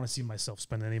 I don't want to see myself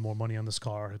spending any more money on this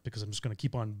car because I'm just going to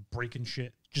keep on breaking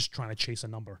shit, just trying to chase a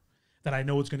number that I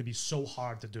know it's going to be so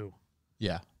hard to do.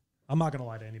 Yeah. I'm not going to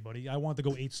lie to anybody. I want to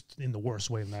go 8s in the worst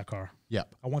way in that car.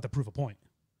 Yep. I want to prove a point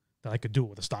that I could do it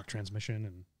with a stock transmission,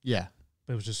 and Yeah.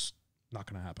 but it was just not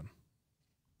going to happen.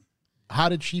 How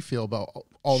did she feel about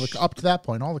all the up to that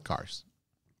point, all the cars?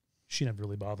 She never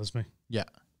really bothers me. Yeah,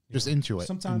 just know, into it.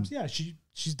 Sometimes, yeah,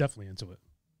 she's definitely into it.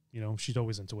 You know, she's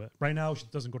always into it. Right now, she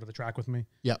doesn't go to the track with me.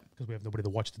 Yeah, because we have nobody to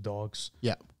watch the dogs.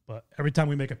 Yeah, but every time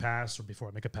we make a pass or before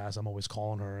I make a pass, I'm always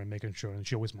calling her and making sure, and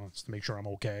she always wants to make sure I'm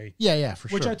okay. Yeah, for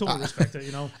Which sure. I totally respect it,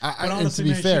 you know. But and honestly, to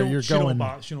be man, fair, she you're don't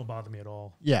going. she don't bother me at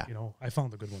all. Yeah, you know, I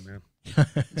found a good one, man.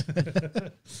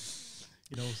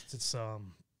 You know, it's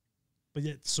but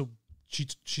yeah. So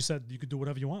she said you could do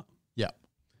whatever you want. Yeah.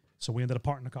 So we ended up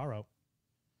parting the car out.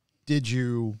 Did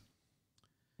you?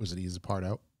 Was it easy to part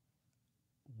out?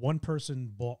 One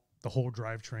person bought the whole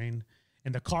drivetrain,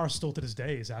 and the car still to this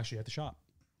day is actually at the shop.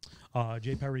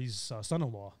 Jay Perry's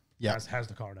son-in-law has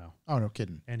the car now. Oh, no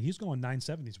kidding. And he's going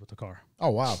 970s with the car.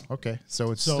 Oh, wow. Okay. So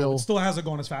it still hasn't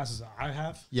gone as fast as I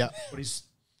have. Yeah. But he's,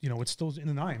 you know, it's still in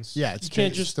the nines. Yeah. It's you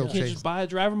can't just buy a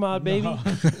driver mod, baby. No.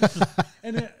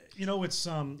 And you know, it's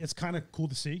kind of cool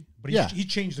to see. But he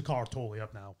changed the car totally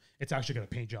up now. It's actually got a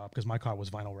paint job because my car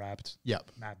was vinyl wrapped. Yep.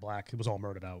 Matte black. It was all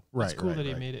murdered out. Right. It's cool that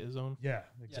he made it his own. Yeah,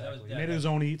 exactly. Yeah, he made it his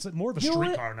own. It's more of a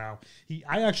street car now.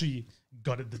 I actually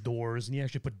gutted the doors, and he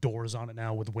actually put doors on it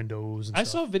now with windows and I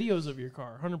stuff. saw videos of your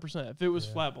car, 100%. If it was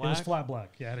flat black. It was flat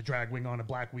black. Yeah, it had a drag wing on it,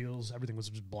 black wheels. Everything was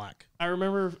just black. I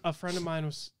remember a friend of mine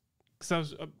was, because I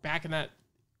was back in that,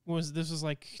 this was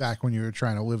like. Back when you were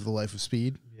trying to live the life of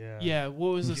speed? Yeah. Yeah, what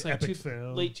was this, like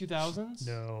fail. late 2000s?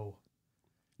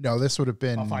 No, this would have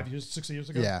been 5 years, 6 years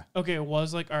ago. Yeah. Okay, it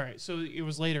was like, all right, so it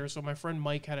was later. So my friend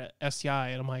Mike had a STI,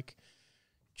 and I'm like,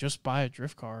 just buy a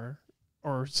drift car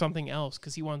or something else,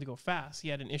 because he wanted to go fast. He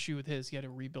had an issue with his. He had to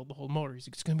rebuild the whole motor. He's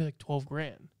like, it's going to be like 12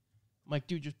 grand. I'm like,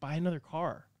 dude, just buy another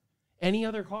car. Any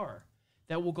other car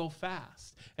that will go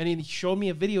fast. And then he showed me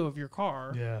a video of your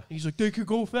car. Yeah. And he's like, they could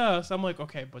go fast. I'm like,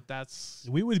 okay, but that's...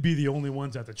 We would be the only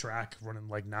ones at the track running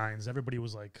like nines. Everybody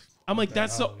was like... I'm like,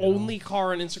 that's the only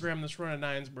car on Instagram that's running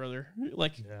nines, brother.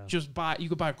 Like, just you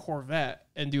could buy a Corvette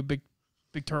and do a big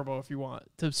turbo if you want.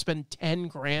 To spend 10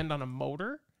 grand on a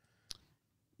motor?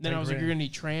 Then I was like, you're going to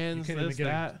need trans,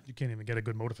 that. You can't even get a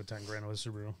good motor for 10 grand on a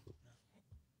Subaru.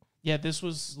 Yeah, this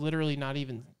was literally not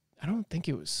even... I don't think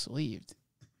it was sleeved.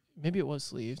 Maybe it was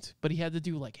sleeved, but he had to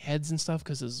do like heads and stuff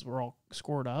because his were all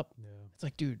scored up. Yeah. It's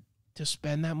like, dude, to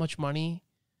spend that much money,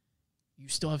 you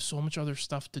still have so much other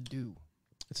stuff to do.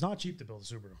 It's not cheap to build a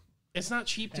Subaru. It's not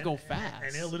cheap to go fast.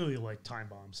 And they're literally like time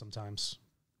bombs sometimes.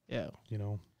 Yeah. You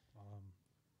know,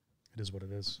 it is what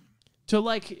it is.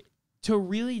 To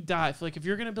really dive, like if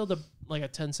you're going to build a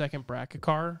 10-second bracket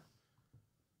car,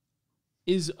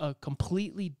 is a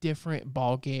completely different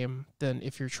ball game than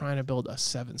if you're trying to build a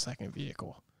 7-second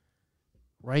vehicle.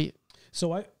 Right?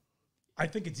 So I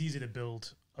think it's easy to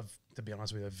build, to be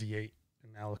honest with you, a V8,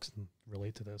 and Alex can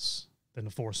relate to this, than a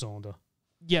 4-cylinder.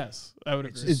 Yes, I would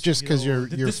agree. It's just because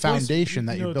your foundation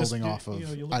that you're building off of.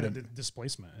 You look at the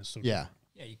displacement. Is so yeah.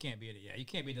 Yeah, you can't beat it. Yeah, you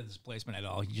can't beat the displacement at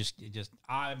all. You just.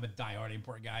 I'm a diehard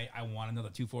import guy. I want another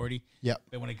 240. Yep.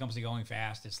 But when it comes to going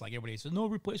fast, it's like everybody says no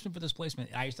replacement for displacement.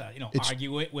 I used to,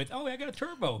 argue it with, I got a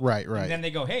turbo. Right. And then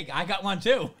they go, hey, I got one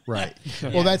too. Right.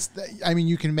 Well, I mean,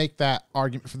 you can make that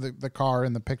argument for the car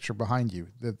in the picture behind you.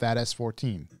 That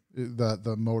S14,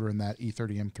 the motor in that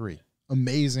E30 M3,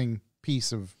 amazing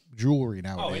piece of jewelry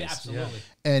nowadays. Oh, yeah, absolutely.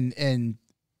 And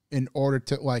in order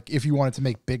to, if you wanted to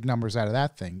make big numbers out of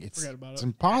that thing, it's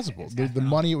impossible. The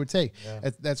money it would take. Yeah.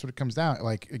 That's what it comes down.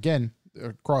 Again,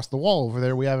 across the wall over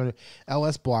there, we have an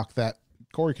LS block that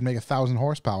Corey can make 1,000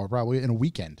 horsepower probably in a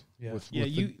weekend. Yeah.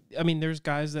 There's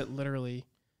guys that literally,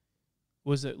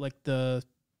 was it like that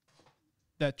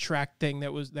track thing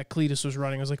that Cletus was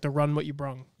running? It was like the run what you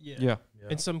brung. Yeah.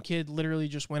 And some kid literally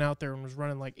just went out there and was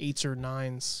running like 8s or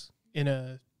 9s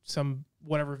in some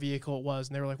whatever vehicle it was,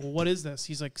 and they were like, well, what is this?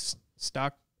 He's like,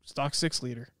 stock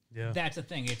 6-liter. Yeah, that's the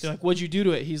thing. They're like, what'd you do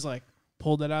to it? He's like,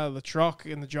 pulled it out of the truck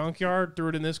in the junkyard, threw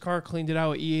it in this car, cleaned it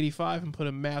out with E85, and put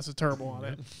a massive turbo on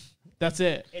it. That's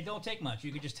it. It don't take much.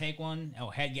 You could just take one,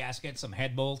 head gasket, some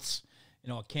head bolts,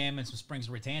 a cam, and some springs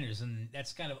and retainers, and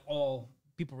that's kind of all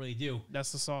people really do.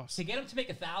 That's the sauce. To get them to make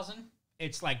 1,000,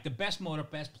 it's like the best motor,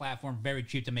 best platform, very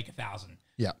cheap to make 1,000.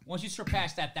 Yeah. Once you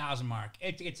surpass that 1,000 mark,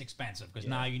 it's expensive because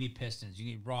now you need pistons, you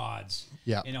need rods.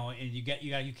 Yeah. And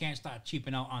you can't start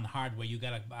cheaping out on hardware. You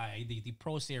got to buy the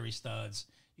Pro Series studs.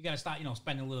 You got to start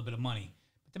spending a little bit of money.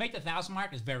 But to make the 1,000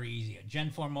 mark is very easy. A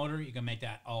Gen 4 motor, you can make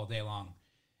that all day long.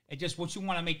 It just once you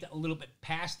want to make a little bit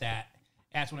past that,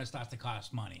 that's when it starts to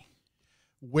cost money.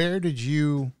 Where did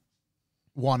you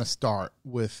want to start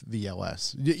with the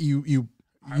LS? You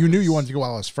knew you wanted to go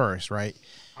LS first, right?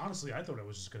 Honestly, I thought I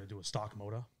was just going to do a stock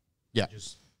motor. Yeah.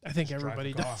 Just I think drive the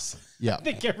everybody car. does. Yeah. I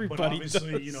think But everybody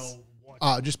obviously, does. you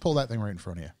know, Just pull that thing right in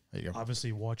front of you. There you go.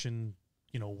 obviously watching,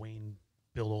 you know, Wayne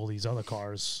build all these other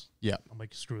cars. Yeah. I'm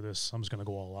like, screw this. I'm just gonna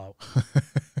go all out.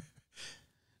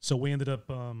 So we ended up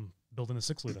building a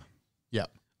 6-liter. Yeah.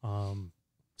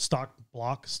 Stock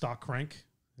block, stock crank,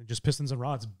 and just pistons and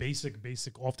rods. Basic,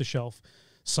 off the shelf,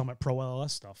 Summit Pro LLS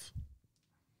stuff.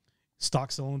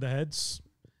 Stock cylinder heads,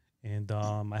 and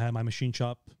I had my machine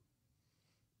shop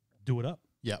do it up.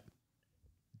 Yep.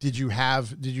 Did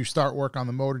you start work on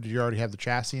the motor? Did you already have the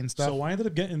chassis and stuff? So I ended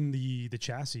up getting the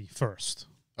chassis first.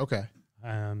 Okay.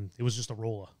 It was just a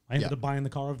roller. I ended up buying the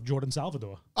car of Jordan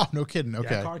Salvador. Oh, no kidding. Yeah, Okay.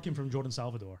 that car came from Jordan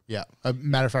Salvador. Yeah. A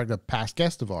matter of fact, a past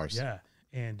guest of ours. Yeah,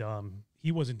 and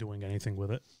he wasn't doing anything with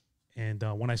it. And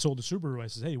when I sold the Subaru, I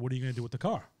said, "Hey, what are you going to do with the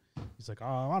car?" He's like,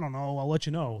 "Oh, I don't know. I'll let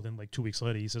you know." Then like 2 weeks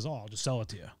later, he says, "Oh, I'll just sell it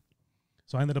to you."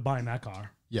 So I ended up buying that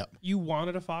car. Yep. You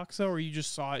wanted a Foxo, or you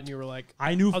just saw it and you were like,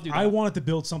 I knew I'll do I that. wanted to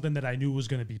build something that I knew was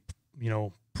going to be, you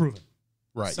know, proven.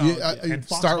 Right. Solid, You And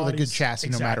Fox start with a good bodies- chassis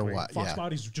no matter exactly. what. Fox Yeah.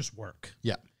 bodies just work.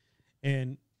 Yeah.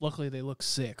 And luckily they look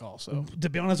sick also. to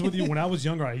be honest with you, when I was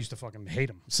younger, I used to fucking hate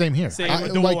them. Same here. Same. I,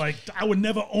 They were like, like, I would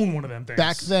never own one of them things.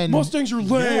 back then, Mustangs are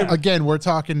lame. Yeah. again, we're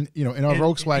talking, in our And-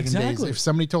 Volkswagen days, exactly. if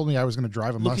somebody told me I was going to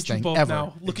drive a Look at you Mustang both ever,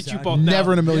 now. Look at you Exactly. both now.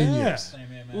 never in a million Yeah. years. Same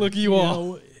here, man. Look at you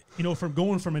all. You know, from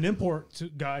going from an import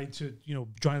guy to,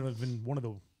 driving one of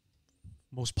the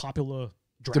most popular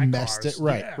drag Domestic. cars.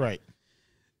 Right. Yeah. Right.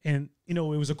 And, it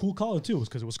was a cool color too,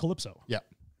 because it was Calypso. Yeah.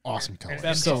 Awesome color.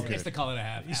 Best So color. good. It's the color to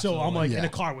have. So I'm like, Yeah. and the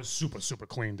car was super, super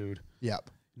clean, dude. Yep.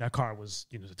 That car was,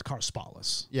 the car was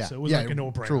spotless. Yeah. So it was Yeah, like a it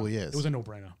no-brainer. truly is. It was a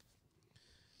no-brainer.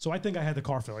 So I think I had the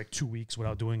car for like 2 weeks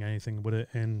without doing anything with it,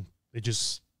 and it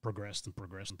just progressed and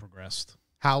progressed and progressed.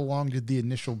 How long did the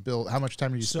initial build? How much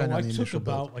time did you So spend I on the took initial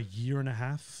about build? a year and a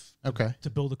half Okay. to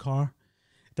build a car.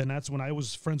 Then that's when I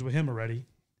was friends with him already.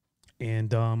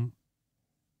 And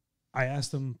I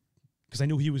asked him, because I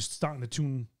knew he was starting to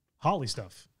tune Harley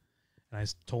stuff. And I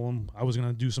told him I was going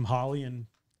to do some Harley, and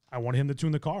I wanted him to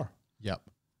tune the car. Yep.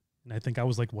 And I think I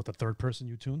was like, the third person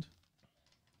you tuned?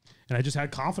 And I just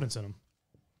had confidence in him.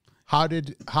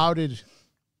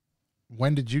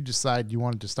 When did you decide you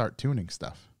wanted to start tuning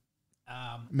stuff?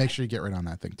 Make sure you get right on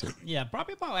that thing too. Yeah,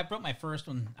 probably about I broke my first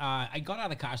one. I got out of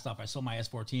the car stuff. I sold my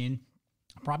S14,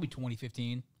 probably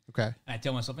 2015. Okay. And I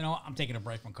tell myself, I'm taking a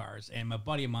break from cars. And my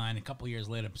buddy of mine, a couple years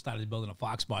later, started building a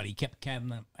Fox body. He kept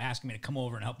asking me to come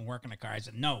over and help him work on the car. I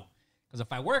said, no, because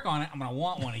if I work on it, I'm going to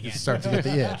want one again. Start to get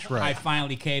the itch, I right?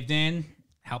 finally caved in,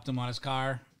 helped him on his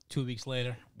car. 2 weeks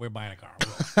later, we're buying a car.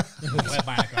 We're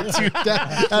buying a car. Dude,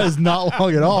 that is not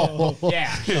long at all.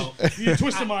 Yeah, so You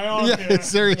twisted my arm. Yeah, yeah,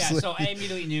 seriously. so I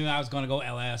immediately knew I was going to go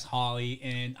LS, Holly,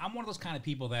 and I'm one of those kind of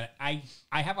people that I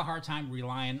have a hard time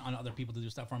relying on other people to do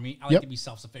stuff for me. I like Yep. to be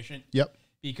self-sufficient Yep.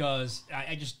 because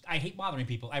I hate bothering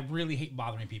people. I really hate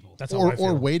bothering people. That's how I feel.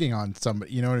 Or waiting on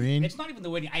somebody. You know what I mean? It's not even the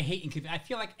waiting. I hate I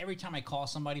feel like every time I call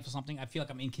somebody for something, I feel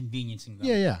like I'm inconveniencing them.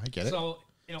 Yeah, yeah, I get it. So,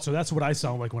 So that's what I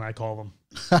sound like when I call them.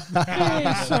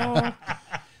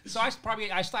 So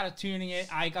I started tuning it.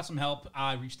 I got some help.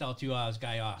 I reached out to this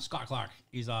guy Scott Clark.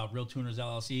 He's Real Tuners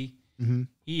LLC. Mm-hmm.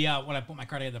 He when I put my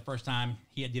car together the first time,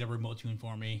 he did a remote tune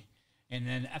for me. And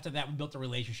then after that, we built a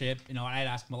relationship. I'd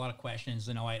ask him a lot of questions.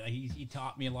 He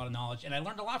taught me a lot of knowledge, and I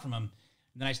learned a lot from him.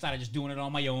 And then I started just doing it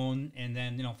on my own. And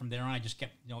then from there on, I just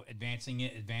kept advancing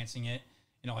it.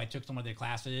 I took some of their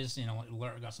classes.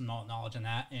 Got some knowledge on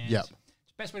that. And Yep.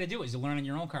 the best way to do it is to learn in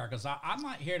your own car, because I'm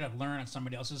not here to learn on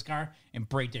somebody else's car and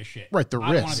break their shit. Right, the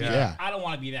I don't wanna risk, be yeah. that- I don't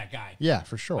want to be that guy. Yeah,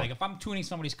 for sure. Like if I'm tuning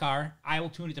somebody's car, I will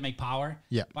tune it to make power.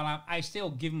 Yeah. But I still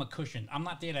give them a cushion. I'm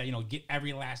not there to get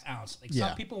every last ounce. Like Yeah.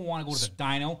 some people want to go to the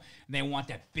dyno and they want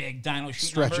that big dyno sheet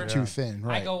Stretch number. it too thin,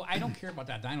 right? I go, I don't care about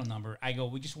that dyno number. I go,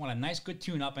 we just want a nice good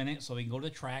tune up in it so we can go to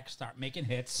the track, start making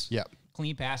hits. Yep.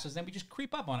 Clean passes, then we just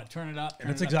creep up on it, turn it up. And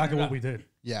that's exactly what we did.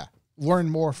 Yeah. Learn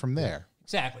more from there.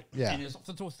 Exactly. Yeah. And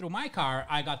through my car,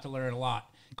 I got to learn a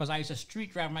lot because I used to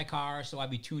street drive my car, so I'd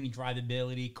be tuning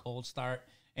drivability, cold start,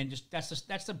 and that's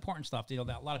the important stuff. That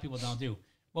a lot of people don't do.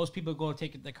 Most people go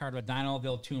take the car to a dyno,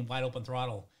 they'll tune wide open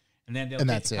throttle, and then they'll take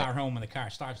that's the car it. home, and the car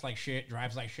starts like shit,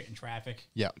 drives like shit in traffic.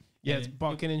 Yep. Yeah, it's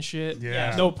bucking and shit.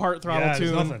 Yeah. No part throttle Yeah, there's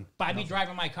tune. nothing. But I'd be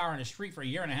driving my car in the street for a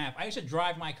year and a half. I used to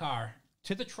drive my car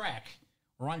to the track,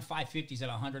 run 550s at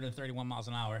 131 miles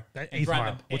an hour. That and eighth drive mile.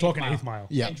 a- We're eighth talking mile. eighth mile.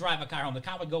 Yeah. And drive a car home. The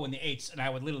car would go in the eights, and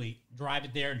I would literally drive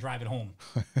it there and drive it home.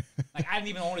 Like I didn't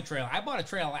even own a trailer. I bought a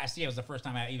trailer last year. It was the first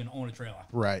time I even owned a trailer.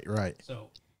 Right, right. So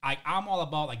I'm all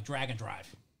about like drag and drive.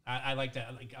 I like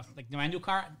that. Like my new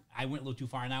car, I went a little too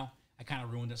far now. I kind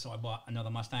of ruined it, so I bought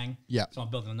another Mustang. Yeah. So I'm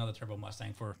building another turbo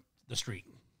Mustang for the street.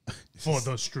 for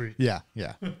the street. Yeah,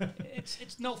 yeah.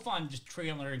 It's no fun just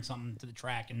trailering something to the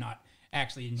track and not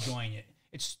actually enjoying it.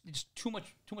 It's too much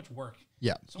work.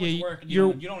 Yeah. So much Yeah, work, and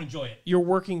you don't enjoy it. You're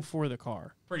working for the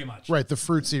car. Pretty much. Right, the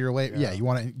fruits of your labor. Yeah, you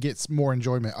want to get more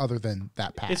enjoyment other than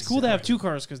that pass. It's cool to have two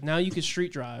cars because now you can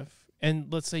street drive.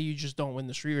 And let's say you just don't win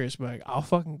the street race, but like, I'll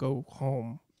fucking go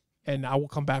home and I will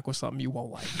come back with something you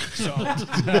won't like. So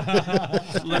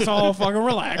let's all fucking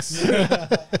relax.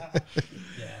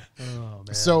 Oh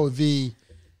man. So the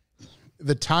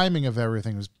timing of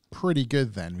everything was pretty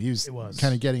good then. He was, It was.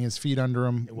 kind of getting his feet under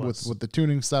him It with was. the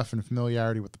tuning stuff and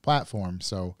familiarity with the platform.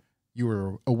 So you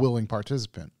were a willing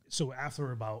participant. So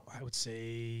after about, I would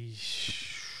say,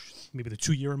 maybe the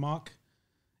 2-year mark,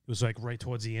 it was like right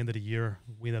towards the end of the year,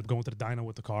 we ended up going to the dyno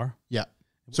with the car. Yeah.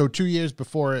 So 2 years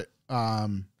before it,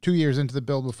 2 years into the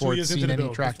build before 2 it's years seen into the any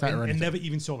build, track time or and anything. never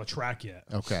even saw the track yet.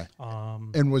 Okay.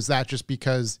 Um, And was that just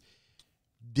because?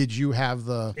 Did you have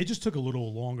the? it just took a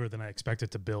little longer than I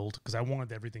expected to build because I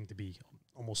wanted everything to be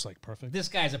almost like perfect. This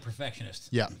guy's a perfectionist.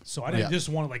 Yeah. So I didn't Yeah. just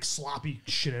want like sloppy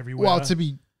shit everywhere. Well,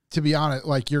 to be honest,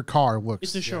 like your car looks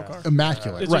It's a show car.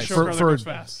 immaculate, It's right? a show car that goes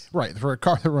fast. Right, for a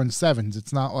car that runs 7's,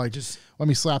 it's not like Just- let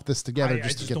me slap this together I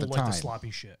just to just get don't the like time. the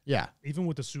sloppy shit. Yeah, Even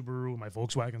with the Subaru, my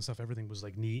Volkswagen stuff, everything was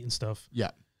like neat and stuff.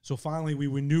 yeah. So finally, we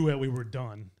knew that we were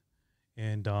done,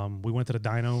 and we went to the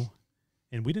dyno,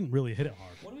 and we didn't really hit it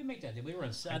hard. What did we make that day?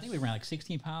 I think we ran like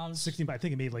 16 pounds. 16, but I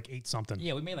think it made like 8 something.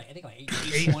 Yeah, we made like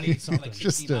 820 something, like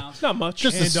 16 Just a- pounds. Not much.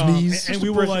 Just a And, sneeze. and Just we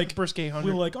a were brisk- like, brisk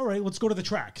 800. all right, let's go to the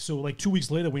track. So like 2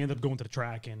 weeks later, we ended up going to the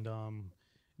track, and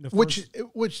the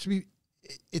Which to be,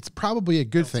 it's probably a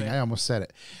good thing. I almost said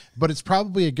it, but it's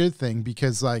probably a good thing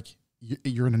because like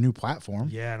you're in a new platform.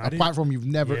 Yeah, and I a didn't- platform you've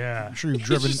never. Yeah. I'm sure you've You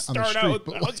driven just on the start street. out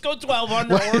but with, let's go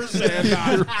 1,200 horse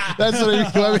and that's what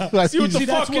I see what the See,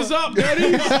 that's fuck is what- up,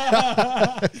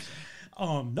 Daddy.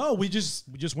 no, we just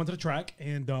went to the track,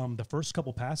 and the first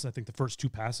couple passes, I think the first 2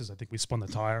 passes, I think we spun the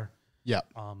tire. Yeah.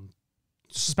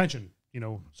 Suspension,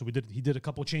 so he did a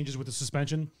couple changes with the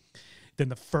suspension. Then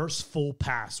the first full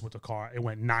pass with the car, it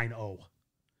went 9.0.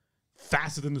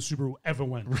 Faster than the Subaru ever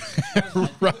went.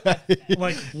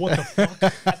 Like, what the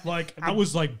fuck? Like, I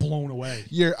was like blown away.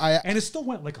 And it still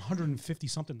went like 150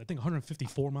 something, I think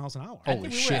 154 miles an hour. I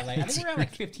think we were at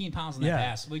like 15 pounds on that Yeah.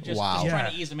 pass. We just Wow. trying Yeah.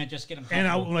 to ease them and just get them And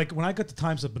comfortable. when I got the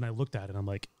times up and I looked at it, I'm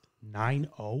like,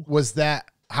 9.0? Was that?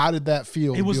 How did that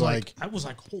feel? It to was be like, I was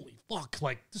like, holy fuck,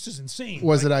 like, this is insane.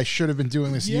 was like, it? I should have been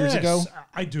doing this years ago. Yes,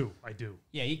 I do.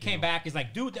 Yeah, he came back. He's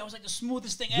like, dude, that was like the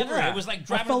smoothest thing ever. Yeah. It was like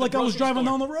driving. I felt to like the I was grocery driving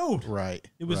store. down the road. Right.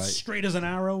 It was right. straight as an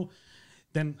arrow.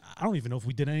 Then I don't even know if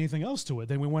we did anything else to it.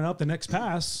 Then we went up the next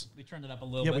pass. We turned it up a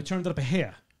little Yeah, bit. we turned it up a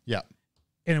hair, Yeah.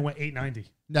 and it went 890.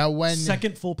 Now when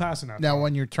Second full pass in that. now car.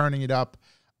 when you're turning it up,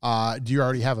 do you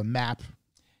already have a map?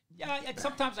 Yeah,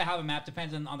 sometimes I have a map.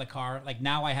 Depends on the car. Like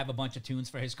now, I have a bunch of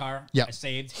tunes for his car. Yeah. I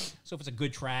saved. So if it's a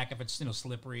good track, if it's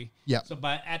slippery. Yeah. So,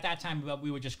 but at that time, we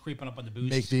were just creeping up on the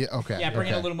boost. Make the okay. Yeah, bring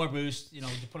in a okay. little more boost.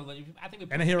 Just put a little. I think we.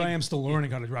 and here I am still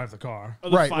learning how to drive the car. Are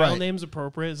the Right, file right. names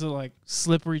appropriate? Is it like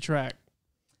slippery track,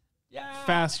 Yeah.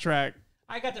 fast track?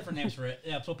 I got different names for it.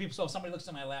 Yeah. So if somebody looks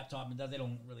at my laptop and they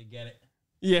don't really get it.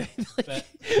 Yeah. But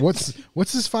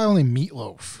What's his file name?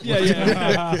 Meatloaf. Yeah,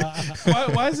 yeah.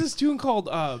 why is this tune called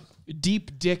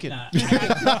Deep Dickin'? nah,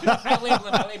 I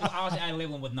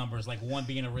label them with numbers, like 1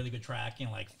 being a really good track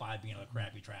and like 5 being a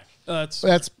crappy track. That's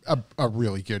That's a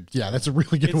really good. Yeah, that's a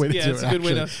really good way to do it's it. a good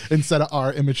way actually, instead of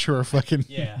our immature fucking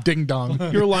Yeah. ding dong.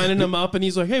 you're lining them up, and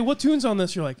he's like, "Hey, what tune's on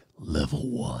this?" You're like, "Level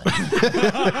 1."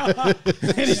 And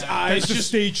his eyes That's the just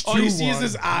stage all you 2 see is one.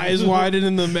 his eyes widen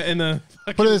in the.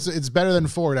 But it's better than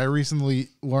Ford. I recently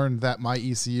learned that my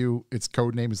ECU, its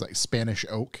code name is like Spanish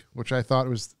Oak, which I thought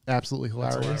was absolutely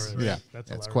hilarious. hilarious. Yeah, That's that's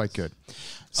hilarious. quite good.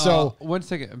 So 1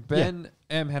 second. Ben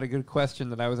M had a good question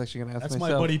that I was actually going to ask That's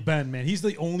myself. my buddy Ben, man. He's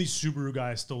the only Subaru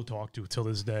guy I still talk to till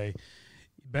this day.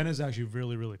 Ben is actually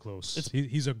really, really close.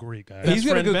 He's a great guy. He's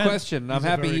got a friend good Ben. question. I'm He's a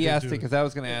happy very he good asked it dude. because I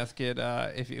was going to ask it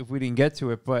if we didn't get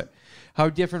to it. But how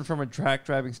different from a track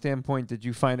driving standpoint did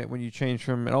you find it when you changed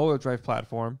from an all-wheel drive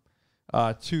platform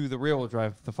to the rear-wheel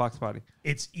drive, the Fox body?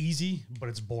 It's easy, but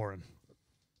it's boring.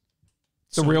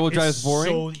 The rear-wheel drive is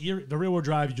boring? So the rear-wheel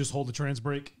drive, you just hold the trans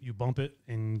brake, you bump it,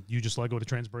 and you just let go of the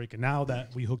trans brake. And now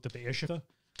that we hooked up the air shifter,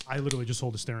 I literally just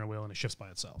hold the steering wheel and it shifts by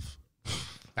itself.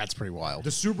 that's pretty wild. The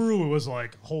Subaru, it was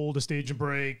like hold the stage and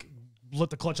brake, let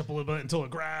the clutch up a little bit until it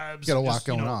grabs. You got a and lot just,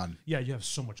 going on. Yeah, you have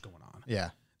so much going on. Yeah,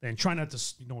 And try not to,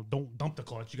 don't dump the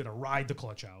clutch. You got to ride the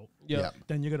clutch out. Yeah.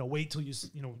 Then you got to wait till you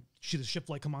see the shift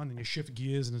light come on and you shift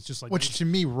gears, and it's just like which to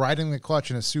me, riding the clutch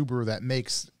in a Subaru that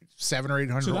makes 700 or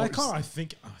 800 So that horse, car, I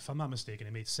think, if I'm not mistaken,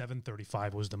 it made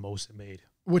 735 was the most it made.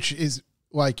 which is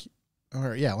like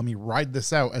or yeah, let me ride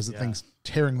this out as the Yeah. thing's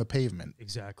tearing the pavement.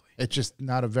 Exactly. It's just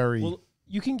not a very. Well,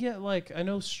 you can get like I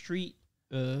know street.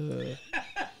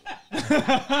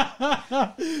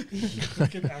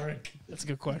 Fucking Eric. That's a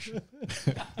good question.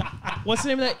 What's the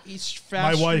name of that fast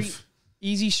My wife. street?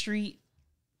 Easy Street.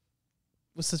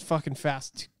 What's this fucking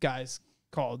fast guys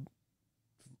called?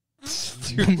 What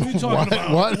are you talking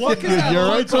about? What? What is that You're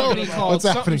little right, company Joe. called? What's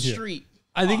Something happening here? Street.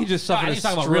 I think he just No, suffered a he's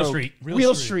talking stroke. about Real Street.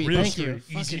 Real Street. Real Thank Street. you.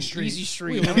 Easy Fucking Street. Easy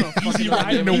Street. I don't know. Easy fucking Rider.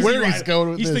 I don't know where he's going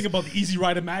with He's this. thinking about the Easy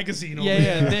Rider magazine. Over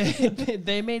Yeah, there. yeah.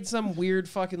 They made some weird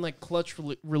fucking like clutch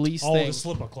release Oh, thing. the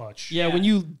slipper clutch. Yeah, when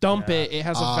you dump Yeah. it, it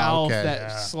has a Ah, valve okay. that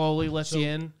Yeah. slowly lets you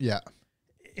in. Yeah.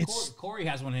 It's Corey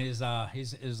has one in his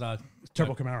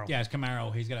Turbo Camaro. Yeah, his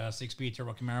Camaro. He's got a 6-speed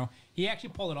turbo Camaro. He actually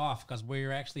pulled it off because we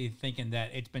were actually thinking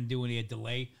that it's been doing a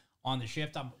delay on the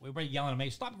shift. We were yelling at him, "Hey,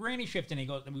 stop granny shifting." He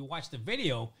goes, and we watched the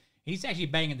video. He's actually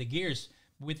banging the gears.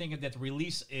 We're thinking that the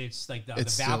release, it's like the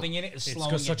It's valving in it is It's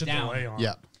slowing got it such a down. delay on.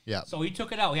 Yeah. Yeah. So he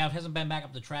took it out. He hasn't been back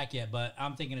up the track yet, but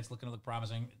I'm thinking it's looking to look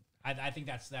promising. I think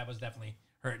that was definitely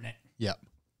hurting it. Yeah.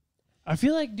 I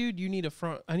feel like, dude, you need a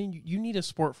front. I mean, you need a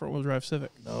sport front wheel drive Civic.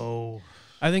 No,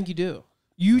 I think you do.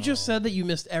 You just said that you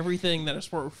missed everything that a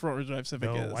sport front wheel drive Civic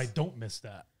is. no, I don't miss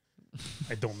that.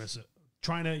 I don't miss it.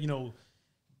 Trying to,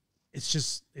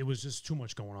 it was just too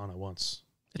much going on at once.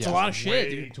 It's a lot of shit, Way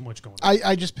dude. too much going on.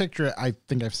 I just picture it. I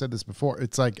think I've said this before.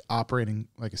 It's like operating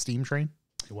like a steam train.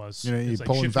 It was. You know, you're It's like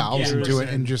pulling shifting valves gears into it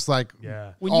and just like,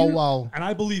 yeah. When oh, you- well. And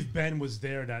I believe Ben was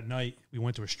there that night. We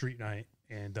went to a street night,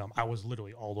 and I was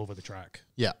literally all over the track.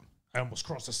 Yeah. I almost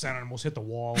crossed the center, almost hit the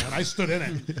wall, and I stood in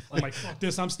it. I'm like, fuck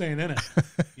this, I'm staying in it.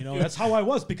 That's how I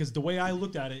was, because the way I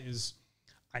looked at it is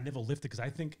I never lifted, because I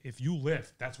think if you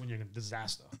lift, that's when you're going to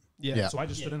disaster. Yeah. So I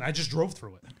just stood in. I just drove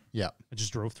through it. Yeah. I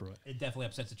just drove through it. It definitely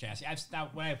upsets the chassis.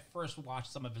 When I first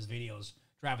watched some of his videos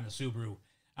driving the Subaru,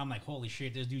 I'm like, holy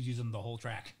shit, this dude's using the whole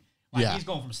track. Like, Yeah. he's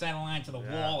going from center line to the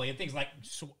wall. And things like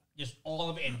just all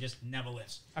of it and just never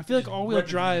lifts. I feel like Just all-wheel ripping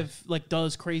it. drive like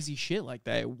does crazy shit like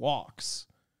that. It walks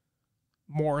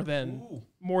more than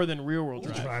rear-wheel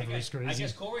drive. Drive I was crazy.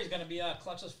 guess Corey's going to be a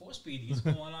clutchless 4-speed. He's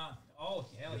going on. Oh,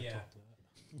 hell yeah.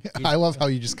 I love how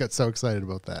you just got so excited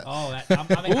about that. Oh, I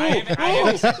am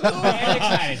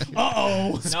excited.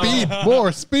 Uh-oh. Speed,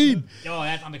 more speed.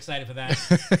 I'm excited for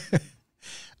that.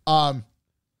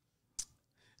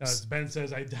 As Ben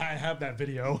says, I have that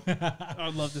video.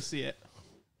 I'd love to see it.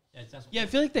 That's Yeah, I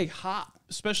feel like they hop,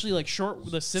 especially like short.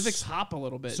 The Civics hop a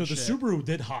little bit. So and the shit. Subaru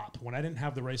did hop when I didn't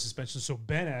have the race suspension. So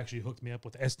Ben actually hooked me up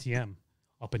with STM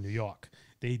up in New York.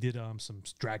 They did some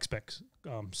drag spec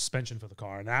suspension for the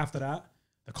car, and after that,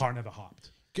 the car never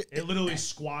hopped. It literally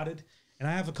squatted. And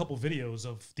I have a couple videos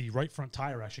of the right front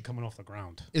tire actually coming off the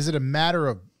ground. Is it a matter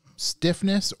of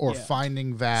stiffness or Yeah.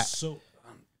 finding that So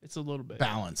It's a little bit.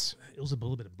 balance? it was a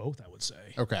little bit of both, I would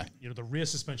say. Okay. The rear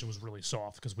suspension was really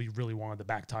soft because we really wanted the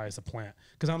back tires to plant.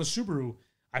 Because on the Subaru,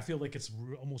 I feel like it's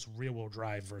almost rear-wheel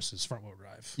drive versus front-wheel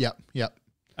drive. Yep. Yep.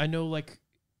 I know, like,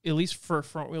 at least for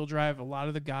front-wheel drive, a lot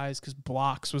of the guys, because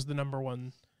blocks was the number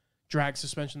one drag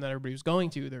suspension that everybody was going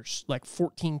to, there's like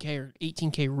 14K or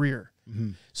 18K rear.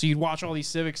 Mm-hmm. So you'd watch all these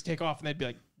Civics take off, and they'd be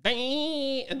like,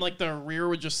 bang, and like the rear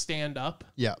would just stand up.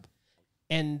 Yep.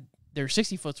 And their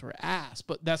 60-foots were ass,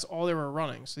 but that's all they were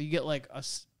running. So you get like a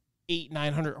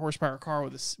 900 horsepower car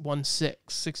with a 1.6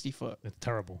 60-foot. It's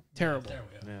terrible. Terrible. There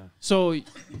we go. Yeah. So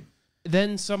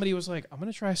then somebody was like, I'm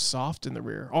going to try soft in the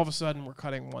rear. All of a sudden, we're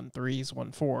cutting 1.3s,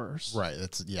 1.4s. Right.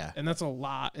 That's yeah. And that's a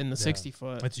lot in the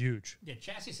 60-foot. That's huge. Yeah,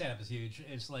 chassis setup is huge.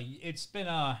 It's like it's been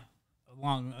a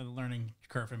long learning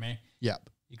curve for me. Yep.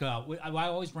 Because I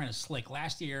always ran a slick.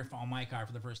 Last year on my car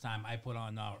for the first time, I put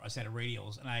on a set of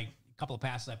radials, and a couple of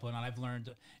passes I put on, I've learned,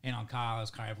 and on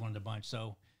Kyle's car, I've learned a bunch.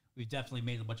 So we've definitely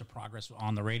made a bunch of progress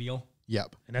on the radial.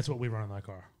 Yep. And that's what we run on that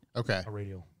car, Okay. a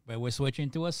radial. But we're switching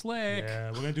to a slick.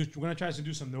 Yeah, we're gonna try to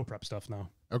do some no prep stuff now.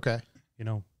 Okay.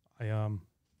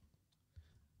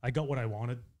 I got what I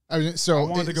wanted. I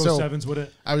wanted to go sevens with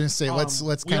it. I was gonna say let's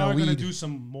We kind are of going to weed. do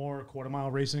some more quarter-mile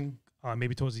racing.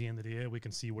 Maybe towards the end of the year, we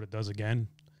can see what it does again.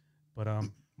 But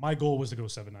my goal was to go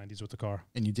 790s with the car,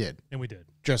 And you did and we did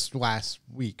just last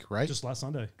week, right? just last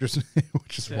Sunday. Just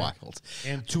which is wild.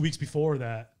 And 2 weeks before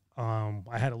that,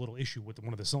 I had a little issue with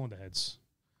one of the cylinder heads.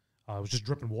 It was just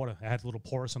dripping water. I had a little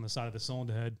porous on the side of the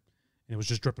cylinder head, and it was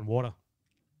just dripping water.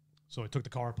 So I took the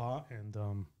car apart,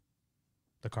 and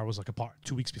the car was like apart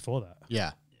 2 weeks before that.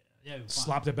 Yeah. Yeah, fine.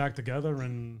 Slapped it back together,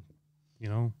 and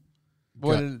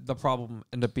What Got- did the problem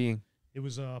end up being? it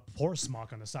was a porous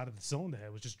mark on the side of the cylinder head.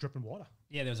 It was just dripping water.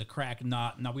 Yeah, there was a crack.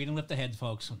 No, we didn't lift the heads,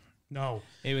 folks. No.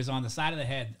 It was on the side of the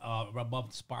head,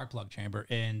 above the spark plug chamber,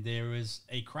 and there was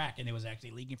a crack, and it was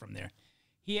actually leaking from there.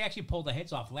 He actually pulled the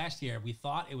heads off last year. We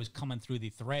thought it was coming through the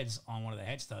threads on one of the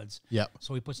head studs. Yep.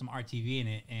 So we put some RTV in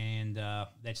it, and that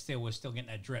was still getting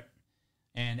that drip.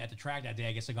 And at the track that day,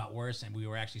 I guess it got worse, and we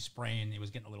were actually spraying. It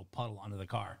was getting a little puddle under the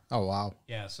car. Oh, wow.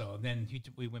 Yeah, so then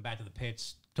we went back to the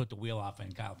pits, took the wheel off,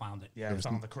 and Kyle found it. Yeah, it was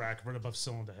on the crack right above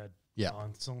cylinder head. Yeah.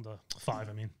 On cylinder 5,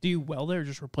 I mean. Do you weld it or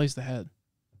just replace the head?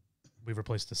 We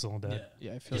replaced the cylinder Yeah, head.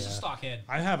 Yeah, I feel It's a stock head.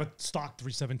 I have a stock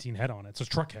 317 head on it. It's a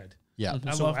truck head. Yeah.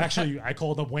 I So love that. actually, I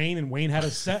called up Wayne, and Wayne had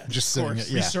a set. Just sitting it,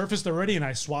 yeah. Resurfaced already, and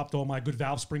I swapped all my good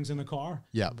valve springs in the car.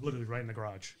 Yeah. Literally right in the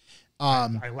garage.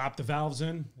 Um, I lapped the valves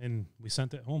in, and we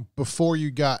sent it home. before you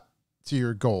got to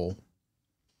your goal,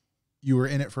 you were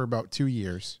in it for about 2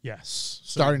 years, Yes.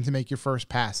 So starting to make your first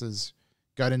passes,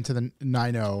 got into the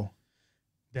 9.0.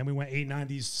 then we went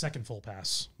 890s, second full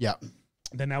pass. Yeah.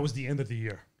 Then that was the end of the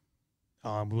year.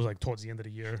 It was like towards the end of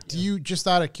the year. Do you, just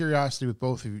out of curiosity with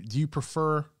both of you, do you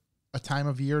prefer a time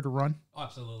of year to run? Oh,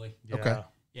 absolutely. Yeah. Okay.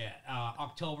 Yeah,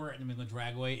 October at the Midland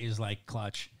Dragway is like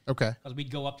clutch. Okay. Because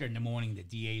we'd go up there in the morning, the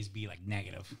DAs be like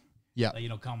negative. Yeah.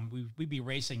 Like, we'd be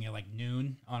racing at like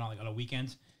noon on a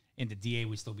weekend, and the DA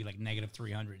would still be like negative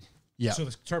 300. Yeah. So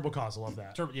the turbo cars love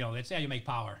that. That's how you make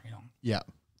power, Yeah.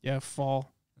 Yeah,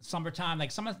 fall. Summertime,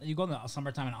 like you go in the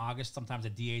summertime in August, sometimes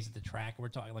the DAs at the track, we're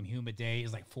talking like humid day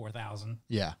is like 4,000.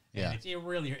 Yeah. Yeah. And it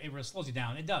really slows you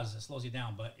down. It does. It slows you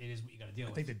down, but it is what you got to deal I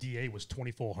with. think the DA was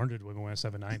 2,400 when we went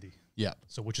 790. Yeah.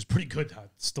 So which is pretty good,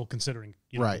 still considering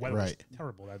Right, the weather right. was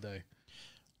terrible that day.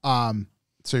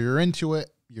 So you're into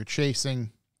it. You're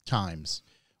chasing times.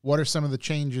 What are some of the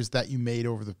changes that you made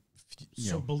over the,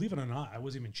 So believe it or not, I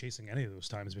wasn't even chasing any of those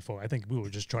times before. I think we were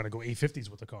just trying to go 850s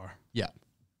with the car, yeah.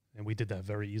 and we did that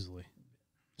very easily.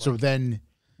 So then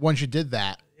once you did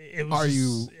that, It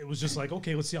was It was just like,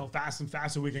 okay, let's see how fast and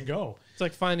faster we can go. It's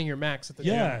like finding your max at the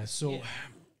Yeah. gym. So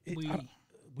Yeah.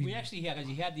 We actually had, because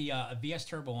he had the VS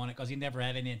turbo on it, because he never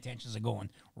had any intentions of going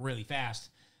really fast.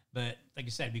 But like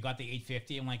you said, we got the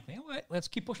 850. I'm like, you know what? Let's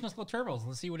keep pushing those little turbos.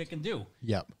 Let's see what it can do.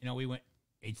 yep. We went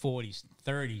 840s,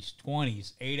 30s,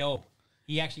 20s, 80.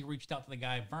 He actually reached out to the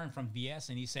guy, Vern, from VS,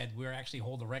 and he said, we're actually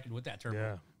hold the record with that turbo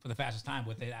Yeah. for the fastest time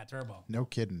with that turbo. No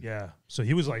kidding. yeah. So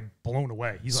he was like blown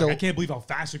away. He's So- like, I can't believe how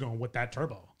fast you're going with that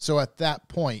turbo. So at that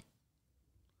point,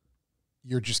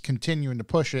 you're just continuing to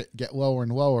push it, get lower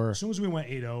and lower. As soon as we went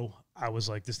 80, I was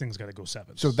like, this thing's got to go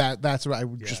 7. So that's what I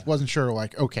just Yeah. wasn't sure.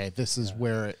 Like, okay, this is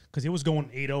where it. because it was going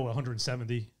 80,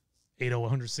 170, 80,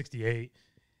 168.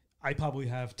 I probably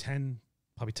have 10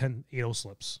 80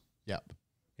 slips. Yep.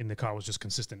 And the car was just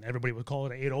consistent. Everybody would call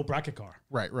it an 80 bracket car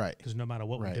Right. Right. because no matter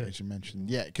what Right. we did. As you mentioned,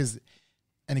 yeah. Because,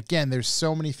 and again, there's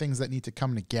so many things that need to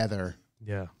come together.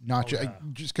 Yeah. Not Oh, yeah.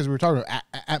 just because we were talking about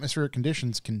atmospheric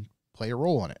conditions can play a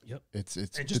role in it. Yep. It's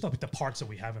And just the parts that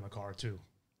we have in the car too.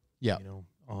 yeah.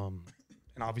 And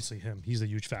obviously him, he's a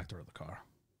huge factor of the car.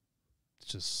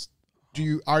 It's just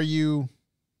Are you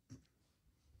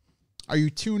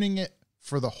tuning it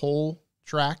for the whole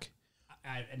track?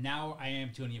 Now I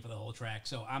am tuning it for the whole track,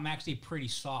 so I'm actually pretty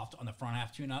soft on the front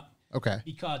half tune-up Okay.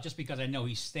 because I know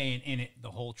he's staying in it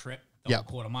the whole trip, the Yeah. whole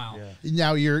quarter mile. yeah.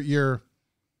 Now your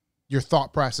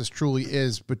thought process truly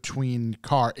is between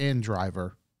car and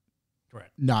driver,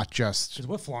 Correct. not just Because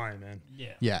we're flying, man.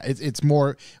 Yeah. yeah. It's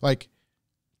more like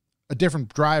a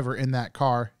different driver in that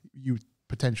car. You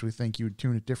potentially think you would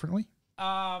tune it differently.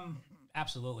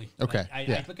 Absolutely. Okay, Like,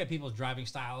 yeah. I look at people's driving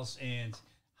styles and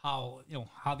how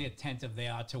the attentive they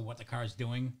are to what the car is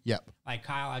doing. Yep. Like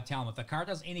Kyle, I tell him if the car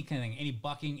does anything, any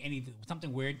bucking,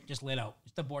 something weird, just let out,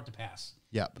 just abort the pass.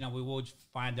 Yep. We will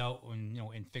find out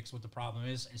and fix what the problem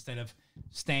is instead of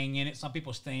staying in it. Some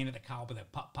people stay in it, the cow, but they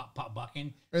pop, pop, pop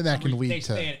bucking. And that can Some lead they to-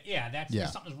 stay in it. Yeah, Yeah. if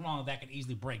something's wrong, that could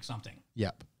easily break something.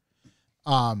 Yep.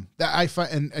 That I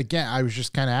find, and again, I was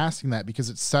just kind of asking that because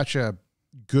it's such a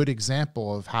good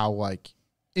example of how like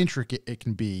intricate it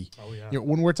can be. Oh, yeah.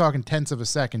 When we're talking tenths of a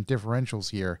second differentials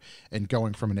here, and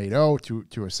going from an 8.0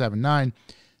 to a 7.9,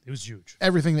 It was huge.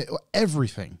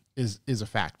 everything is a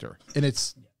factor, and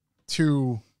it's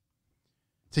to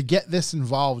get this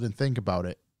involved and think about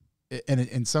it,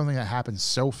 and something that happens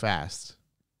so fast.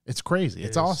 It's crazy.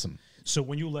 It's is. awesome. So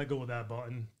when you let go of that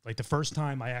button, like the first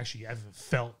time I actually ever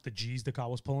felt the G's the car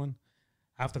was pulling,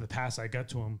 after the pass, I got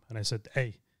to him and I said,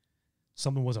 hey,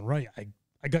 something wasn't right.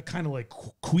 I got kind of like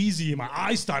queasy and my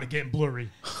eyes started getting blurry.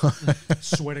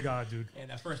 Swear to God, dude. Yeah,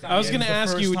 that first time. I was Yeah, going to the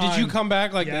ask first you, did you time- come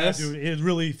back like Yeah, this? dude, it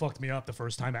really fucked me up the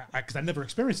first time because I never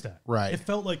experienced that. Right. It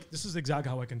felt like this is exactly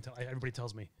how I can tell. Everybody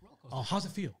tells me, "Oh, how's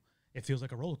it feel?" it feels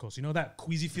like a roller coaster. You know that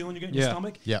queasy feeling you get in your Yeah.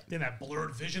 stomach? Yeah. Then that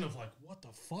blurred vision of like, what the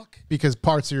fuck? Because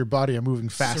parts of your body are moving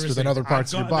faster Seriously, than other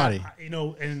parts of your I've gotten body. that, you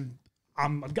know, and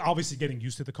I'm obviously getting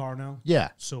used to the car now. Yeah.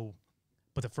 So,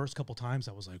 but the first couple times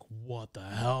I was like, what the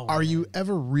hell? Are you man?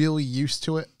 ever really used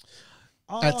to it?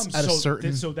 At a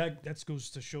certain- So that goes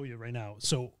to show you right now.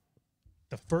 So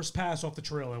the first pass off the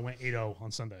trail, I went 8.0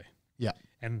 on Sunday. Yeah.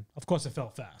 And of course, it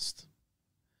felt fast.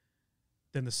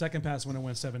 Then the second pass when I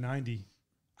went 790,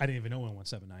 I didn't even know when I went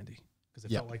 790 because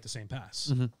it Yeah. felt like the same pass.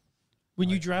 Mm-hmm. When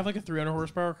you drive like a 300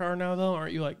 horsepower car now, though,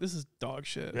 aren't you like, this is dog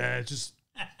shit? Yeah, it just,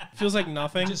 Feels like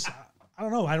nothing. I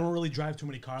don't know. I don't really drive too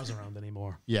many cars around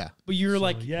anymore. Yeah. But you're So,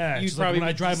 like, yeah, you'd it's like probably when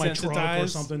I be drive my truck or desensitized.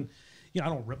 something. I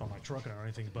don't rip on my truck or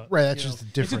anything, but Right, that's you just know,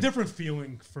 different. It's a different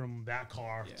feeling from that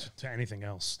car Yeah. to anything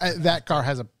else. That car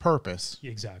has a purpose,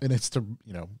 Yeah, exactly. and it's to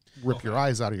rip your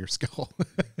eyes out of your skull,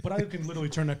 But I can literally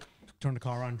turn the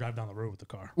car on, and drive down the road with the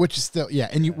car. which is still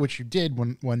and which you did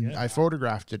when Yeah. I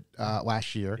photographed it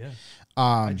last year. Yeah,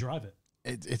 I Um, drive it.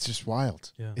 it's just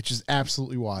wild. Yeah. It's just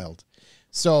absolutely wild.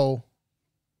 So,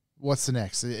 what's the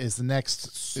next? Is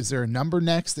there a number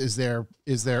next? Is there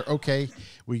okay?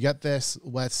 We got this.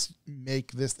 Let's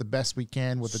make this the best we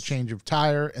can with a change of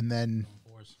tire, and then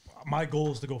My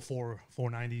goal is to go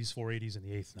 490s, 480s in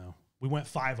the eighth now. We went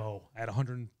 5.0 at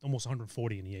 100, almost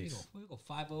 140 in the eighth. We go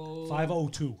 5.0.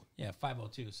 5.02. Yeah,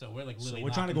 5.02. So we're like So literally.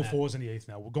 we're trying to go knocking that. fours in the eighth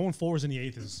now. We're going fours in the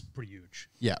eighth is pretty huge.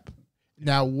 yep.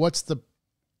 Now,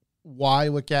 why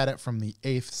look at it from the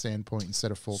eighth standpoint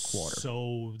instead of full quarter?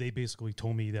 So they basically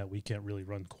told me that we can't really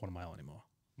run quarter mile anymore.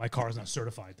 My car is not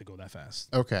certified to go that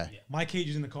fast. Okay. My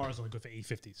cages in the car is only good for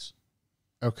 850s.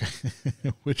 Okay.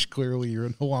 Which clearly you're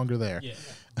no longer there. Yeah.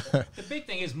 The big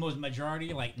thing is most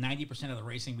majority, like 90% of the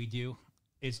racing we do,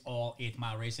 is all 8th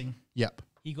mile racing. Yep.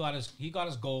 He got his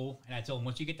goal, and I told him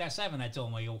once you get that 7, I told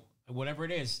him, well, whatever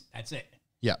it is, that's it.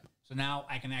 Yep. So now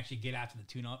I can actually get after the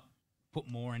tune-up, put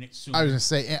more in it soon. I was gonna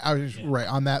say right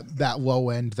on that low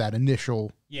end, that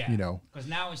initial. Yeah, You know. because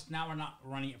now we're not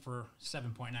running it for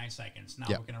 7.9 seconds. Now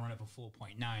Yep. we're gonna run it for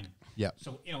 4.9. Yep.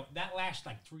 So that last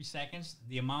like 3 seconds,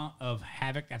 the amount of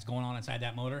havoc that's going on inside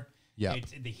that motor. Yep.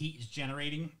 The heat is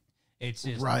generating. It's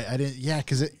just, Right. I didn't. Yeah.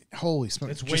 Because holy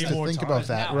smokes. It's Just way to more think time. about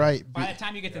that. Now, Right. By the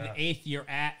time you get to the 8th, you're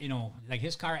at like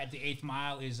his car at the 8th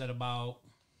mile is at about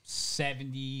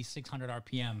 7,600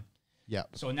 RPM. Yep.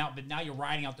 So now you're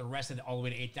riding out the rest of it all the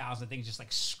way to 8,000. The thing's just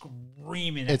like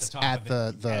screaming at It's the top at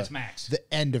of it. the At its max.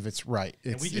 the end of its right.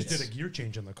 And It's, we just it's- did a gear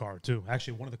change in the car, too.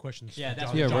 Actually, one of the questions Yeah, from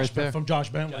that's Josh, Yeah, Josh right there. from Josh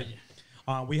Bentley.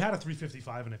 Yeah. We had a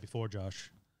 355 in it before,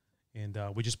 Josh. And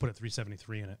we just put a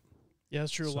 373 in it. Yeah,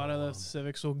 that's true. A So, lot of the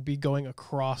Civics will be going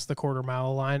across the quarter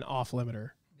mile line off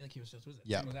limiter. Like he was just, was it?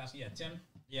 Yep. Tim was asking. Yeah, Tim.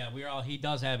 Yeah, he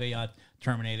does have a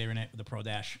Terminator in it with the Pro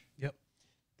Dash. Yep.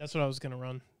 That's what I was gonna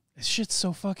run. This shit's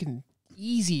so fucking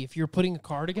easy if you're putting a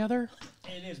car together.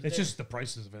 It is. It's just the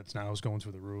prices of it now is going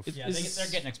through the roof. Yeah, Is- they're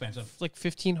getting expensive. Like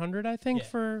 1,500, I think, Yeah.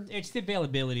 for It's the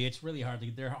availability. It's really hard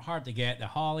they're hard to get. The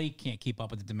Holly can't keep up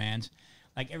with the demand.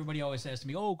 Like everybody always says to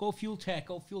me, "Oh, go Fuel Tech,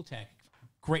 go Fuel Tech."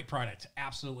 Great product,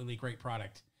 absolutely great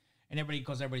product. And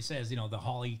everybody says, the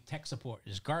Holly tech support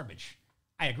is garbage.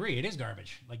 I agree, it is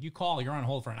garbage. Like you call, you're on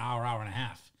hold for an hour and a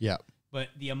half. Yep. But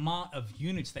the amount of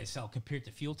units they sell compared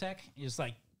to Fuel Tech is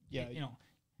like, Yeah,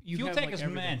 you Fuel have, Tech like, is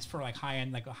everything. meant for like high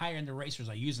end racers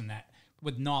are using that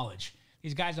with knowledge.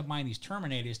 These guys are buying these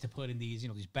Terminators to put in these,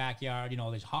 these backyard,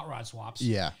 these hot rod swaps.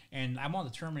 Yeah. And I'm on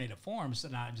the Terminator forums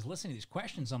and I'm just listening to these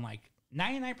questions. I'm like,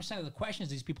 99% of the questions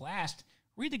these people asked,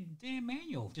 read the damn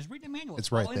manual. Just read the manual.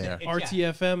 It's right all in there. It's-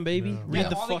 yeah. RTFM, baby. Read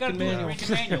the all they gotta fucking do is manual. read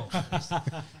the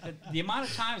manual. the amount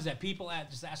of times that people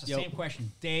just ask the Yep. same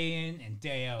question day in and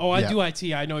day out. Oh, I Yeah. do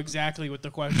IT. I know exactly what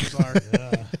the questions are.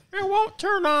 It won't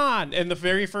turn on. And the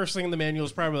very first thing in the manual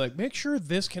is probably like, make sure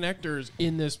this connector is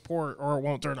in this port or it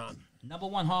won't turn on. Number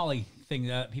one Holly thing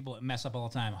that people mess up all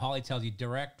the time. Holly tells you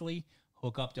directly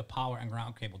hook up the power and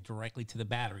ground cable directly to the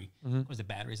battery because the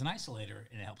battery is an isolator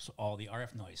and it helps all the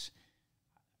RF noise.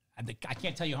 I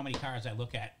can't tell you how many cars I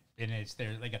look at and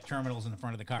they got terminals in the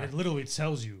front of the car. It literally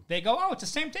tells you. They go, oh, it's the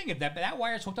same thing. That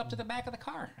wire's hooked up to the back of the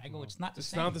car. I go, it's not the It's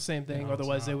same. not the same thing.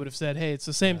 Otherwise, they would have said, hey, it's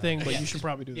the same thing, but Yeah. you should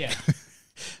probably do that.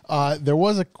 Yeah. There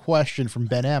was a question from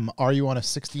Ben M. Are you on a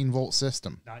 16-volt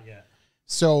system? Not yet.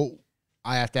 So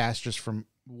I have to ask just from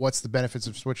what's the benefits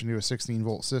of switching to a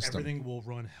 16-volt system? Everything will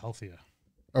run healthier.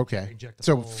 Okay. Injectables,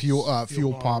 So fuel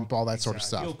fuel pump, all that pump, sort of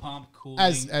exactly. Fuel stuff. pump, cooling,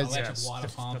 As- electric Yes, water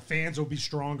the pump. fans will be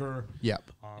stronger.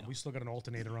 Yep. We still got an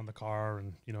alternator on the car,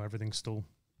 and everything's still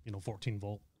 14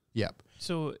 volt. Yep.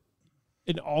 So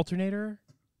an alternator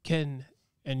can,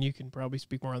 and you can probably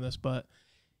speak more on this, but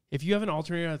if you have an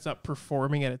alternator that's not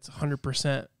performing at its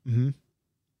 100%, Mm-hmm.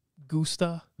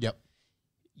 Gusta, Yep.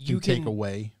 you Can can take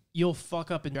away. You'll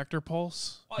fuck up injector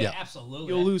pulse. Oh, yeah, Yeah. absolutely.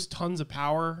 You'll lose tons of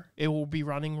power. It will be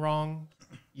running wrong.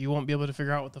 You won't be able to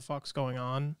figure out what the fuck's going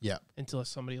on Yep. until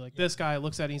somebody like this guy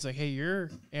looks at it and he's like, hey, your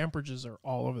amperages are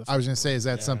all over the I was going to say, is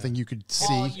that something you could see?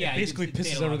 Oh, yeah, you Basically can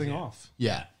see pisses data everything logs, off.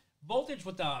 Yeah. Voltage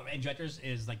with the injectors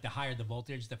is like the higher the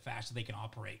voltage, the faster they can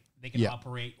operate. They can Yeah.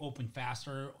 operate open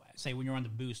faster. Say when you're on the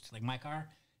boost, like my car,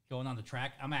 going on the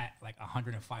track, I'm at like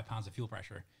 105 pounds of fuel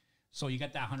pressure. So you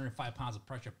get that 105 pounds of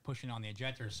pressure pushing on the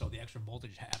injector, so the extra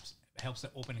voltage helps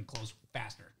it open and close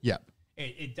faster. Yep.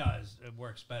 It does. It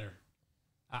works better.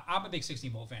 I'm a big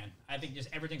 16-volt fan. I think just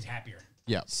everything's happier.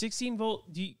 Yep. 16 volt.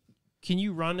 Can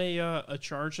you run a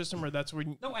charge system, or that's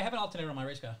when No, I have an alternator on my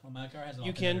race car. Well, my car has an you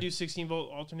alternator. can do 16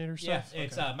 volt alternator Yeah, stuff?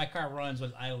 it's Okay. my car runs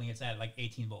with idling. It's at like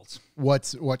 18 volts.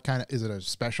 What kind of, is it a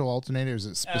special alternator? Is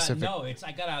it specific? No,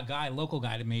 I got a local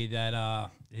guy to me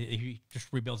that he just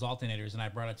rebuilds alternators, and I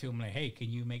brought it to him like, hey, can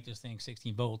you make this thing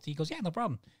 16 volts? He goes, yeah, no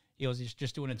problem. He goes,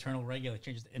 just do an internal regulator,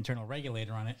 change the internal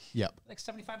regulator on it. Yep. Like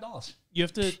 $75. You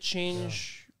have to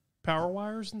change power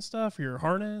wires and stuff, or your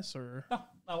harness, or No,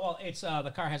 well, it's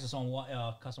the car has its own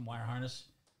custom wire harness,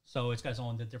 so it's got its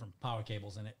own different power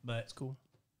cables in it. But it's cool.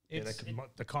 Yeah, it's,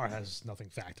 the car has nothing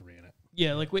factory in it.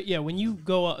 Yeah, like when you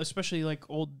go, especially like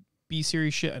old B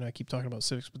series shit, and I keep talking about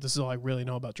Civics, but this is all I really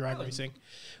know about drag racing.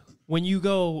 When you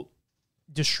go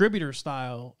distributor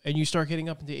style and you start getting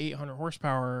up into 800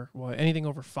 horsepower, well, anything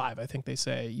over 5, I think they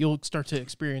say, you'll start to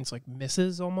experience like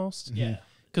misses almost. yeah.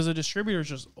 Because the distributor is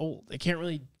just old. They can't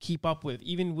really keep up with,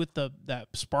 even with that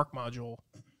spark module.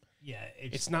 Yeah,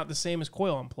 It's not the same as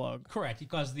coil unplug. correct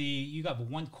because you got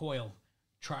one coil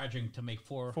charging to make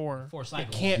four It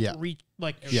cycles. can't Yeah. reach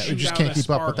like Yeah, shoot you just out can't a keep up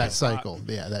spark with that that's hot. cycle.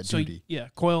 Yeah, that So duty. yeah,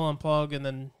 coil unplug and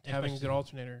then having a Especially- good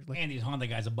alternator. Like, And these Honda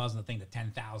guys are buzzing the thing to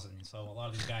 10,000. So a lot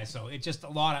of these guys, so it's just a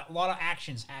lot of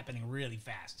actions happening really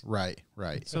fast. Right,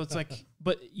 right. so it's like,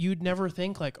 but you'd never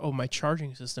think like, oh, my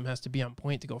charging system has to be on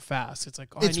point to go fast. It's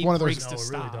like, oh, It's I need one of those- brakes No, to it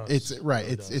really stop. does. It's right.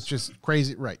 really It's does. just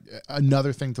crazy. Right.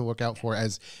 Another thing to look out for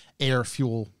as air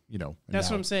fuel. That's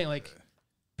what I'm saying. Like,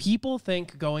 people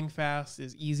think going fast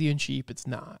is easy and cheap. It's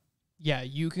not. Yeah,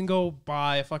 you can go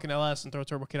buy a fucking LS and throw a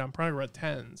turbo kit on probably at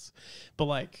 10s, but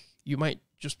like you might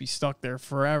just be stuck there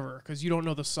forever because you don't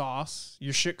know the sauce.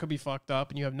 Your shit could be fucked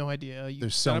up and you have no idea. You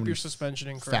There's set so up your many suspension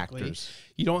incorrectly. factors.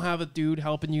 You don't have a dude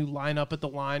helping you line up at the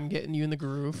line, getting you in the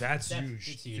groove. That's It's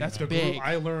huge. huge, That's man. The groove, big.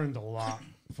 I learned a lot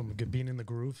from being in the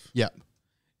groove. Yep.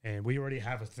 And we already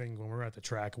have a thing when we're at the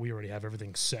track. We already have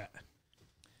everything set.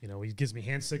 He gives me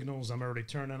hand signals. I'm already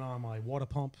turning on my water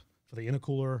pump for the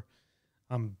intercooler.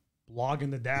 I'm logging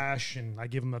the dash, and I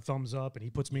give him a thumbs up, and he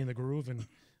puts me in the groove. And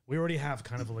we already have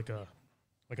kind of like a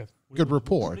Good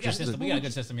rapport. We got, Just system. the- We got a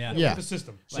good system, yeah. Yeah. the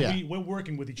system. So Yeah. we're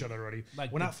working with each other already.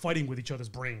 Like we're not fighting with each other's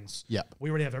brains. Yep. We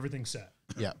already have everything set.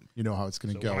 Yep. You know how it's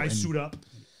going to So go. when I And- suit up,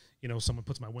 someone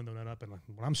puts my window net up, and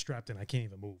when I'm strapped in, I can't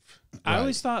even move. I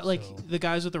always thought like So- the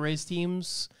guys with the race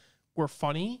teams were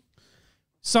funny.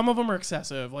 Some of them are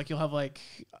excessive. Like you'll have like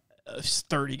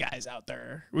 30 guys out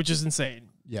there, which is insane.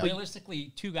 Yeah.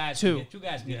 Realistically, two guys Two. can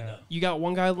get it done. You got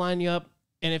one guy line you up,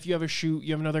 and if you have a shoot,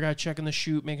 you have another guy checking the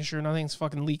shoot, making sure nothing's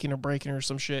fucking leaking or breaking or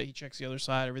some shit. He checks the other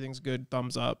side, everything's good,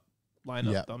 thumbs up, line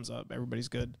up, Yeah. thumbs up, everybody's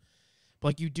good. But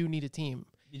like you do need a team.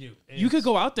 You do. You could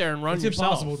go out there and run It's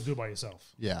yourself. impossible to do by yourself.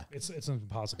 Yeah. It's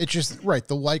impossible. It's just right.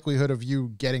 The likelihood of you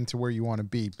getting to where you want to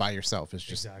be by yourself is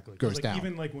just Exactly. goes Like, down.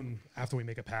 Even like after we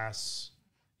make a pass,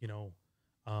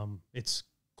 it's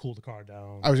cool the car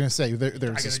down. I was going to say there's I a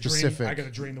gotta specific. I got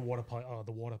to drain the water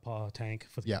tank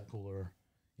for the Yeah. cooler.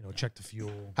 Check the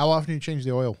fuel How often do you change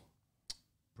the oil?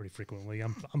 pretty frequently.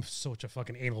 I'm such a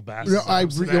fucking anal bastard. No,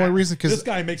 the only reason this because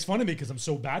guy makes fun of me because I'm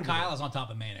so bad. Kyle with is on top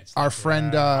of maintenance. our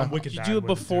friend. I'm wicked You bad do it with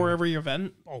before too. every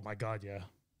event. Oh my god, yeah.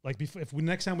 Like if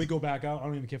next time we go back out, I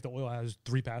don't even care if the oil has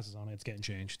 3 passes on it. It's getting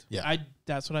changed. Yeah.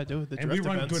 That's what I do with the And drift we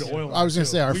run events. good oil. I was going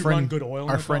to say our we run friend, good oil. in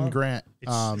our the friend car. Grant.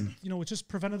 It's it's just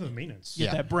preventative maintenance. Get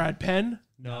Yeah. that Brad Penn.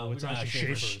 No, we it's run actually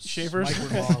Schaefer's. Schaefer's.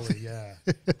 Schaefer's? Mike Marley, yeah.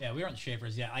 Yeah, we run the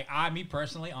Schaefer's. Yeah, like me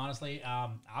personally, honestly,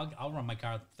 I'll run my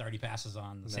car 30 passes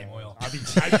on the same oil.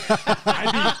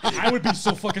 I would be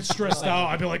so fucking stressed out.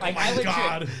 I'd be like, oh my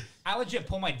god. I legit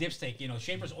pull my dipstick.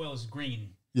 Schaefer's oil is green.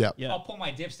 Yeah. Yeah. I'll pull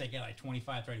my dipstick at like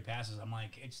 25, 30 passes. I'm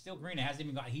like, it's still green. It hasn't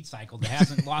even got heat cycled. It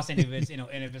hasn't lost any of its,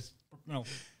 any of its,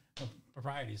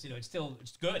 proprieties. It's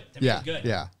good. To me, Yeah. it's good.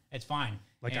 Yeah. It's fine.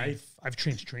 Like And- I've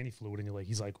changed training fluid, and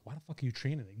he's like, why the fuck are you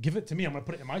training it? Give it to me. I'm gonna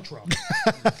put it in my truck.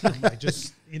 I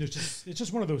just, it's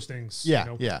just one of those things.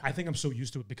 Yeah, yeah. I think I'm so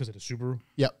used to it because of the Subaru.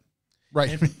 Yep. Right.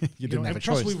 And, you didn't have a and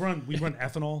plus choice. we run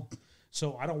ethanol,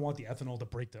 so I don't want the ethanol to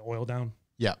break the oil down.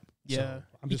 Yep. Yeah,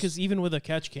 I'm because just- even with a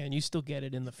catch can, you still get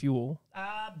it in the fuel.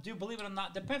 Do believe it or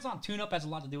not, depends on tune-up. Has a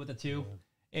lot to do with it too.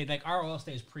 Like our oil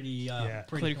stays pretty, Yeah.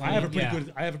 pretty clean. I have a pretty Yeah.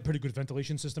 good. I have a pretty good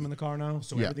ventilation system in the car now,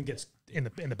 so Yeah. everything gets in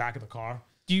the back of the car.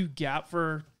 Do you gap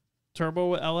for turbo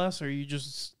with LS, or you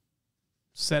just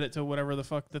set it to whatever the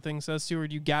fuck the thing says to, or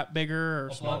do you gap bigger or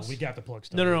Oh, small? plugs? We got the plug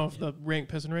stuff. No, the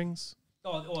piston rings.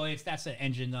 Oh, well, that's the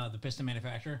engine, the piston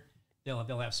manufacturer. They'll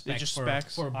have specs just for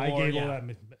specs? for a I bore, gave yeah.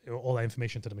 all that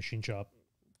information to the machine shop.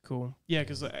 Cool. Yeah,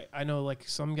 because I know like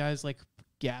some guys like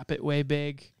gap it way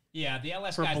big Yeah, the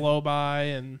LS for guys, blow by,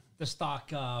 and the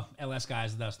stock LS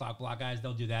guys, the stock block guys,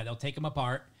 they'll do that. They'll take them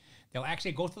apart. They'll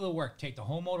actually go through the work, take the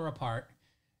whole motor apart,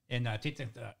 and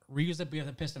reuse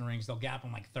the piston rings. They'll gap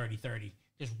them like 30-30,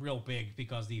 just real big,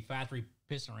 because the factory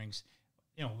piston rings,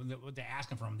 what they're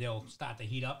asking for them, they'll start to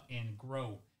heat up and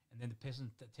grow, and then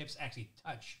the tips actually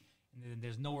touch, and then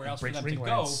there's nowhere else for breaks them to ring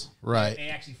go. lands. Right. They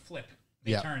actually flip.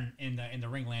 They Yeah. turn in the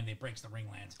ring land. They breaks the ring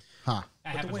land. Huh. That But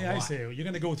happens the way a I lot. say it, you're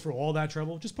gonna go through all that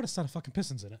trouble. Just put a set of fucking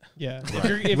pistons in it. yeah,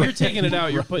 if you're taking it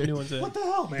out, you're putting new ones in. What the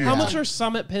hell, man? How much are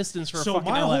Summit pistons for a fucking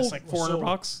LS? Like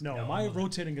 $400? No, my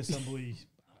rotating assembly.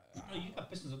 No, you got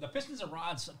pistons. The pistons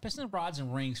and rods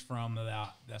and rings from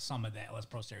the Summit, the LS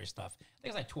Pro Series stuff. I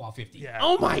think it's like $12.50. Yeah.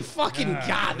 Oh my fucking Yeah,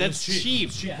 god, it that's was cheap.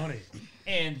 It's cheap Yeah. money.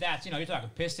 And that's you're talking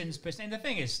pistons. And the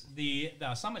thing is, the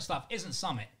Summit stuff isn't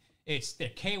Summit. It's the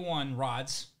K1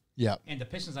 rods, Yep. and the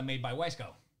pistons are made by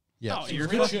Weisco. Yep. Oh, So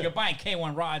you're you're buying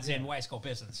K1 rods and Weisco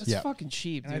pistons. That's Yeah. fucking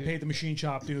cheap, And dude. I paid the machine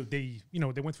shop. Dude, they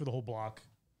went through the whole block.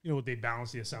 They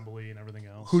balanced the assembly and everything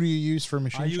else. Who do you use for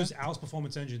machine I shop? use Alice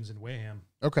Performance Engines in Wareham.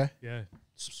 Okay. Yeah,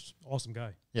 awesome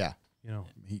guy. Yeah.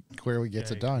 He clearly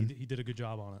gets Yeah, it done. He did a good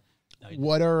job on it.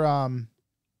 What are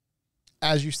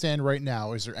as you stand right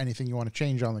now, is there anything you want to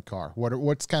change on the car?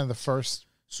 What's kind of the first?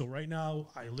 So right now,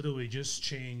 I literally just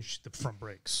changed the front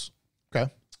brakes.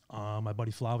 Okay. My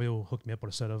buddy Flavio hooked me up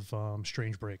with a set of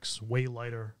strange brakes, way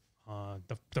lighter.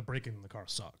 The braking in the car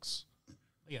sucks.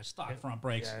 Yeah, stock front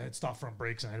brakes. Yeah, it stopped front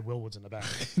brakes and I had Willwoods in the back.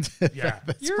 Yeah.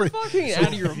 You're fucking out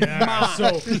of your Yeah,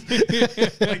 mind.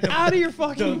 so like Out of your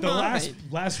fucking the mind.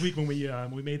 last week when we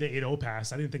made the 8.0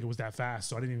 pass, I didn't think it was that fast,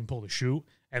 so I didn't even pull the chute.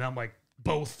 And I'm like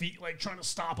both feet like trying to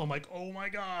stop. I'm like, oh my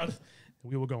god,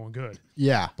 we were going good.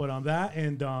 Yeah. But on that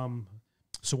and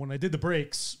so when I did the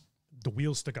brakes, the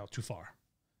wheels stick out too far.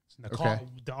 And the car,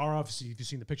 obviously, if you've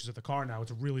seen the pictures of the car now,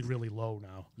 it's really really low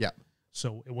now. Yep.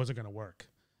 So it wasn't going to work.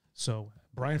 So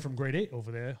Brian from Grade 8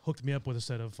 over there hooked me up with a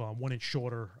set of 1 inch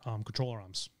shorter controller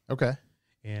arms. Okay.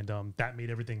 And that made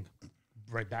everything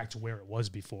right back to where it was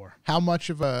before. How much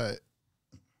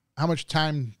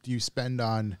time do you spend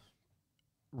on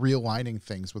realigning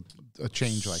things with a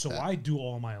change like that? So I do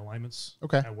all my alignments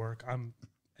Okay. at work. I'm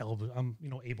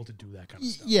able to do that kind of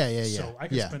stuff. Yeah. So I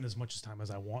can yeah. spend as much time as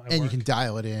I want at And work. you can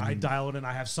dial it in. I dial it in.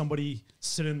 I have somebody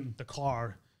sit in the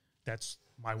car that's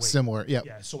my weight. Similar. Yep.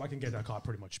 Yeah, so I can get that car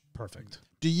pretty much perfect.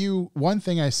 One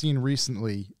thing I seen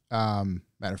recently, matter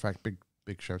of fact, big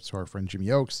shouts to our friend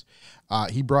Jimmy Oakes.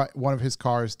 He brought one of his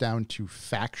cars down to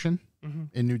Faction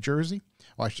in New Jersey.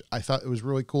 Well, I thought it was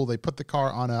really cool. They put the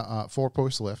car on a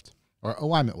 4-post lift or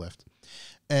alignment lift,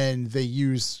 and they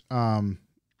use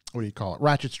what do you call it?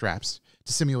 Ratchet straps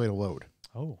to simulate a load.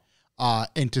 Oh.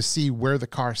 And to see where the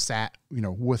car sat,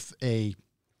 with a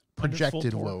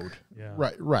projected torque. load. Yeah.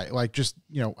 Right. Like just,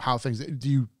 how things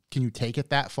can you take it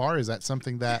that far? Is that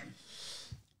something that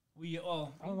I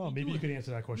I don't know. Maybe you could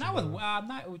answer that question. Not with better.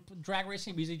 not with drag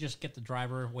racing. We usually just get the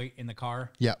driver weight in the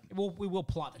car. Yeah. We will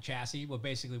plot the chassis. Well,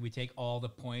 basically we take all the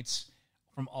points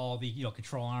from all the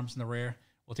control arms in the rear.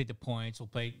 We'll take the points. We'll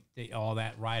play all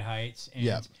that ride heights, and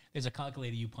Yeah. there's a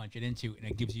calculator you punch it into, and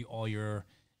it gives you all your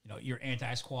your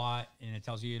anti-squat, and it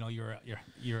tells you your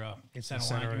center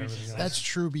center line and dimensions. everything else. That's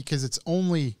true because it's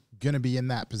only going to be in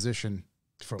that position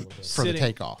For a little bit. for the Sitting.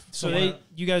 takeoff. So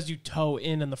you guys do toe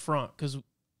in the front, because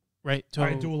right? Toe.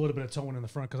 I do a little bit of towing in the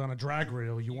front because on a drag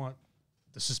rail, you want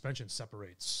the suspension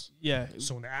separates. Yeah,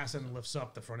 So when the ass end lifts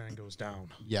up, the front end goes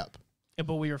down. Yep.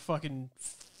 but we are fucking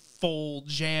full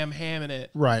jam hamming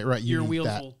it. Right. You Your need wheels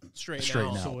that. will straighten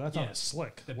straighten out. out. So that's on Yeah. a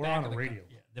slick. The We're back on of a the radial. Car,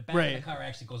 the back Right. of the car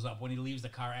actually goes up when he leaves the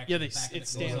car. Actually, Yeah, the back of it it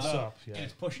stands goes up. up, yeah. and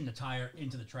it's pushing the tire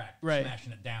into the track, Right.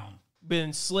 smashing it down. But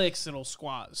in slicks, it'll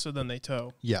squat, so then they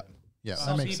tow. Yep. Yeah, that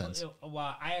Some makes people- sense.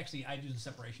 Well, I do the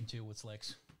separation too with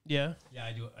slicks. Yeah. Yeah,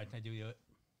 I do. I do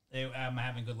it. I'm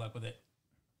having good luck with it.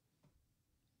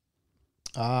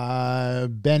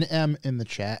 Ben M in the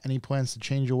chat. Any plans to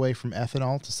change away from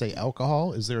ethanol to say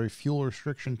alcohol? Is there a fuel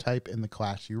restriction type in the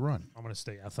class you run? I'm going to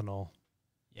stay ethanol.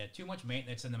 Yeah, too much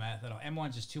maintenance in the methanol.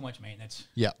 M1's just too much maintenance.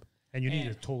 Yep. And you need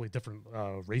a totally different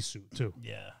race suit too.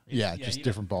 Yeah. Just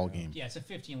different ball game. Yeah, it's a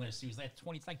 15-liter suit. It's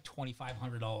like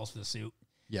 $2,500 for the suit.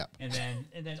 Yeah. And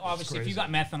then obviously if you got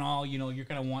methanol, you're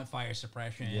gonna want fire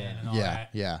suppression and all Yeah. that.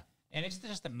 Yeah. And it's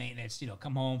just the maintenance.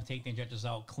 Come home, take the injectors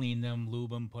out, clean them, lube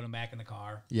them, put them back in the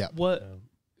car. Yeah.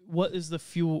 What is the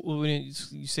fuel when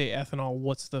you say ethanol?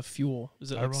 What's the fuel?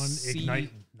 Is it I run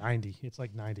Ignite 90. It's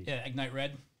like 90. Yeah, Ignite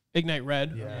Red. Ignite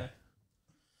Red? Yeah.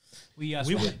 We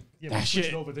We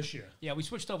switched over this year. Yeah, we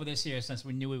switched over this year since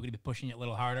we knew we were going to be pushing it a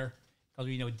little harder because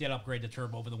we did upgrade the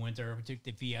turbo over the winter. We took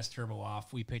the VS turbo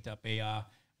off. We picked up a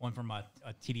one from a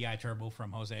TDI turbo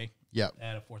from Jose. Yep.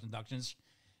 At a Fourth Inductions,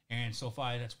 and so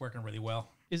far that's working really well.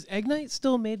 Is Ignite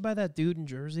still made by that dude in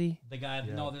Jersey? The guy,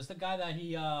 no, there's the guy that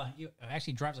he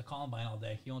actually drives a Columbine all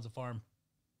day. He owns a farm.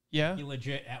 Yeah. He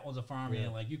legit owns a farm.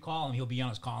 And you call him, he'll be on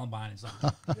his Columbine and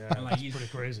something. Yeah, And, he's pretty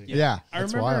crazy. Yeah. I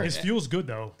That's remember wild. His fuel's good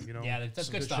though. Yeah, that's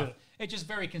some good stuff. shit. It's just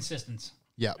very consistent.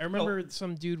 Yeah. I remember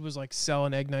some dude was like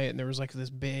selling Ignite, and there was like this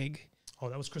big Oh,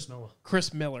 that was Chris Miller.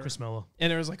 Chris Miller, And and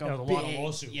there was like Yeah, a the big lot of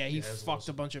lawsuit. Yeah, he Yeah, it was a fucked a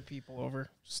lawsuit. bunch of people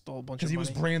over, stole a bunch because of he money.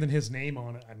 was branding his name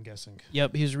on it, I'm guessing.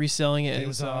 Yep, he was reselling it. It It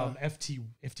was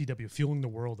FTW, Fueling the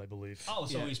World, I believe. Oh,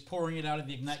 so he's pouring it out of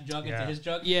the Ignite jug into Yeah. his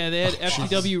jug? yeah, they had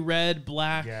FTW red,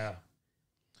 black. Yeah.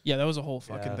 That was a whole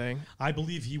fucking Yeah. thing. I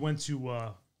believe he went to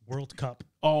World Cup.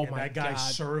 Oh and my that guy God.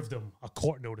 served him a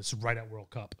court notice right at World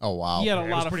Cup. Oh wow. He had a Yeah, it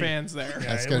lot was of pretty- fans there. Yeah,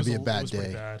 That's it gonna was be a bad it was pretty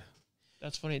day. bad.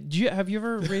 That's funny. Have you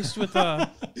ever raced with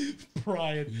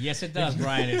Brian. Yes, it does,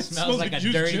 Brian. It smells Smells like a like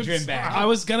used dirty gym gym sock. bag. I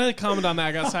was gonna comment on that.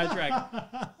 I got sidetracked.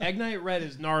 Ignite Red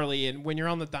is gnarly, and when you're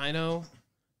on the dyno,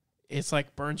 it's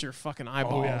like burns your fucking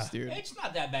eyeballs, yeah. dude. It's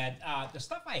not that bad. The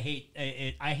stuff I hate,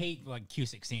 I hate like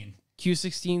Q16.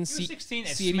 Q16, Q16,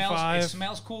 C85. it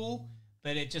smells cool,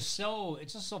 but it's just so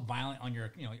violent on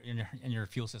your in your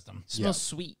fuel system. smells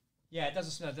sweet. Yeah, it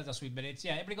doesn't smell that sweet, but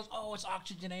everybody goes, oh, it's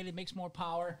oxygenated, it makes more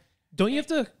power. Don't you have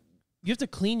to? You have to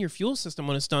clean your fuel system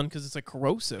when it's done because it's like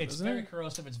corrosive. It's isn't very it?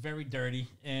 corrosive. It's very dirty,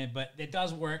 but it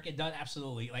does work. It does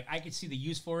absolutely. Like I could see the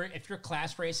use for it. If you're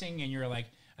class racing and you're like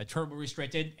a turbo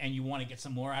restricted and you want to get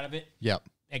some more out of it, Yep.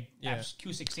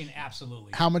 Q16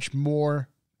 absolutely. How much more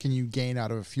can you gain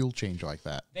out of a fuel change like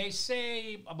that? They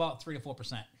say about 3 to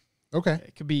 4%. Okay.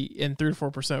 It could be in 3 to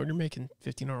 4% when you're making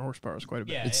 1,500 horsepower. Is quite a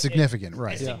bit. Yeah, It's significant,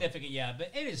 right? It's significant, yeah, but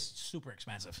it is super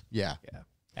expensive. Yeah.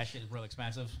 That shit is real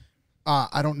expensive.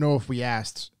 I don't know if we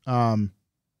asked. When's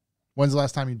the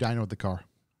last time you dynoed the car?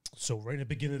 So right at the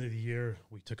beginning of the year,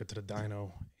 we took it to the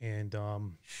dyno, and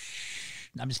I'm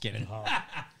just kidding.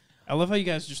 I love how you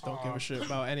guys just don't give a shit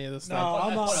about any of this stuff.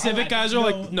 I'm not. Civic guys are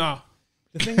like, nah,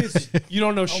 The thing is, you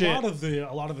don't know a shit. lot of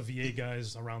the VA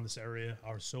guys around this area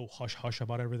are so hush hush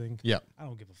about everything. Yep. I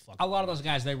don't give a fuck. A lot of those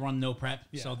guys, they run no prep,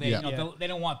 so they Yeah. they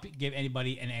don't want to give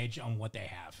anybody an edge on what they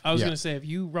have. I was Yeah. gonna say if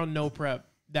you run no prep,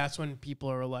 that's when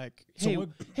people are like, So hey, what-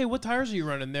 hey, what tires are you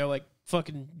running? They're like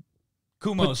fucking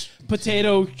Kumos.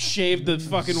 potato shaved the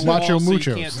fucking Macho wall so you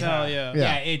muchos. can't tell.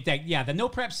 Yeah. Yeah. The no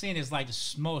prep scene is like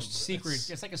the most secret.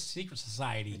 It's like a secret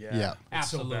society. Yeah. It's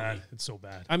Absolutely. so bad. It's so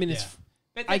bad. I mean, Yeah. it's.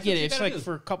 But I that's get what it. you It's gotta like do.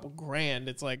 for a couple grand.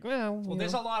 It's like, Well,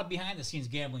 there's a lot of behind the scenes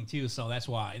gambling too, so that's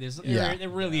why. Yeah. There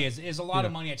really is. There's a lot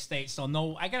of money at stake. So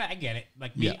no, I get it.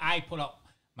 Like me, Yeah. I put up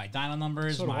my dyno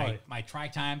numbers, So do I. my try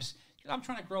times. 'Cause I'm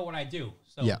trying to grow what I do.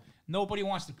 So Yeah. nobody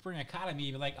wants to bring a car to me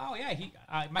and be like, oh yeah,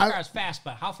 my car's fast,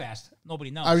 but how fast?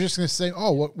 Nobody knows. I was just gonna say,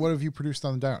 what have you produced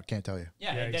on the dyno? Can't tell you. yeah,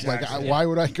 Yeah, that's- exactly. Like, why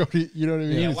would I go to? You know what I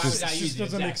mean? Yeah, It's why would just- I It use just it?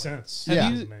 doesn't make Exactly. sense. Yeah. It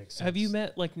Have doesn't you make sense. have you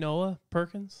met like Noah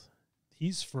Perkins?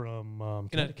 He's from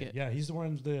Connecticut. Connecticut. Yeah, he's the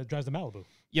one that drives the Malibu.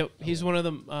 Yep, he's one of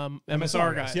the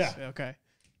MSR guys. guys, yeah. Okay.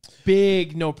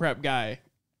 Big no prep guy.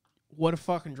 What a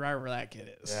fucking driver that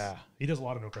kid is. Yeah, he does a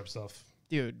lot of no prep stuff.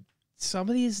 Dude, some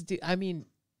of these, I mean,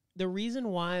 the reason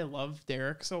why I love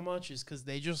Derek so much is because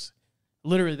they just,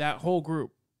 literally that whole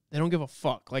group, they don't give a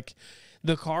fuck. Like,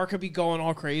 the car could be going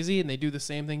all crazy and they do the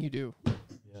same thing you do.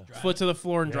 Yeah, Foot to the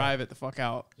floor and Yeah. drive it the fuck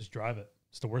out. just drive it.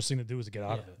 It's the worst thing to do is to get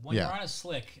out of it. When Yeah. you're on a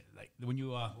slick, like when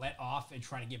you let off and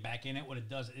try to get back in it, what it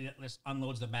does, it just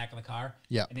unloads the back of the car.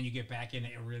 Yeah. And then you get back in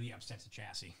it, it really upsets the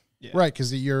chassis. Yeah. Right,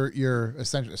 because you're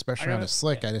essentially, especially on gotta- a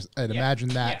slick. I'd imagine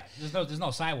that There's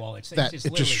no sidewall. It's that just it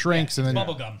just literally- shrinks and then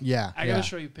bubble gum. Yeah, I yeah. gotta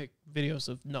show you videos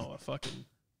of Noah fucking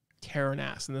tearing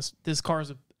ass. And this car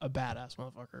is a badass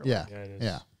motherfucker. Yeah, Yeah, it is.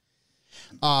 yeah.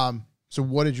 So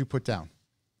what did you put down?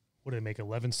 What did it make?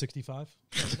 1165.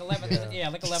 Like 1165. Yeah,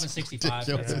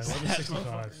 Ridiculous.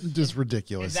 1165. Just And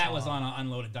ridiculous. that was on an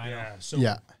unloaded dyno. Yeah. So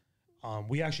Yeah,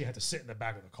 we actually had to sit in the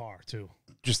back of the car too.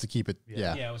 just to keep it.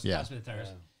 Yeah, Yeah, it was yeah. with the tires.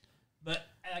 Yeah.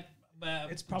 But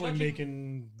It's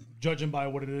probably judging by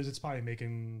what it is, it's probably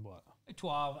making what? Like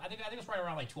 12. I think it's right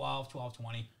around like 12,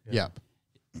 20. Yep.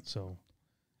 So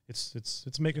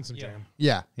it's making some jam.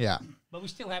 Yeah. Yeah. But we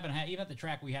still haven't had, even at the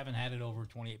track, we haven't had it over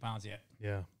 28 pounds yet.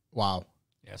 Yeah. Wow.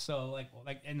 Yeah, so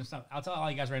and stuff. I'll tell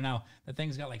all you guys right now, the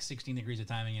thing's got like 16 degrees of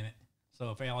timing in it. So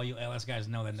if all you LS guys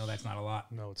know that's not a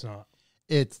lot. No, it's not.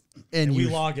 It's and We you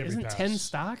log every Isn't pass. 10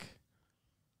 stock?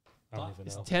 I don't even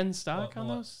Is know. 10 stock on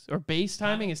What? those? Or base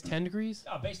timing is 10 degrees?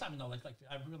 Oh, base timing, no,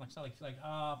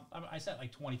 I set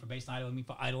like 20 for base idling. I mean,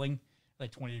 for idling,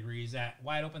 like 20 degrees. At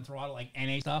wide open throttle, like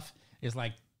NA stuff, is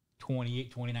like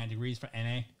 28, 29 degrees for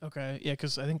NA. Okay, yeah,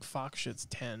 because I think Fox shit's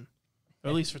 10. Or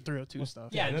at least for 302 stuff.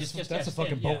 Yeah, That's a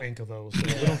fucking boat yeah. ink of those. So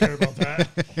we don't care about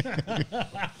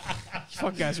that.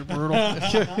 Fuck guys are brutal.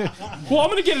 Well, I'm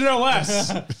gonna get an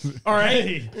LS. All right,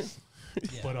 Hey.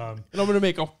 But and I'm gonna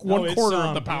make one quarter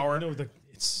of the power.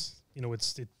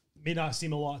 It may not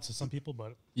seem a lot to some people,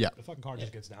 but Yeah. the fucking car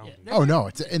just gets down. dude. Oh no,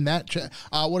 it's in that.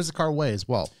 What does the car weigh as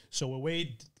well?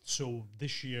 So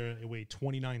this year it weighed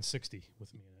 2960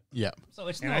 with me in it. Yeah. So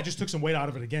it's And no, I just took some weight out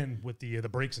of it again with the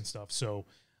brakes and stuff. So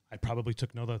I probably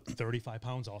took another 35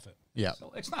 pounds off it. Yeah.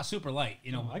 so it's not super light.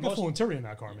 You know, I got full interior in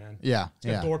that car, man. Yeah. It's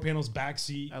got Yeah. door panels, back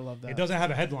seat. I love that. It doesn't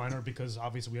have a headliner because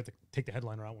obviously we had to take the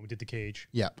headliner out when we did the cage.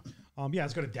 Yep. Yeah,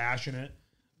 it's got a dash in it,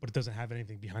 but it doesn't have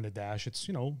anything behind the dash. It's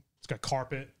it's got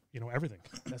carpet, everything,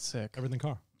 That's sick. everything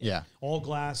car. Yeah. All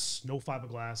glass, no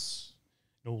fiberglass,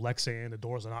 no Lexan. The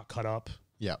doors are not cut up.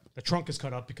 Yep. The trunk is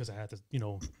cut up because I had to,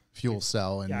 Fuel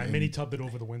cell and I mini tubbed it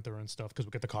over the winter and stuff because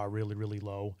we get the car really, really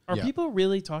low. Are Yeah. people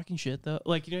really talking shit though?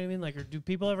 Like, you know what I mean? Like, do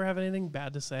people ever have anything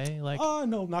bad to say? Like,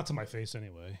 No, not to my face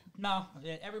anyway. no,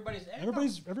 everybody Everybody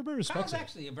respects Kyle's it.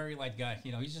 actually a very light guy.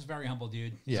 He's just a very humble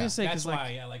dude. Yeah. I was gonna say, That's 'cause,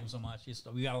 why I like him so much.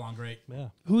 We got along great. Yeah,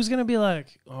 who's gonna be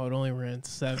like, oh, it only ran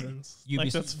 7's?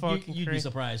 Like, that's fucking you'd be crazy.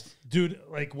 surprised. dude.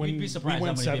 Like when You'd be we surprised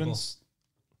went how many people- 7's,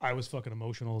 I was fucking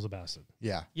emotional as a bastard.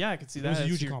 Yeah. Yeah, I could see It that. was a It's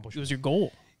huge your- accomplishment. It was your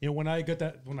goal. When I got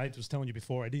that, when I was telling you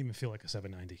before, I didn't even feel like a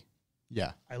 790.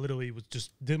 Yeah. I literally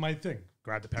did my thing,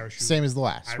 grabbed the parachute. Same as the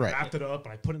last, I right? wrapped it up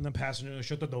and I put it in the passenger,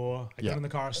 shut the door. I Yeah. got in the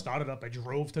car, started up. I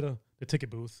drove to the ticket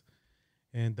booth,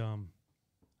 and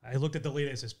I looked at the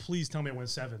lady. I says, "Please tell me I went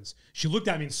 7's." She looked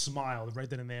at me and smiled. Right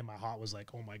then and there, my heart was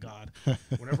like, "Oh my god!"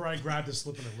 Whenever I grabbed the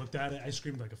slip and I looked at it, I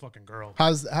screamed like a fucking girl.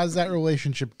 How's that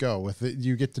relationship go? With it,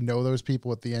 you get to know those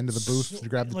people at the end of the booth to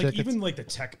grab the like tickets. even like the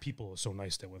tech people are so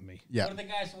nice there with me. Yeah. What are the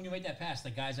guys when you make that pass?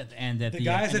 The guys at the end. The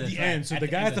guys at the track, end. So the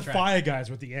end guys, of the track. fire guys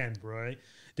were at the end, right?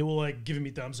 They were like giving me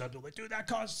thumbs up. They're like, "Dude, that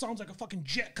car sounds like a fucking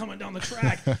jet coming down the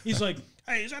track." He's like,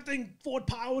 "Hey, is that thing Ford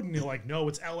powered?" And they're like, "No,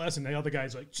 it's LS." And the other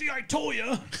guy's like, "See, I told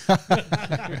you."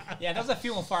 Yeah, there's a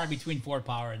few and far between Ford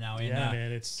Power now. And, Yeah,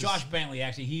 man, it's Josh just- Bentley.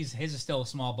 Actually, his is still a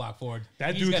small block Ford.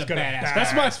 That He's dude's got a badass-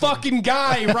 That's my fucking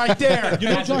guy right there. You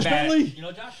know That's a Josh badass- Bentley? You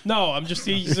know Josh? No,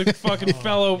 he's a fucking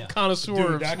fellow connoisseur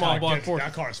Dude, of that small car, block Ford.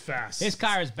 that car is fast. His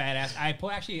car is badass. I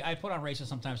put on races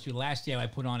sometimes too. Last year I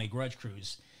put on a grudge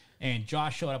cruise, and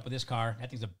Josh showed up with his car. That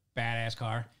thing's a badass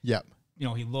car. Yep.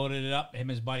 He loaded it up. Him and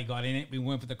his buddy got in it. We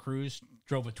went for the cruise.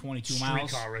 Drove it 22 Street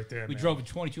miles. car right there, We man. drove it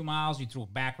 22 miles. We threw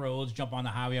back roads, jump on the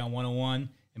highway on 101,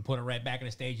 and put it right back in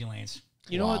the staging lanes.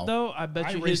 You know Wow. what though? I bet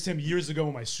I you raced him years ago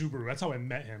in my Subaru. That's how I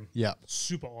met him. Yep.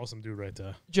 Super awesome dude right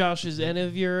there. Josh, is any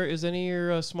of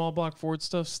your small block Ford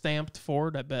stuff stamped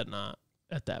Ford? I bet not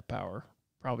at that power.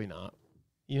 Probably not.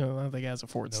 I don't think it has a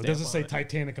Ford No, it stamp. doesn't on say it.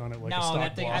 Titanic on it like a No, stock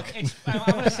that thing. block.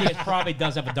 I want to say it probably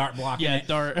does have a dart block in Yeah, it.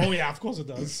 dart. Oh yeah, of course it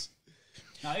does.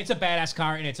 No, it's a badass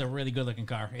car, and it's a really good looking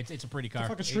car. It's a pretty car. It's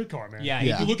like a street car, man. Yeah,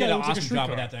 Yeah. He Look did at it, an it looks like a awesome street job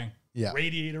car. with that thing. Yeah.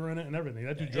 Radiator in it and everything.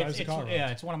 That dude drives the car.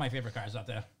 Yeah, it's one of my favorite cars out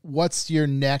there. What's your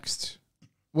next?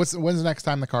 When's the next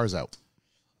time the car's out?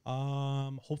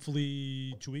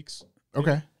 Hopefully 2 weeks.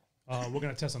 Okay. We're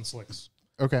gonna test on slicks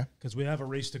Okay. because we have a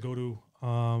race to go to.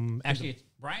 Actually, it's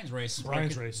Brian's race.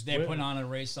 Brian's race. They're We're- putting on a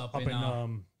race up up in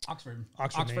in Oxford,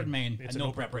 Maine. It's a a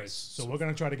no prep race. So we're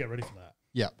gonna try to get ready for that.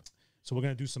 Yep. So we're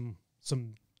gonna do some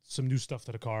new stuff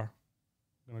to the car.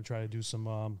 We're gonna try to do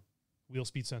some wheel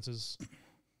speed sensors.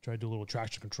 Try to do a little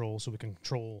traction control so we can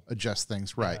control. Adjust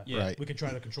things. Right. Yeah. Right. We can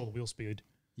try to control the wheel speed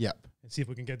Yep. and see if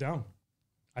we can get down.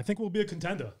 I think we'll be a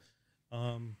contender.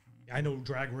 I know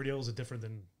drag radials are different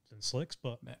than slicks,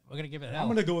 but We're gonna give it. I'm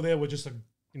gonna go there with just a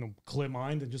clear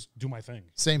mind and just do my thing.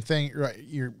 Same thing. Right.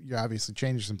 You're obviously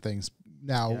changing some things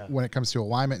now Yeah. when it comes to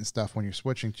alignment and stuff. When you're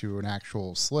switching to an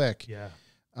actual slick, Yeah.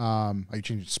 are you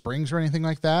changing springs or anything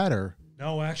like that? Or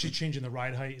No, we're actually changing the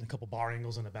ride height and a couple bar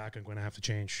angles in the back. I'm going to have to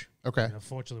change. okay. And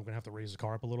unfortunately, we're going to have to raise the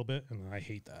car up a little bit, and I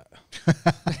hate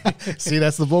that. See,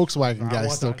 that's the Volkswagen I guy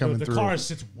want still that. coming the through. car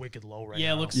sits wicked low right Yeah,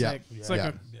 now. it looks Yeah. sick. It's Yeah.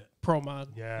 like a pro mod.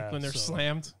 Yeah, When they're so-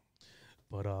 slammed.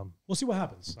 But we'll see what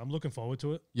happens. I'm looking forward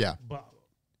to it. Yeah. But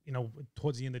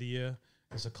towards the end of the year,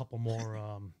 there's a couple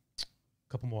more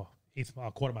eighth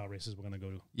quarter mile races we're gonna go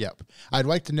to. Yep. I'd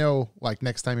like to know, like,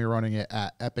 next time you're running it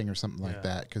at Epping or something like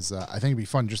that, because I think it'd be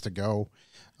fun just to go.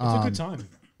 It's a good time.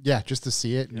 Yeah, just to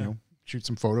see it, you know, shoot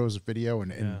some photos, video,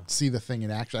 and see the thing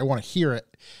in action. I want to hear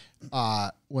it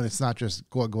when it's not just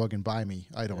glug glug and by me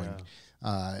idling.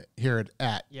 Hear it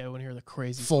at Yeah, I want to hear the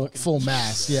crazy full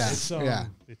mass. Yeah,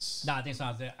 It's No, I think it's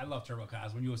I love turbo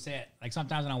cars. When you say it, like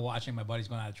sometimes when I'm watching my buddies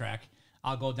going out of track,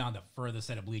 I'll go down the furthest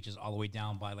set of bleachers all the way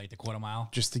down by like the quarter mile.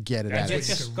 just to get it That's at what it.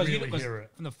 you Just can 'cause really hear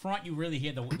it. From the front, you really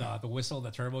hear the whistle,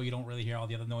 the turbo. You don't really hear all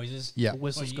the other noises. Yeah. The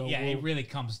whistles go. Yeah, whoa. it really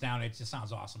comes down. It just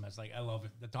sounds awesome. It's like I love it.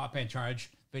 The top end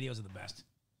charge videos are the best.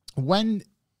 When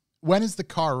is the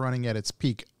car running at its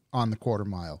peak on the quarter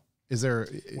mile? Is there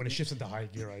when it shifts into high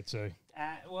gear, I'd say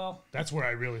Well, that's where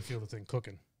I really feel the thing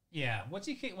cooking. yeah. What's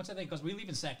the thing? Because we leave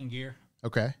in second gear.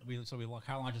 okay? We look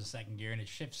how launches in second gear, and it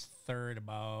shifts third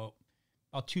about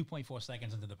 2.4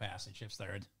 seconds into the pass. It shifts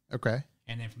third, Okay.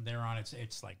 and then from there on,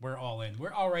 it's like we're all in.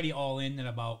 We're already all in at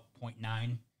about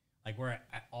 0.9. Like we're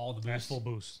at all the That's boost, full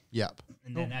boost. Yep.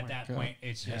 and then at my that God. point,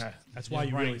 it's just That's just why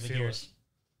you running really the feel gears.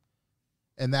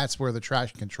 it. And that's where the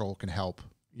traction control can help.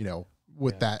 You know,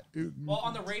 with that. Well,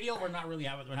 on the radial, we're not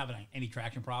having any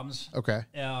traction problems. Okay.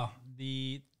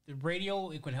 The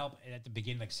radial, it could help at the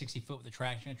beginning, like 60 foot with the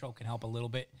traction control can help a little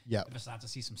bit. Yep. If it starts to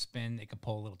see some spin, it could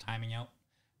pull a little timing out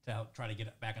to help try to get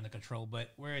it back under control.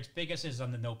 But where it's biggest is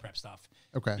on the no prep stuff.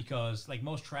 Okay. Because like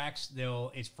most tracks,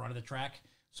 it's front of the track.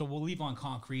 So we'll leave on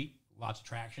concrete, lots of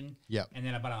traction. Yep. And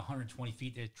then about 120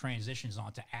 feet, it transitions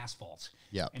onto asphalt.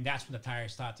 Yep. And that's when the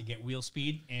tires start to get wheel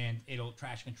speed, and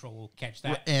traction control will catch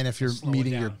that. And if you're slow it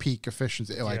meeting your down. peak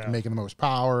efficiency, like Yeah. making the most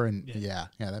power, and that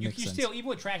You makes sense. still, even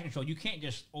with traction control, you can't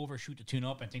just overshoot the tune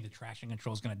up and think the traction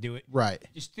control is going to do it. Right.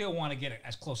 You still want to get it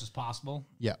as close as possible.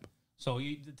 Yep. So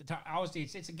obviously,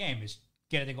 it's a game. Is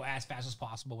get it to go as fast as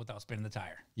possible without spinning the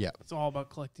tire. Yep. It's all about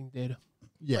collecting data.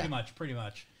 Yeah. Pretty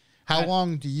much. How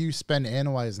long do you spend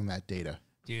analyzing that data?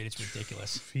 Dude, it's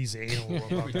ridiculous. He's anal about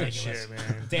that Ridiculous. shit,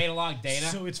 man. Data log data.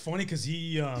 So it's funny because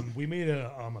we made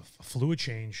a fluid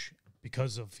change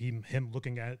because of him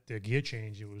looking at the gear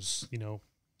change. It was,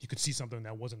 you could see something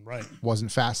that wasn't right.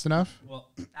 Wasn't fast enough? Well,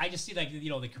 I just see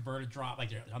the converter drop, like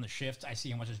they're on the shift. I see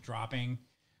how much it's dropping.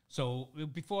 So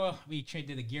before we did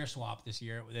the gear swap this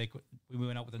year, we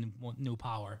went out with a new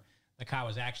power. The car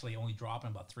was actually only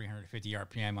dropping about 350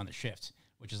 RPM on the shift,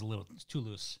 which is it's too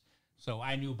loose. So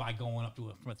I knew by going up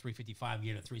to from a 355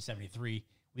 gear to 373,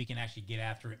 we can actually get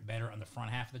after it better on the front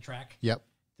half of the track. Yep.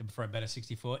 For a better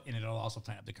 60 foot, and it'll also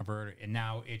tighten up the converter. And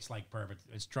now it's like perfect.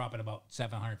 It's dropping about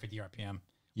 750 RPM.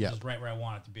 Yep. Which is right where I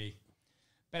want it to be.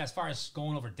 But as far as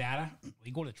going over data, we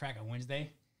go to the track on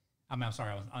Wednesday. I'm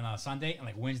sorry, on a Sunday, and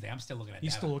like Wednesday, I'm still looking at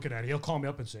He's data. still looking at it. He'll call me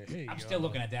up and say, "Hey, I'm still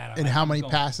looking at data. And Like, how I'm many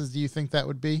going- passes do you think that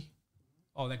would be?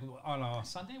 Oh, like on a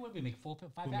Sunday, what did we make?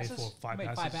 Five We made passes? five We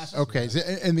made passes. Okay.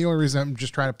 And the only reason I'm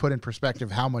just trying to put in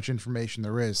perspective how much information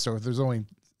there is. So if there's only,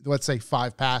 let's say,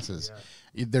 5 passes,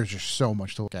 there's just so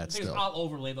much to look at The thing is, still. I'll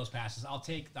overlay those passes. I'll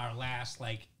take our last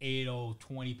like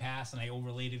 8020 pass, and I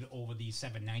overlaid it over the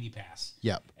 790 pass.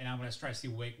 Yep. And I'm gonna try to see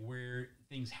where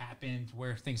things happened,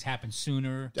 where things happen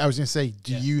sooner. I was going to say,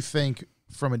 do you think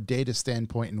from a data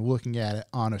standpoint and looking at it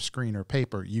on a screen or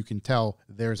paper, you can tell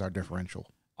there's our differential?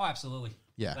 Oh, absolutely.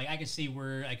 Yeah. Like I can see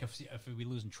where, like, if we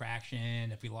losing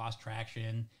traction, if we lost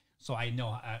traction, so I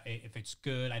know if it's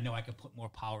good. I know I can put more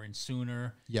power in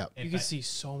sooner. Yep. If You can I- see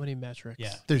so many metrics.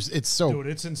 Yeah. It's so, dude,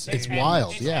 it's insane. It's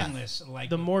wild, It's yeah. endless. Like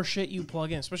The more shit you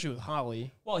plug in, especially with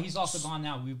Holly, well, he's also gone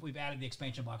now. We've added the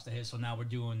expansion box to his, so now we're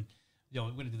doing. We're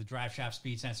gonna do the drive shaft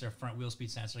speed sensor, front wheel speed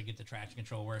sensor to get the traction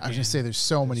control working. I was going to say, there's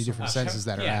so many different senses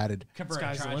that are added. Convert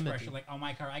Sky's the charge limit, pressure. dude. Like on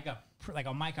my car,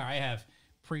 I have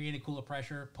pre-intercooler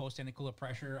pressure, post-intercooler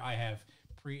pressure. I have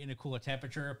pre-intercooler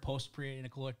temperature,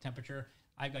 post-pre-intercooler temperature.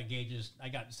 I've got gauges. I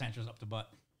got sensors up the butt.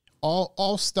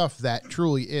 All stuff that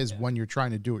truly is when you're trying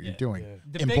to do what you're doing.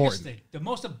 The Important.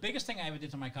 biggest thing, biggest thing I ever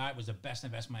did to my car was the best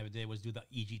investment I ever did was do the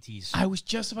EGTs. I was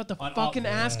just about to On all- fucking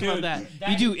ask Dude, about that. that-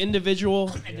 You do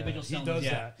individual. Individual He cylinders. does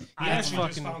Yeah. that. He I actually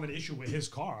just fucking- found an issue with his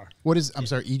car. What is, I'm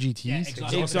sorry, EGTs? Yeah,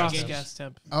 exhaust Exhaust gas. gas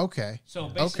temp. Okay. So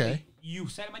basically, Okay. you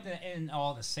set them in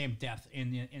all the same depth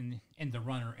in the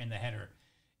runner and the header,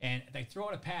 and they throw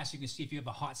it a pass. You can see if you have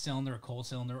a hot cylinder, a cold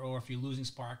cylinder, or if you're losing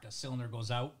spark, a cylinder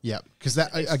goes out. Yep. Because that,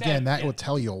 again, that will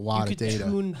tell you a lot You of could data.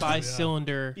 tune by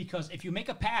cylinder. Because if you make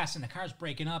a pass and the car's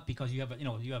breaking up because you have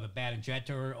a bad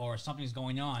injector or something's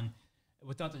going on,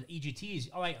 without the EGTs,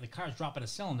 all right, the car's dropping a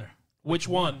cylinder. Which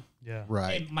one? Yeah.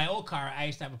 Right. In my old car, I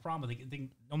used to have a problem with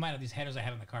no matter these headers I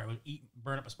have in the car, it would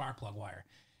burn up a spark plug wire,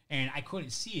 and I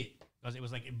couldn't see it because it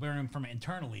was like burning from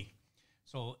internally.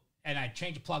 So, and I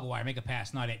change the plug wire, make a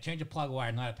pass, not it. Change the plug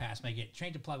wire, not a pass, make it.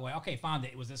 Change the plug wire. Okay, found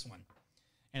it. It was this one.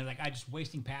 And like I just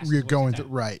wasting passes. You're wasting going time. to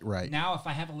right. Now, if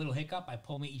I have a little hiccup, I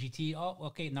pull my EGT. Oh,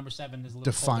 okay, number 7 is a little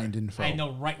Defined colder. info. I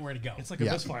know right where to go. It's like a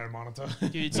misfire monitor.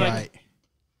 Dude, it's Right.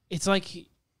 like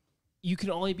you can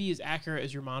only be as accurate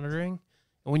as you're monitoring.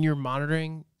 And when you're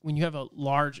monitoring, when you have a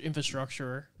large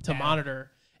infrastructure to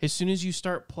monitor, as soon as you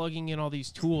start plugging in all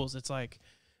these tools, it's like,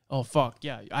 oh fuck,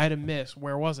 yeah, I had a miss.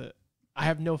 Where was it? I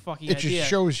have no fucking It idea. just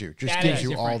shows you, just That gives is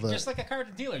you all different. the. Just like a car at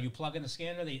the dealer, you plug in the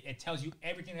scanner, it tells you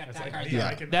everything that It's that like, car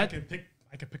yeah, does.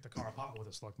 I can pick the car apart with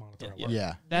a select monitor. At work.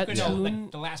 Yeah. that You know, tune,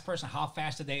 like the last person, how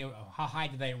high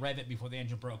did they rev it before the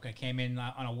engine broke? I came in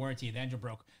on a warranty, the engine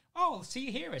broke. Oh, see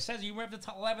here, it says you revved it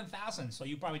to 11,000, so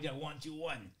you probably did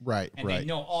 121. Right. And they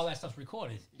know all that stuff's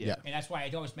recorded. Yeah. And that's why I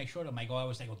always make sure to I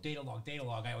always say, data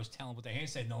log. I always tell them with their hand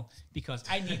signal because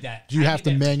I need that. Do you I have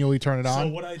to need that. manually turn it So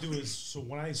on? what I do is, so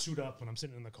when I suit up, when I'm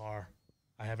sitting in the car,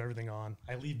 I have everything on.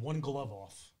 I leave one glove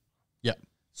off Yep.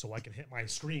 so I can hit my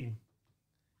screen,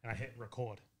 and I hit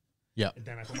record. Yep. And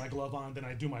then I put my glove on. Then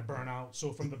I do my burnout.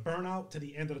 So from the burnout to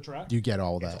the end of the track, You get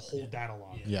all it's that a whole data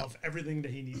log Yeah. of everything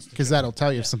that he needs to. because check. that'll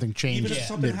tell you if something Even changed if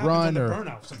something happens mid-run on the or.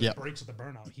 burnout, something Yep. breaks at the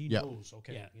burnout, he Yep. knows.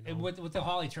 Okay, Yeah. you And know. with the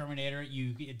Holly Terminator,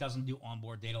 it doesn't do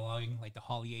onboard data logging like the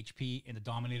Holly HP and the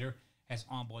Dominator has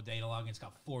onboard data logging. It's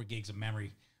got 4 gigs of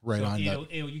memory. Right so on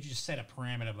you just set a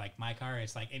parameter like my car.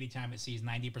 It's like anytime it sees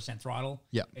 90% throttle,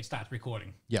 Yep. it starts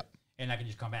recording, Yep. and I can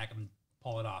just come back and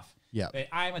pull it off. Yep. But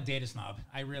I'm a data snob.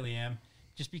 I really am.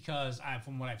 Just because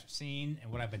from what I've seen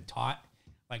and what I've been taught,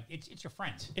 like it's your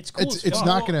friend. it's cool. It's as fuck.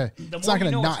 not gonna The it's more not you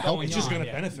gonna know not what's help going you. It's just on, going to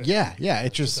yeah. benefit. Yeah, yeah.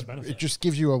 It just just a benefit. it just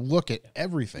gives you a look at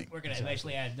everything. We're gonna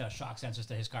eventually add shock sensors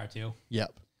to his car too,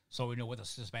 Yep. so we know what the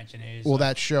suspension is. Will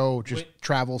that show just With-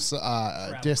 travel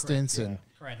Travel, distance correct, and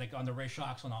correct. Like on the race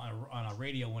shocks on a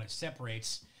radio when it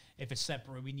separates. If it's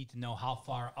separate, we need to know how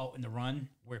far out in the run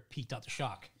where it peaked out the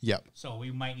shock. yep. So we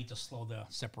might need to slow the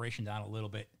separation down a little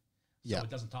bit, so Yep. it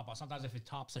doesn't top off. Sometimes if it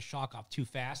tops the shock off too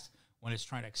fast, when it's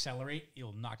trying to accelerate,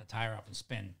 it'll knock the tire off and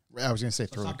spin. I was gonna say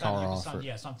So throw the sometimes car you off.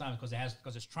 decide- sometimes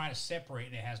because it's trying to separate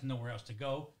and it has nowhere else to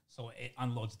go, so it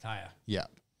unloads the tire. Yeah.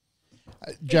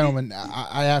 Gentlemen,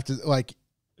 I have to like.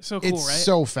 So cool, It's right?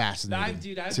 so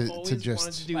fascinating. I've to always wanted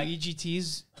just to do Like-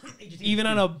 EGTs, even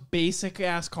on a basic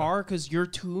ass car, because your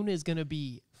tune is gonna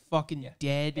be fucking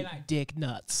dead And I- dick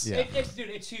nuts. Yeah.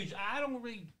 It's huge.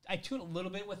 I tune a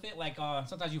little bit with it. Like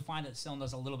sometimes you find that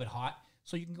cylinder's a little bit hot,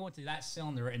 so you can go into that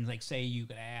cylinder and like say you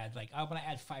could add like I'm gonna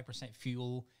add 5%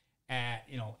 fuel at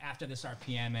after this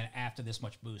RPM and after this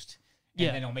much boost. And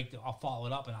Yeah. then I'll follow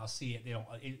it up and I'll see it.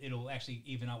 It'll actually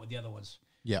even out with the other ones.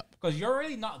 Yep. Because you're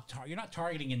really you're not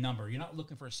targeting a number. You're not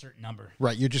looking for a certain number.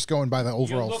 Right. You're just going by the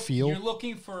overall feel. You're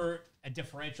looking for a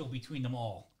differential between them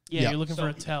all. Yeah, Yeah. you're looking So for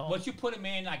a tell. once you put them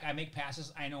in, like I make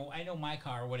passes, I know my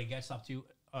car what it gets up to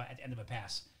at the end of a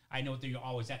pass. I know that you're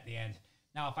always at the end.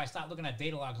 Now, if I start looking at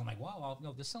data logs, I'm like, wow, well,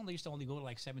 no, this cylinder used to only go to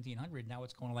like 1700. Now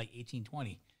it's going to like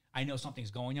 1820. I know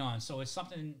something's going on. So it's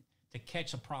something to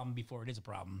catch a problem before it is a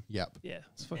problem. Yep. Yeah,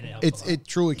 it's fucking. And it helps a lot. It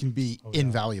truly can be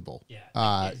invaluable. Yeah.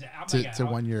 Uh, Exactly. to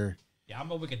when you're. Yeah, I'm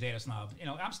a wicked data snob.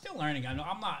 I'm still learning. I'm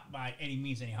not by any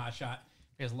means any hotshot.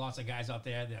 There's lots of guys out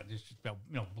there that just blow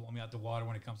me out the water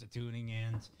when it comes to tuning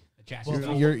and the chassis.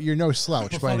 stuff. You're no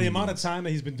slouch. But by for the any amount of means. time that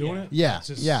he's been doing it, Yeah. it's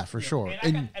just- Yeah. For sure.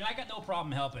 And I got no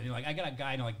problem helping. Like I got a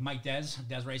guy, like Mike Des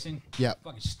Racing. Yep.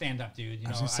 Fucking stand up, dude. I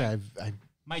was gonna say I've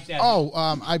Mike Des.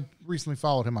 I recently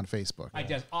followed him on Facebook. Mike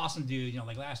Des, awesome dude.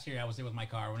 Like last year, I was there with my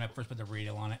car when I first put the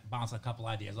radio on it, bounced a couple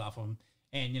ideas off him.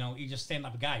 And he just stand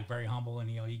up guy, very humble, and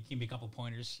he gave me a couple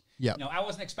pointers. Yep. I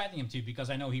wasn't expecting him to because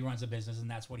I know he runs a business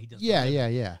and that's what he does. Yeah. for a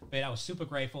living. Yeah. But I was super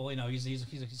grateful. He's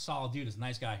a solid dude. He's a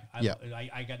nice guy.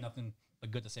 I got nothing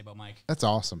but good to say about Mike. That's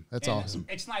awesome. That's And awesome.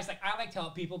 It's nice. Like I like to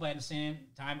help people, but at the same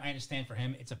time, I understand for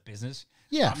him, it's a business.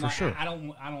 Yeah, I'm for not- sure. I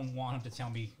don't want him to tell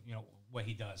me, what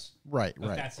he does. Right. 'Cause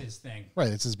Right. That's his thing. Right.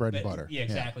 It's his bread and But- butter. Yeah,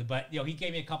 exactly. But he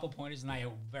gave me a couple pointers, and I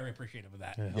am very appreciative of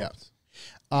that. it Yeah. helps.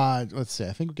 Let's see.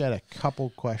 I think we got a couple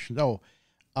questions. Oh,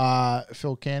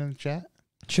 Phil Cannon in the chat.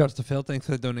 Shouts to Phil. Thanks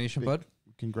for the donation, bud.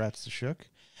 Congrats to Shook.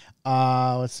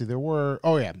 Let's see. There were.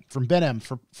 Oh yeah, from Ben M.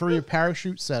 For your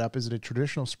parachute setup, is it a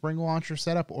traditional spring launcher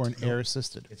setup or an air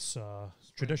assisted? It's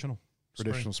traditional.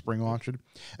 Traditional spring launcher.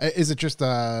 Is it just like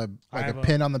a have a-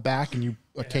 pin on the back and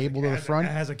a cable to the front?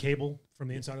 It has a cable from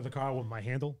the inside of the car with my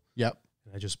handle. Yep.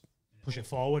 And I just push it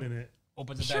forward, and it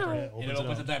Opens the diaper. it It opens it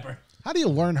opens the up. diaper. How do you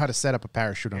learn how to set up a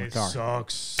parachute on a it car?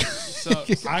 sucks. So,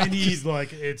 I need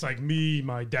it's like me,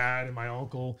 my dad, and my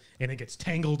uncle, and it gets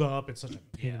tangled up. It's such a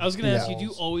pain. I was gonna ask Yeah. you, do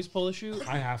you always pull a chute?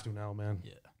 I have to now, man.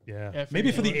 Yeah. Yeah. Yeah,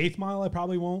 Maybe for the forget 8th mile, I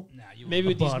probably won't. Nah, you Maybe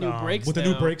with these But, new brakes with the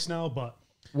now. new brakes now, but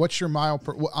What's your mile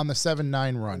per on the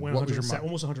 7-9 run? went What was your mile?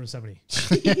 almost 170.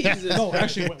 Jesus. No,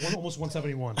 actually, almost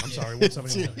 171. I'm sorry,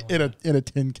 171. In a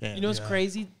tin can. You know what's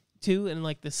crazy too? And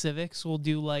like the Civics will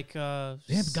do like Damn,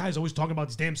 guys always talking about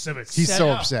these damn Civics. He's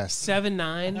so obsessed.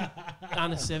 7-9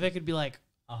 on a Civic. It'd be like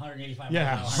 185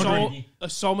 Yeah. miles an hour.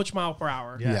 so much mile per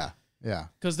hour. Yeah. Yeah.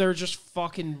 Because they're just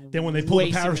fucking. Then when they pull the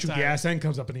wasting parachute, time. the ass end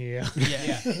comes up in the air.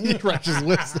 Yeah. Right, just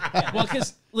list. Well,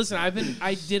 because listen,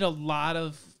 I did a lot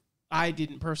of. I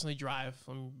didn't personally drive.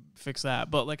 Let me fix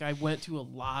that. But like, I went to a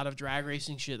lot of drag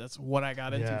racing shit. That's what I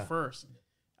got into Yeah. first.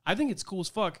 I think it's cool as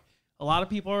fuck. A lot of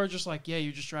people are just like, yeah,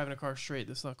 you're just driving a car straight.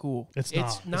 That's not cool. It's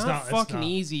It's not. not It's fucking not.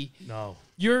 easy. No.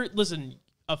 Listen,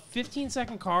 a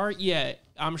 15-second car, yeah,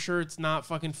 I'm sure it's not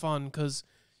fucking fun because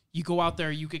you go out there,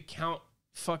 you could count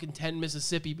fucking 10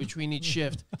 Mississippi between each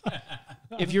shift.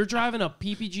 If you're driving a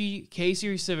PPG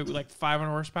K-Series Civic with like 500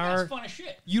 horsepower, That's fun as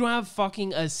shit. you don't have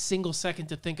fucking a single second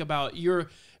to think about your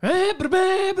like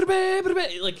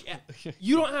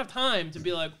you don't have time to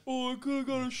be like, oh, I could have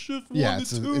got a shift Yeah, 1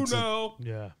 it's to a- 2 it's a- now.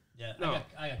 Yeah. Yeah, No.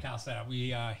 I got Cal set up.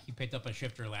 He picked up a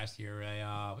shifter last year.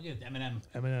 What did Eminem.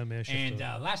 Eminem, man. And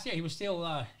last year he was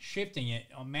still shifting it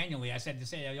manually. I said to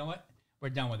say, you know what? We're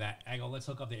done with that. I go, let's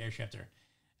hook up the air shifter.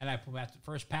 And I put the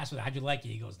first pass with it. How'd you like it?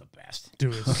 He goes, the best.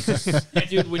 dude, it's just Yeah,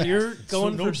 dude, when you're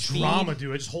going no for speed, drama,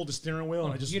 dude. I just hold the steering wheel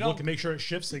and I just You look don't- and make sure it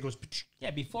shifts. And it goes.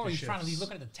 Yeah, before It he's trying to shifts. he's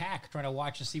looking at the tack, trying to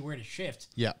watch to see where to shift.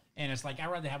 Yeah. And it's like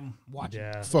I'd rather have him watch.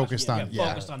 Yeah. Focused on. Yeah.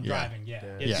 Focused on Yeah. driving. Yeah.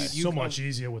 Yeah, Yeah, it's dude, you so come- much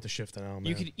easier with the shift now, man.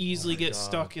 you could easily Oh my get God.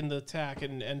 stuck in the tack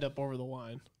and end up over the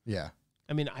line. Yeah.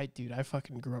 I mean, I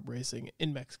fucking grew up racing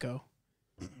in Mexico.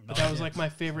 But that was like my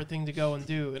favorite thing to go and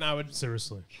do. And I would,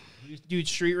 Seriously. dude,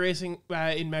 street racing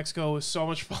in Mexico was so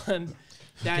much fun.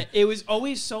 That it was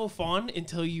always so fun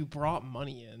until you brought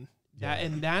money in.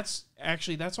 And that's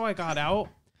why I got out.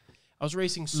 I was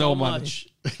racing so No money. much.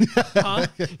 Huh?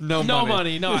 No No money.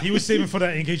 money. No. He was saving for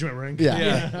that engagement ring.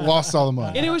 Yeah. Lost all the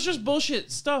money. And it was just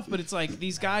bullshit stuff, but it's like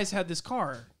these guys had this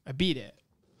car. I beat it.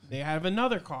 They have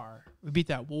another car. We beat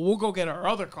that. Well, we'll go get our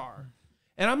other car.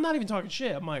 And I'm not even talking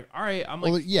shit. I'm like, all right. I'm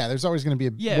like, Well, yeah, there's always going to be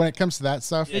a Yeah. when it comes to that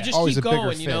stuff. they just always keep a bigger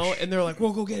going, fish. you know? And they're like,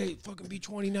 we'll go get a fucking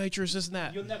B20 nitrous, this and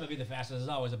that. You'll never be the fastest. There's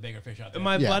always a bigger fish out there.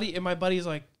 And my buddy's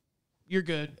like, you're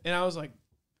good. And I was like,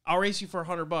 I'll race you for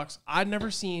 $100. I'd never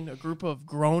seen a group of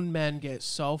grown men get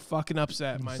so fucking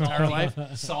upset in my entire life.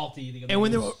 Salty. And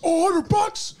when they were like, oh,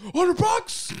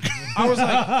 $100, I was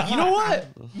like, you know what?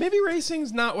 Maybe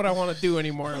racing's not what I want to do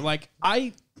anymore. Like,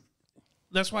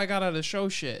 that's why I got out of show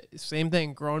shit. Same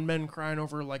thing. Grown men crying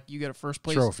over, like, you get a first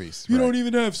place. Trophies. You right. don't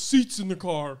even have seats in the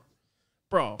car.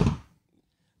 Bro,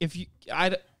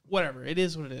 whatever. It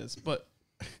is what it is. But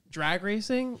drag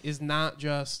racing is not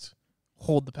just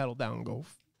hold the pedal down and go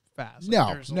fast. No,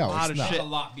 there's a no, lot it's of not. There's shit. a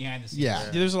lot behind the scenes. Yeah.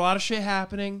 There's a lot of shit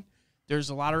happening. There's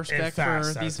a lot of And respect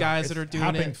fast. for these That's guys it's that are doing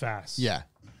happening it. fast. Yeah.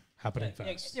 Happening Yeah,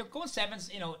 fast. going 7's,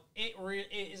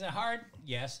 is it hard?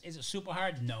 Yes. Is it super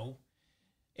hard? No.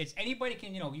 It's anybody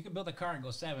can, you can build a car and go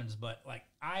 7's, but like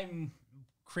I'm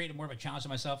creating more of a challenge to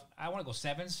myself. I want to go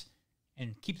 7's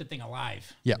and keep the thing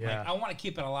alive. Yeah. Yeah. Like, I want to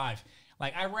keep it alive.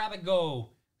 Like I'd rather go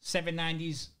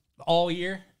 790s all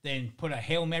year than put a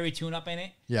Hail Mary tune up in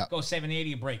it. Yeah. Go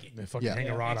 780 and break it. They fucking Yeah. hang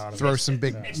a rod out of Throw it. some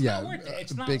big. It's yeah. not worth it.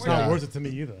 It's not big, worth It's not it. worth it to me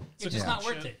either. It's just not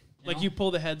worth it. Like you pull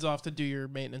the heads off to do your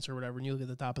maintenance or whatever, and you look at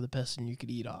the top of the piston, you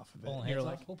could eat off of it. Pulling You're heads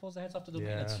like, off. Who pulls the heads off to do Yeah.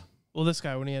 maintenance? well, this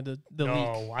guy when he had the leak.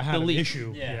 No, I had the an leak.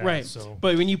 issue. Yeah. Right. So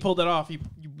But when you pulled it off, you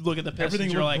look at the pistons,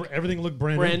 everything you're looked, like, everything looked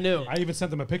brand new. I even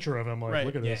sent them a picture of it. I'm like, Right.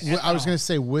 look at this. Yeah. I was going to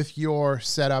say, with your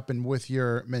setup and with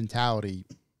your mentality,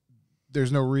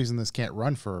 there's no reason this can't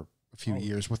run for a few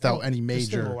years without any This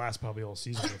thing will major. last probably all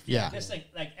season. Yeah. Just like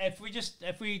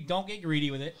if we don't get greedy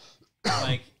with it,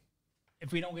 like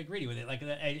if we don't get greedy with it, like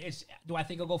it's do I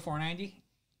think it'll go 490?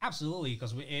 Absolutely,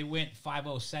 because it went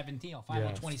 5017 or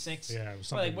 5026. Yeah, it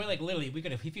was We're like, something- literally we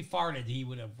could have if he farted he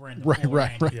would have ran the Right,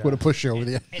 490. right. Yeah. Would have pushed you over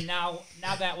the. And now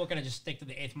that we're gonna just stick to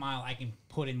the 8th mile, I can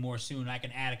put in more soon. I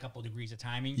can add a couple degrees of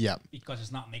timing. Yep. Because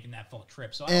it's not making that full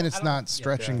trip. So And I it's don't- not yeah.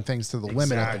 stretching things to the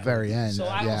limit at the Exactly. very end. So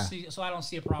I yeah. don't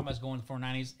see a problem as going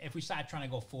 490s. If we start trying to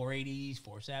go 480s,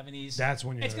 470s, That's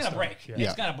when you're it's gonna gonna start. break. Yeah.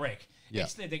 It's gonna break. Yeah.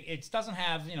 It doesn't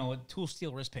have tool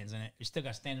steel wrist pins in it. You still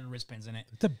got standard wrist pins in it.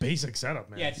 It's a basic setup,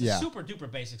 man. Yeah, it's Yeah. a super duper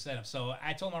basic setup. So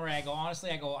I told my Ray,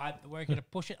 we're gonna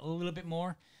push it a little bit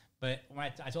more. But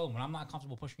when I told him when I'm not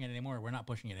comfortable pushing it anymore, we're not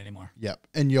pushing it anymore. Yep.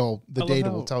 And the love data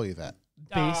how- will tell you that.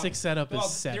 basic setup Well,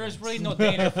 is 7. there's really no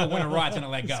data for when a rod's gonna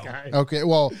let go. Okay.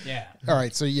 Well. Yeah. All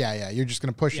right. So yeah. You're just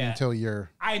going to push it Yeah. until you're.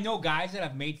 I know guys that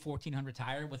have made 1400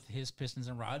 tire with his pistons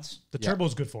and rods. The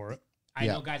turbo's good for it. I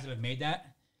Yeah. know guys that have made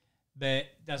that, but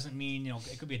doesn't mean,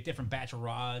 it could be a different batch of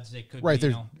rods. It could Right.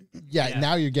 be, Yeah,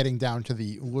 now you're getting down to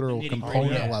the literal The nitty-gritty.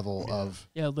 component Yeah. level of.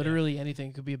 Yeah, literally anything.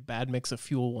 It could be a bad mix of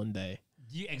fuel one day.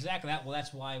 exactly that. Well,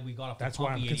 that's why we got off That's the why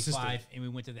Pump I'm consistent. E85 and we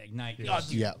went to the Ignite. Yes. God,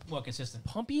 dude, Yeah. more consistent.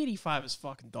 Pumpy 85 is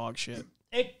fucking dog shit.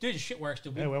 Dude, the shit works,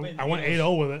 dude. Hey, well, I went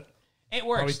 8-0 with it. It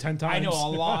works. Probably 10 I know times. a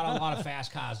lot of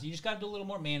fast cars. You just got to do a little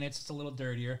more minutes. It's a little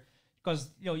dirtier because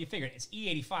you figure it's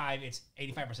E85. It's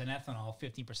 85% ethanol,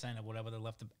 15% of whatever they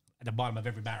left at the bottom of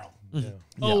every barrel. Yeah.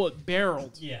 Oh,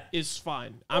 barreled Yeah. is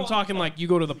fine. I'm Well, talking like you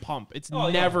go to the pump. It's Oh,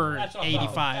 yeah. never That's what I'm talking about.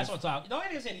 85. That's what I'm talking. No,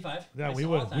 it is 85. Yeah, It's we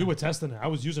all were the time. we were testing it. I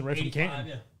was using right from 85. Canton.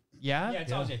 Yeah, Yeah? yeah,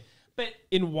 it's all shit. But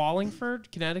In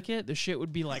Wallingford, Connecticut, the shit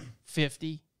would be like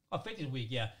 50. 50 is weak.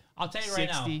 Yeah, I'll tell you right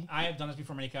 60. now. I have done this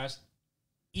before many cars.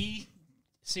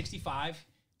 E65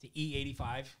 to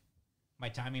E85, my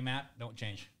timing map don't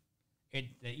change. The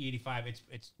E85,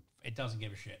 it doesn't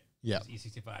give a shit. Yeah. It's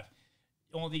E65.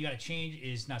 The only thing you got to change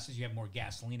is not since you have more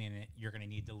gasoline in it, you're going to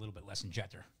need a little bit less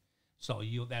injector. So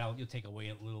you'll take away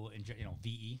a little,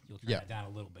 VE. You'll turn that down a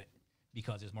little bit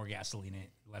because there's more gasoline in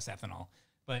it, less ethanol.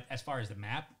 But as far as the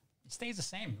map, it stays the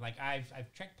same. Like I've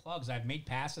checked plugs, I've made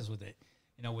passes with it,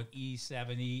 with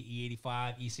E70,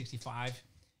 E85, E65,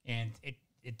 and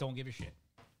it don't give a shit.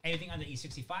 Anything under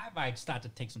E65, I'd start to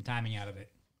take some timing out of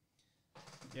it.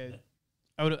 Yeah.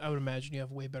 I would imagine you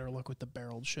have way better luck with the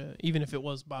barreled shit, even if it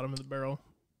was bottom of the barrel.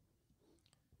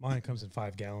 Mine comes in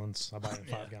 5 gallons. I buy it in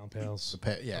 5-gallon pails.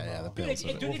 The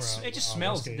Dude, pills. it just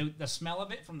smells. The smell of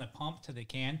it from the pump to the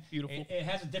can, Beautiful. It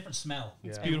has a different smell.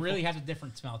 It's It beautiful. really has a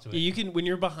different smell to it. Yeah, you can, when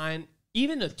you're behind,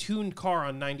 even a tuned car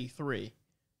on 93,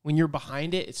 when you're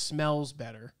behind it, it smells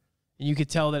better. And you could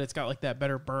tell that it's got like that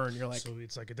better burn. You're like, So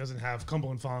it's like it doesn't have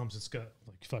Cumberland Farms. It's got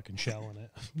like fucking shell in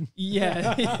it.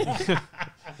 yeah.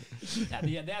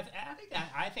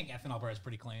 I think ethanol burn is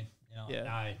pretty clean.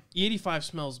 Yeah. E85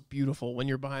 smells beautiful when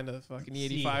you're behind a fucking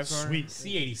E85 car. Sweet.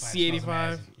 C85. C85, smells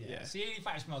amazing. yeah.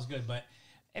 C85 smells good, but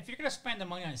if you're gonna spend the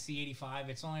money on C85,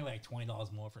 it's only like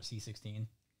 $20 more for C16.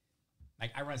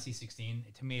 Like I run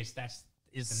C16. To me, is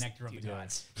the nectar of the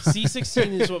gods.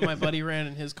 C16 is what my buddy ran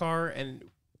in his car, and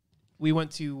we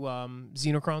went to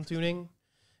Xenocron tuning,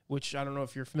 which I don't know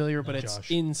if you're familiar, but it's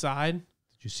Josh. inside.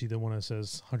 Did you see the one that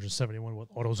says 171 with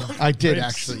autos on? I did brakes?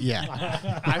 actually.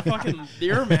 Yeah,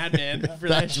 You're a madman for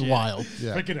that that's shit. wild.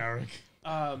 Yeah. Freaking Eric.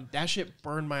 That shit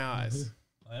burned my eyes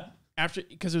Oh, yeah. after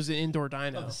because it was an indoor Oh,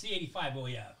 dyno. the C85. Oh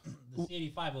yeah. The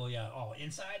C85. Oh yeah. Oh,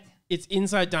 inside. It's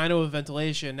inside dyno with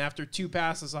ventilation. After 2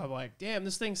 passes, I'm like, damn,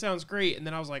 this thing sounds great. And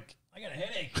then I was like, I got a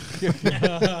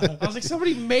headache.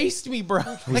 somebody maced me, bro.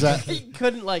 Like, that- I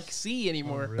couldn't like see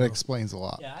anymore. It explains a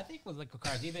lot. Yeah, I think with liquid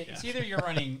cars, either you're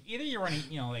running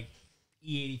like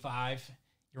E85,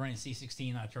 you're running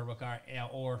C16 on a turbo car,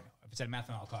 or if it's a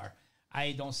methanol car.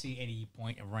 I don't see any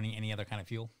point of running any other kind of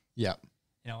fuel. Yeah.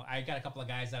 I got a couple of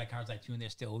guys that have cars I tune. They're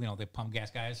still, they pump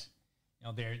gas guys.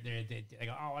 They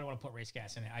go, oh, I don't want to put race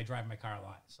gas in it. I drive my car a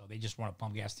lot, so they just want to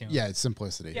pump gas tune. Yeah, it's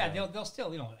simplicity. Yeah, they'll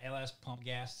still, LS pump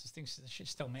gas. This shit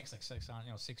still makes like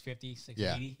 650,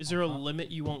 680. Is there a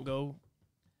limit you won't go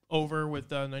over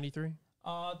with 93?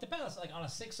 Depends. Like on a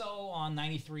 6.0 on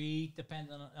 93,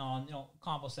 depending on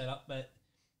combo setup. But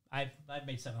I've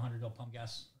made 700 go pump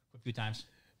gas a few times.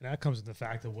 And that comes into the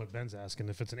fact of what Ben's asking,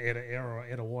 if it's an air to air or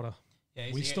air to water. Yeah,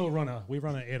 We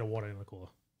run an air to water intercooler.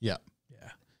 Yeah.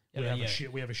 We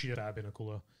have a shear tab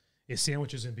intercooler. It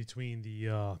sandwiches in between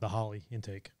the Holly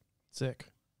intake. Sick.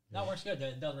 That works good.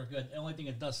 It does work good. The only thing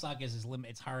it does suck is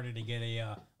it's harder to get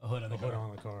a hood on the Hood car.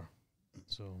 on the car.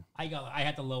 So I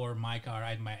had to lower my car. I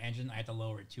had my engine. I had to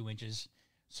lower it 2 inches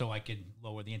so I could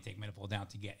lower the intake manifold down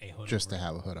to get a hood. Just to over it.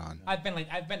 have a hood on. I've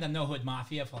been the no hood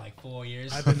mafia for like 4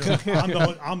 years. I'm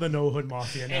the no hood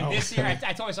mafia now. And this year,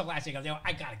 I told myself last year,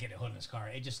 I gotta get a hood in this car.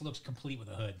 It just looks complete with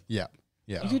a hood. Yeah.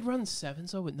 Yeah. You could run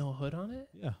 7's though with no hood on it?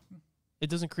 Yeah. It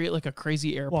doesn't create like a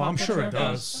crazy air Well, I'm pocket sure it there?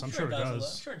 does. I'm sure it I'm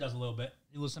does. sure it does a little bit.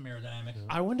 You lose some aerodynamics.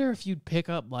 I wonder if you'd pick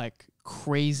up like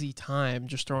crazy time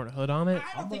just throwing a hood on it.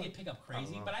 I don't think it'd pick up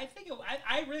crazy, but I think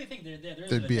I really think there's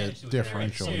There'd be a advantage to it.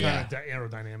 differential, There is. yeah. Kind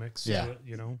of aerodynamics. Yeah. to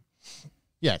it,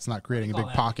 Yeah, it's not creating a Call big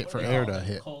that- pocket what for do they air call to it?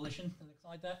 hit. Coalition, something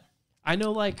like that. I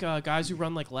know like guys who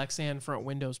run like Lexan front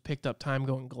windows picked up time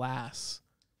going glass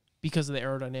because of the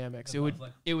aerodynamics.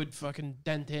 The It would fucking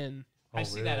dent in. I Oh,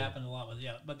 see really? that happen a lot with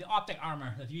but the optic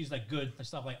armor. If you use like good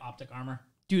stuff like optic armor,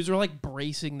 Dudes are like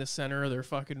bracing the center of their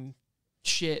fucking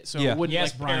shit so Yeah. it wouldn't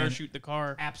Yes, like Brian. parachute the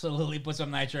car. absolutely put some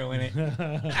nitro in it.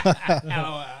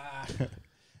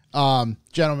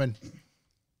 Gentlemen,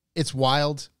 it's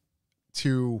wild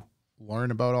to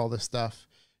learn about all this stuff,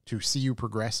 to see you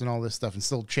progress and all this stuff and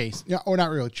still chase, or not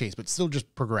really chase, but still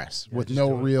just progress with just no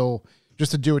do it. real,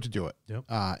 just to do it. Yep.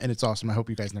 And it's awesome. I hope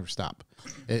you guys never stop.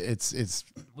 It's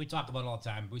We talk about it all the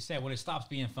time. We say when it stops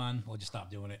being fun, we'll just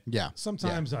stop doing it. yeah.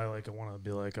 Sometimes I want to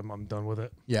be like, I'm done with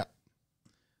it. Yeah.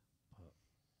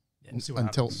 We'll see what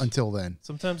happens. Until then.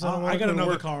 Sometimes I don't I want got to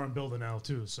another work. car I'm building now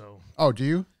too. So Oh, do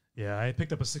you? yeah, I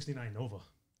picked up a '69 Nova.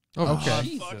 Oh, okay.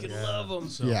 I fucking love them.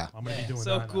 So Yeah. I'm gonna Yeah. be doing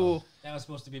So that now. cool. That was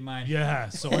supposed to be mine. Yeah,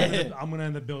 so I'm gonna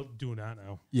end up doing that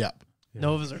now. Yep. Yeah.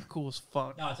 Novas are cool as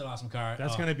fuck. No, it's an awesome car.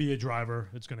 That's Oh, gonna be a driver.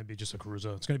 It's gonna be just a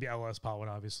cruiser. It's gonna be LS powered,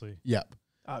 obviously, Yep.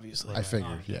 Obviously. I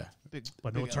figured. Yeah. Big,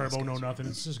 but no big turbo, LS no guys. nothing.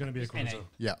 It's just gonna be a Just NA. cruiser.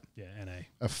 Yeah. Yeah, NA.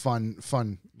 A fun,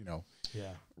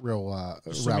 Yeah. real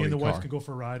So me rowdy and the wife car. could go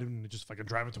for a ride and just if I could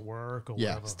drive it to work or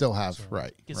Yeah. whatever. Still have So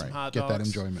right. Get some right. hot Get that dogs.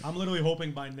 enjoyment. I'm literally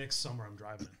hoping by next summer I'm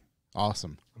driving it.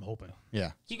 Awesome. I'm hoping.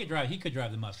 Yeah. He could drive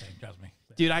the Mustang. Trust me.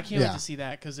 Dude, I can't Yeah. wait to see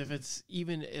that because if it's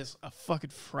even is a fucking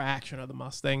fraction of the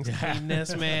Mustang's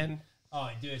cleanness, man, Oh,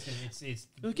 dude,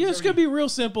 it's gonna be real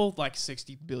simple. Like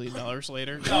 $60 billion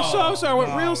later. No, so I'm sorry,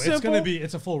 No, real simple.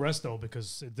 it's a full resto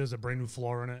because there's a brand new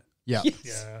floor in it. Yeah.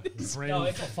 Yeah, brand No, new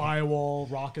it's a- firewall,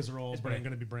 rockets are all brand-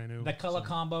 going to be brand new. the color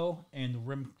combo and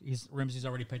rims he's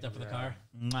already picked up for the car.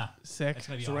 Mwah. Sick. That's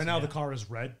gonna be So awesome, right now yeah. the car is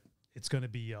red. It's going to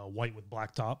be white with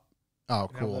black top. Oh,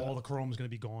 And cool. all the chrome is going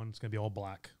to be gone. It's going to be all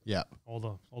black. Yeah. All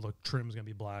the trim is going to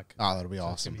be black. Oh, that'll be So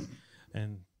it's awesome. gonna be-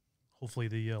 and hopefully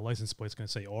the license plate's going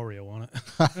to say Oreo on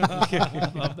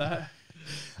it. Love that.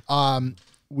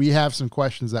 We have some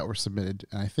questions that were submitted,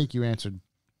 and I think you answered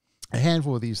a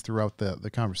handful of these throughout the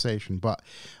conversation, but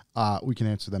we can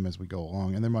answer them as we go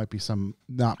along, and there might be some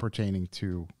not pertaining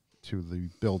to the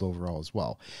build overall as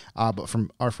well. But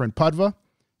from our friend Pudva,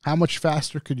 how much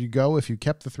faster could you go if you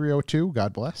kept the 302?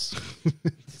 God bless.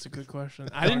 That's a good question.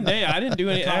 I didn't do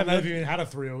any. I I've have, never nothing, even had a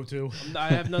 302. I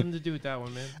have nothing to do with that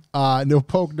one, man. No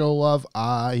poke, no love.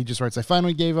 He just writes, I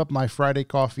finally gave up my Friday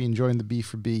coffee and joined the B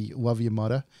for B. Love you,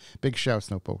 Mutta. Big shouts,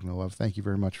 no poke, no love. Thank you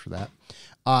very much for that.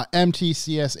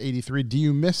 MTCS83, do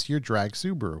you miss your drag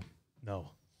Subaru? No,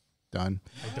 Done.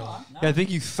 I don't. Yeah, I think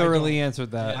you thoroughly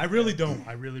answered that. I really don't.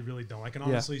 I really, really don't. I can Yeah.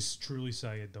 honestly, truly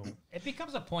say I don't. It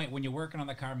becomes a point when you're working on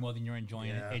the car more than you're enjoying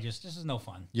Yeah. it. This is no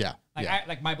fun. Yeah. Like yeah.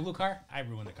 like my blue car, I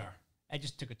ruined the car. I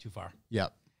just took it too far.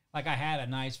 Yep. Like I had a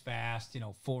nice, fast,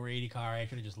 480 car. I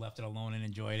should have just left it alone and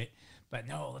enjoyed it. But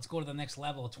no, let's go to the next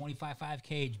level. 25.5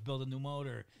 cage, build a new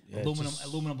motor,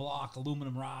 aluminum block,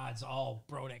 aluminum rods, all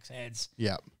Brodex heads.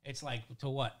 Yep. It's like to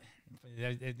what?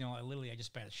 Literally, I just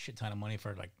spent a shit ton of money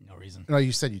for like no reason. No,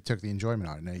 you said you took the enjoyment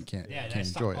out of it. Now you can't, Yeah, can't I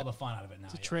sucked enjoy all it. the fun out of it now.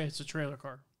 It's a trailer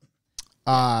car.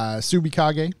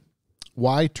 Subikage,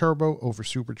 why turbo over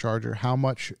supercharger?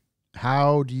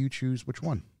 How do you choose which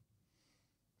one?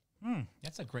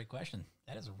 That's a great question.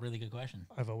 That is a really good question.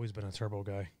 I've always been a turbo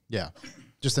guy. Yeah.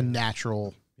 Just a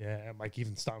natural. Yeah, like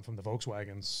even starting from the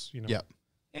Volkswagens, Yep.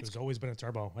 There's always been a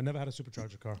turbo. I never had a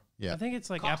supercharger car. Yeah. I think it's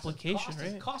like application,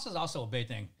 right? Cost is also a big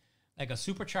thing. Like a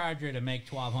supercharger to make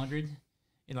 1,200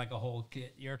 in like a whole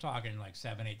kit, you're talking like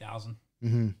 7,000-8,000.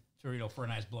 Mm-hmm. For a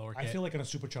nice blower I kit. feel like in a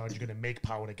supercharger, you're going to make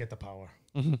power to get the power.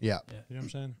 Yeah. You know what I'm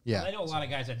saying? Yeah. I know a lot of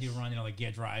guys that do run, like gear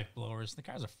drive blowers. The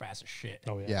cars are fast as shit.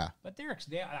 Oh, yeah. Yeah. But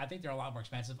I think they're a lot more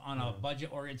expensive on a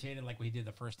budget orientated, like we did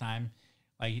the first time.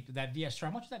 Like that VS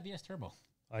Turbo. How much was that VS Turbo?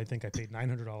 I think I paid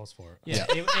 $900 for it. Yeah,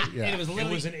 it was It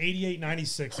literally was an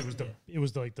 8896. It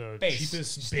was like the base,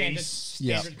 cheapest standard, base.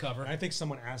 standard cover. I think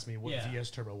someone asked me what Yeah. VS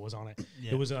turbo was on it.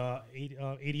 Yeah. It was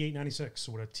 8896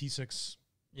 with a T6.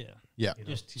 Yeah, Yeah.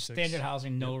 just T6. standard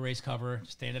housing, no race cover,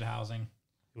 standard housing.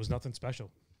 It was nothing special.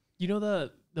 You know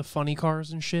the funny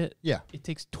cars and shit? Yeah. It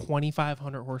takes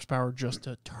 2,500 horsepower just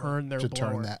to turn their To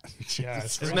blower. turn that. Yeah,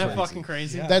 it's Isn't crazy. that fucking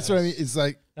crazy? Yeah. That's what I mean. It's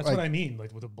like. That's like, what I mean,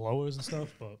 like with the blowers and stuff.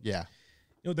 But Yeah.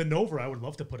 the Nova, I would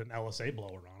love to put an LSA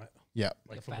blower on it, Yeah.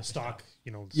 like from the fast stock,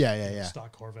 Yeah.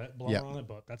 stock Corvette blower Yeah. on it.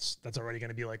 But that's already going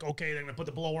to be like, okay, they're going to put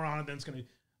the blower on it, then it's going to.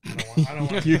 I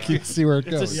don't want You that. can see where it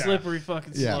It's goes. a Yeah. slippery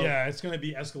fucking Yeah. slope. Yeah, it's going to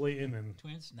be escalating and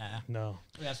Twins? Nah. no.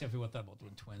 We asked if we thought about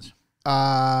doing twins.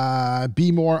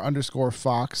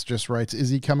 Bmore_Fox just writes, is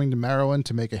he coming to Maryland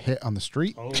to make a hit on the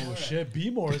street? Oh shit,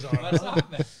 B-Moore's on. What's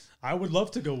up, man? I would love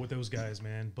to go with those guys,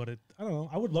 man, but I don't know.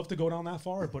 I would love to go down that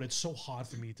far, but it's so hard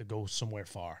for me to go somewhere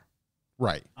far.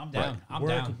 Right. I'm down. I'm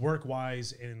down. Work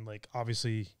wise, and like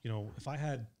obviously, if I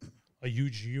had a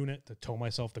huge unit to tow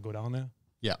myself to go down there,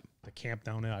 Yeah. to camp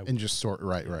down there, I And just sort.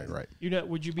 Right.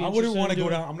 Would you be? I wouldn't want to go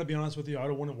doing- down. I'm gonna be honest with you. I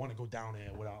don't want to go down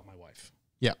there without my wife.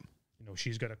 Yeah.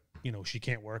 She's gotta. She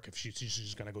can't work if she's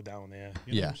just gonna go down there.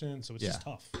 You know what I'm saying? So it's just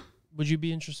tough. Would you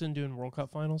be interested in doing World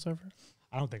Cup finals ever?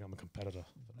 I don't think I'm a competitor.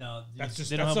 No, That's just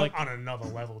They don't that's have, like- on another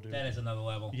level, dude. that is another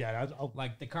level. Yeah, I'll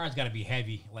Like the car's got to be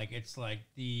heavy. Like it's like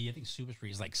I think Super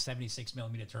Street is like 76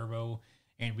 millimeter turbo,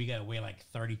 and we got to weigh like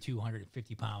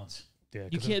 3,250 pounds. yeah.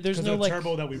 You 'cause can't- of- there's 'cause no, of the like-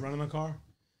 turbo that we run in the car.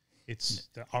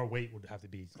 Our weight would have to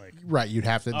be like Right, you'd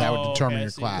have to. That would Oh, determine okay, I your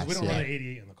see. class. we don't yeah. run an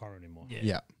 88 in the car anymore.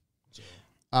 Yeah. So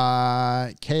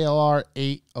KLR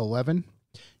 811.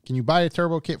 Can you buy a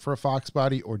turbo kit for a Fox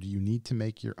body, or do you need to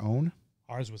make your own?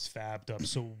 ours was fabbed up.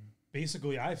 So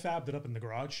basically, I fabbed it up in the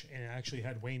garage and actually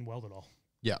had Wayne weld it all.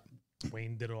 Yeah.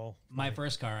 Wayne did it all. My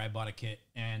first car, I bought a kit,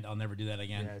 and I'll never do that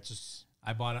again. Yeah, it's just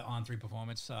I bought it on 3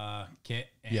 Performance kit,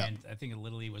 and Yeah. I think it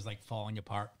literally was like falling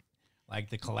apart. Like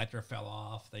the collector fell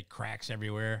off, like cracks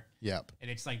everywhere, Yep.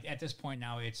 and it's like at this point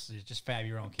now it's just fab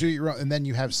your own kit. Do your own, and then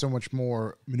you have so much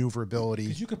more maneuverability.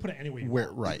 because you could put it anywhere you Where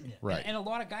want. right, Yeah. right. And a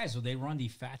lot of guys, they run the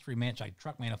factory like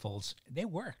truck manifolds. They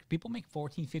work. People make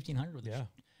 14, 1,500 with Yeah.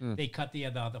 it. They cut the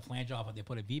flange off and they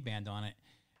put a V-band on it.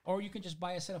 Or you can just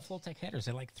buy a set of Flowtech headers.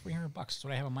 They're like $300. That's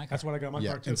what I have on my car. That's what I got in my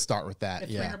Yeah, car too. and start with that.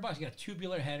 It's Yeah, $300. You got a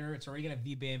tubular header. It's already got a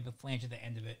V-band with flange at the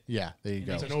end of it. yeah. There you And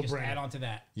go. they It's a just no-brainer. add on to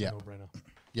that. Yeah, No brainer.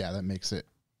 yeah. That makes it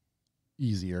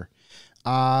easier.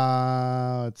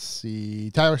 Let's see.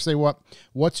 Tyler, say what?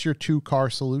 What's your 2-car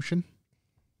solution?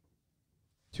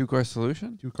 2-car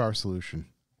solution? 2-car solution.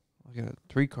 I got a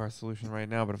 3-car solution right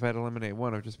now, but if I had to eliminate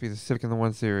one, it would just be the Civic and the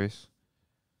 1 Series.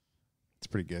 It's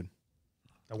pretty good.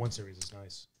 That 1 Series is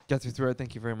nice. Gets me through it.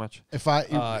 Thank you very much. If I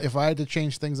had to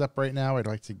change things up right now, I'd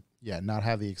like to not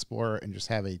have the Explorer and just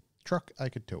have a truck I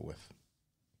could tow with.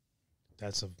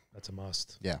 That's a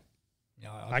must. Yeah, You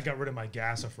know, I got rid of my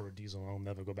gasser for a diesel. I'll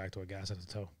never go back to a gasser to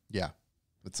tow. yeah.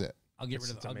 That's it. I'll get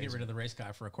It's rid amazing. of the race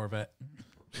car for a Corvette.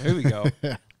 There we go.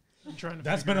 I'm trying to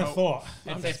That's figure been a out- thought.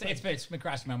 It's been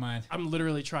crossing my mind. I'm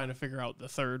literally trying to figure out the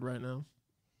third right now.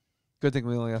 Good thing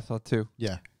we only saw 2.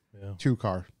 Yeah, Yeah.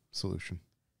 2-car solution.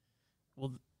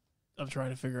 Well, I'm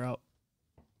trying to figure out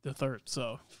the third,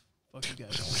 so fuck you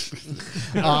guys.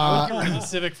 Uh, I would get rid of the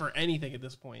Civic for anything at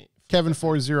this point.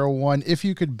 Kevin401. If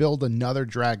you could build another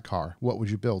drag car, what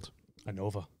would you build? A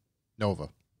Nova. Nova.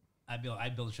 I'd build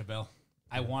a Chevelle.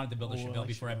 I wanted to build a Oh, I Chevelle like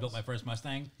before I built my first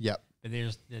Mustang, Yep. but they're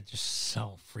just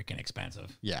so freaking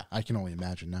expensive. Yeah, I can only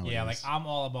imagine now. Yeah, like I'm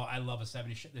all about. I love a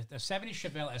 70. The 70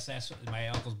 Chevelle SS that my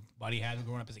uncle's buddy had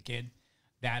growing up as a kid.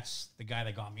 That's the guy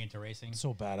that got me into racing,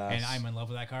 So badass. and I'm in love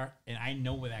with that car. And I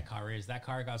know where that car is. That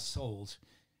car got sold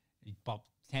about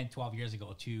 10, 12 years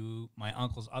ago to my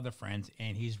uncle's other friend,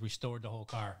 and he's restored the whole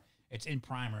car. It's in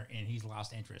primer, and he's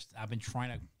lost interest. I've been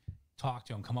trying to talk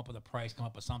to him, come up with a price, come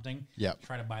up with something. Yep.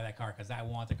 Try to buy that car because I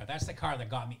want the car. That's the car that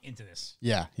got me into this.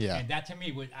 Yeah, yeah. And that to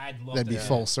me would I'd love That'd to be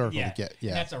full circle to get. And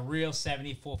Yeah, that's a real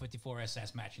 7454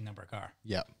 SS matching number car.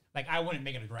 yep. Like I wouldn't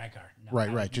make it a drag car. No, Right,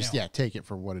 I- right. Just take it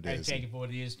for what it I'd is. take it for what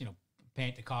it is.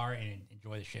 Paint the car and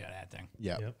enjoy the shit out of that thing.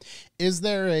 Yeah. Yep. Is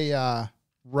there a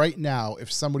right now?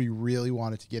 If somebody really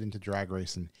wanted to get into drag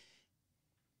racing,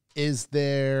 is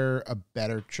there a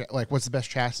better what's the best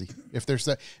chassis? If there's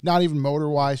not even motor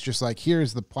wise, just like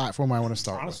here's the platform I want to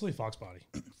start with. Honestly, Fox Body.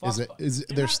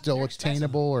 They're still they're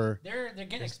attainable or They're getting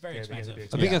very yeah, they're expensive. getting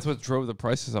I think that's what drove the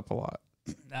prices up a lot.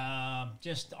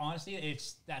 Just honestly,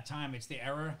 it's that time. It's the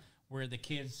era where the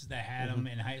kids that had them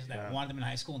in high that wanted them in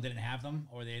high school and didn't have them,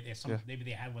 or maybe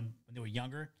they had one when they were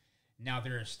younger. Now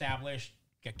they're established.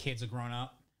 Got kids that grown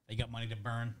up. They got money to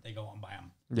burn. They go out and buy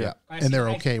them. yeah, I and see- they're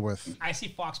I- okay with I see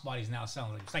Fox bodies now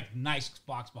selling. It's like nice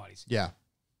Fox bodies. yeah.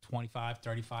 25,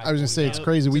 35. I was gonna say it's $40.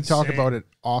 crazy. We It's talk insane. about it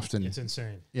often. It's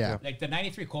insane. Yeah, Like the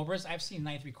 93 Cobras, I've seen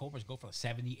 93 Cobras go for like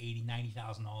 70, 80,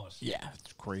 $90,000. yeah,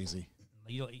 it's crazy.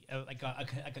 You know, like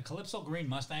a Calypso Green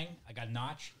Mustang, I got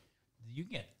notch. You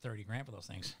can get 30 grand for those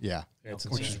things. Yeah, It's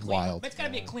which insane. is wild. But it's got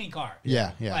to be a clean car.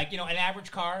 Yeah, yeah, Like, an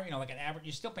average car, like an average,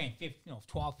 you're still paying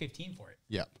 12, 15 for it.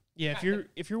 yeah. Yeah,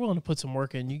 if you're willing to put some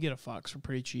work in, you get a Fox for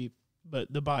pretty cheap.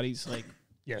 But the body's like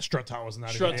Yeah, strut towers not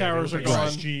Strut even towers there. are Like gone.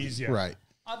 SGs, yeah. Right.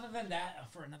 Other than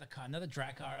that, for another car, another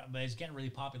drag car, but it's getting really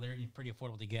popular and pretty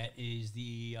affordable to get, is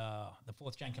the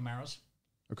 4th gen Camaros.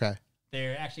 Okay.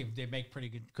 They make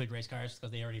pretty good race cars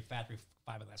because they already factory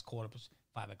fiberglass quarters,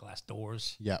 fiberglass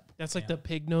doors. Yep. that's like Yeah. the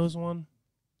pig nose one.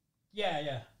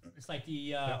 Yeah. It's like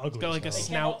the They're It's got like a as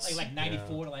they hell. came out snout. like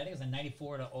 94 to I think it was a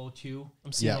 94 to 02.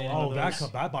 I'm seeing Yeah. a lot Oh, of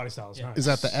those. that body style is Yeah. nice. Is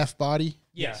that the F body?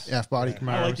 Yes. F body I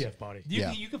Camaros. like the F body. You,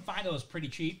 Yeah. can, you can find those pretty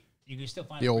cheap. You can still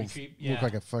find The it old pretty cheap. look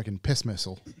like a fucking piss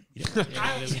missile. Yeah,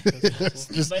 they was-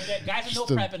 Just- But the guys are no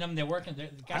the- prepping them. They're working. The I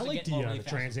guys are like getting more really the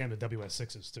fast. Trans Am, the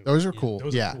WS6s too. Those are cool.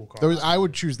 those are Yeah, cool cars. those I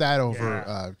would choose that over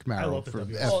Yeah. I Camaro love the for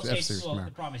W. Well, F Series the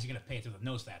Camaro. problem is you're going to pay through the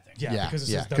nose that thing. Yeah, because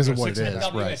it says because of what it WS6 is, The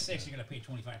right? WS6, you're going to pay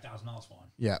 $25,000 for one.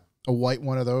 Yeah, a white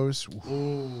one of those.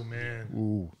 Oh man,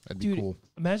 Ooh, that'd be Dude, cool.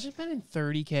 imagine spending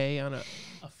 $30K on a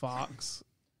Fox.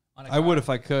 On a I would car. if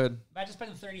I could. Imagine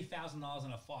spending $30,000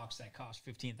 on a Fox that costs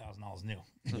 $15,000 new.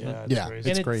 yeah, Yeah, crazy.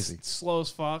 it's And crazy. slow as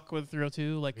fuck with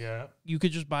 302. Like yeah. you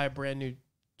could just buy a brand new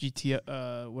GT,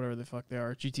 whatever the fuck they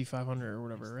are, GT 500 or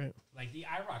whatever, right? Like the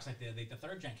IROCs, like the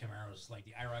third gen Camaros, like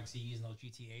the IROC Zs and those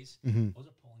GTAs, Mhm. those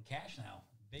are pulling cash now.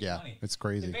 Big Yeah, money. it's So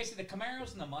crazy. basically, the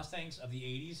Camaros and the Mustangs of the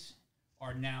 '80s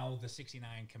are now the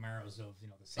 '69 Camaros of the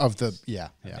 '60s. Of the yeah.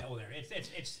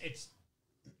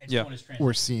 It's Yeah. going as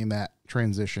We're seeing that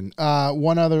transition.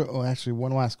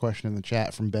 One last question in the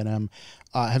chat from Ben M.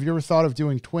 Have you ever thought of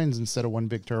doing twins instead of one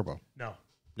big turbo? No,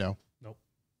 No. Nope.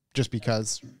 Just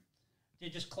because?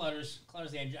 It just clutters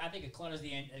the engine. I think it clutters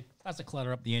the engine. It has to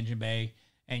clutter up the engine bay,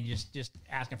 and just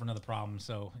asking for another problem.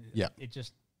 So Yeah. it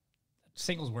just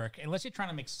singles work unless you're trying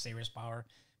to make serious power.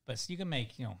 But you can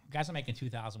make guys are making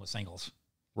 2,000 with singles.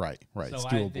 Right. Right. It's So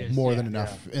doable. there's- More yeah, than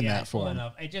enough in that it's full form.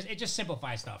 enough. It just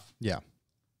simplifies stuff. Yeah.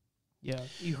 Yeah,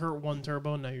 you hurt one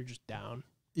turbo, now you're just down.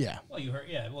 Yeah. Well,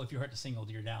 if you hurt the single,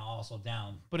 you're down also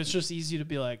down. But it's just easy to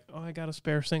be like, oh, I got a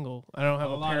spare single. I don't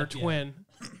have A a, lot pair of- yeah. twin.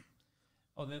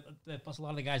 Oh, plus a lot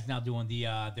of the guys now doing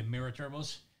the mirror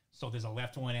turbos. So there's a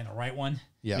left one and a right one.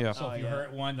 Yeah. Yeah. So Oh, if you yeah.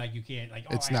 hurt one, like you can't like.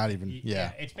 It's I not have to- even-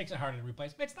 yeah. It makes it harder to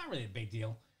replace, but it's not really a big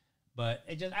deal. But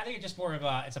I think it's just more of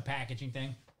it's a packaging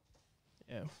thing.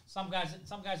 Yeah. Some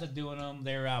guys are doing them.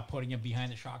 They're putting them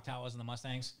behind the shock towers in the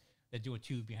Mustangs. They do a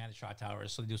two behind the shock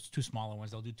towers, so they do two smaller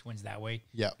ones. They'll do twins that way,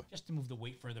 Yep. just to move the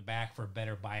weight further back for a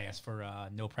better bias for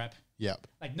no prep. Yep.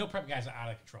 Like no prep guys are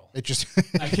out of control. It just.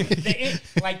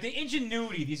 Like, the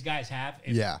ingenuity these guys have,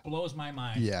 it Yeah. blows my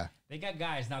mind. Yeah. They got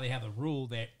guys now. They have the rule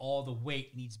that all the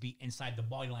weight needs to be inside the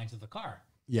body lines of the car.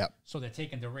 Yep. So they're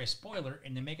taking the rear spoiler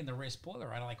and they're making the rear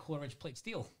spoiler out of like quarter-inch plate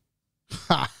steel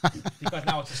because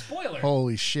now it's a spoiler.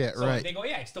 Holy shit! So Right. they go,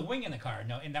 yeah, it's the wing in the car.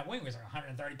 No, and that wing was like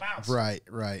 130 pounds. Right.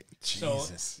 Right. So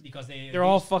Jesus. because They're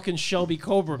all fucking Shelby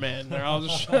Cobra, man. They're all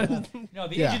just the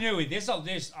Yeah. ingenuity. This. Oh,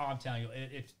 I'm telling you,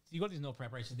 if you go to these no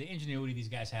prep races, the ingenuity these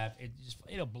guys have,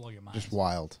 it'll blow your mind. Just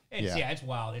wild. It's, Yeah. it's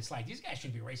wild. It's like these guys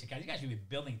should be racing cars. These guys should be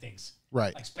building things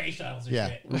Right. like space shuttles and Yeah.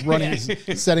 shit. Running,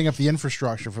 setting up the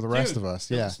infrastructure for the rest Dude, of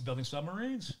us. Yeah. building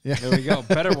submarines. Yeah. There we go.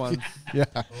 Better ones. Yeah.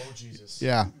 oh Jesus.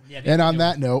 Yeah. Yeah, And on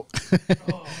that note,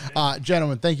 Oh,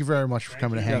 gentlemen, thank you very much for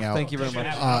coming to hang Yeah, out. thank you very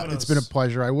much. It's been a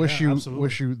pleasure. I wish Yeah,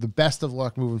 absolutely. you the best of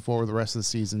luck moving forward the rest of the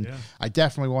season. Yeah. I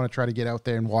definitely want to try to get out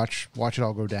there and watch it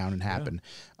all go down and happen.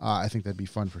 I think that'd be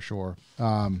fun for sure.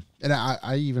 And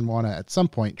I even want to at some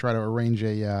point try to arrange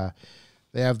a.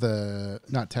 They have the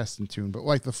not test and tune, but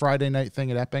like the Friday night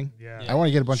thing at Epping. Yeah. I want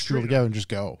to get a bunch of people Straight together and just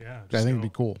go. Yeah, I just think it'd go. be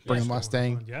cool. Bring a it's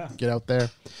Mustang. fun. Yeah. Get out there.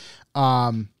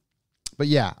 But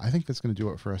yeah, I think that's going to do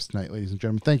it for us tonight, ladies and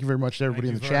gentlemen. Thank you very much to everybody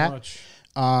in the Thank you very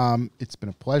chat. much. It's been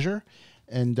a pleasure,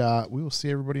 and we will see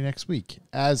everybody next week.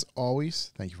 As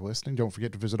always, thank you for listening. Don't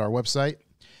forget to visit our website,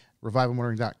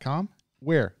 revivalmotoring.com,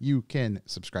 where you can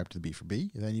subscribe to the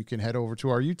B4B. And then you can head over to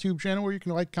our YouTube channel where you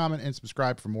can like, comment, and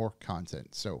subscribe for more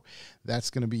content. So that's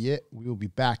going to be it. We will be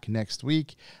back next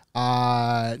week.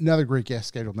 Another great guest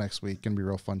scheduled next week. Going to be a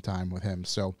real fun time with him.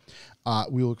 So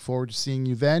we look forward to seeing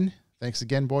you then. Thanks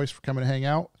again, boys, for coming to hang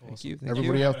out. Thank you. Thank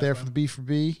Everybody you. out there for the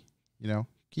B4B,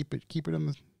 keep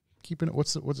it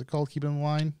what's it called? Keep it in the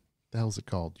line. The hell's it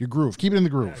called? Your groove. Keep it in the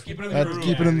groove. keep it in the groove.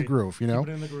 Keep it in the groove. Keep it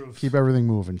in the groove. Keep everything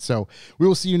moving. So we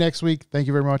will see you next week. Thank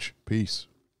you very much. Peace.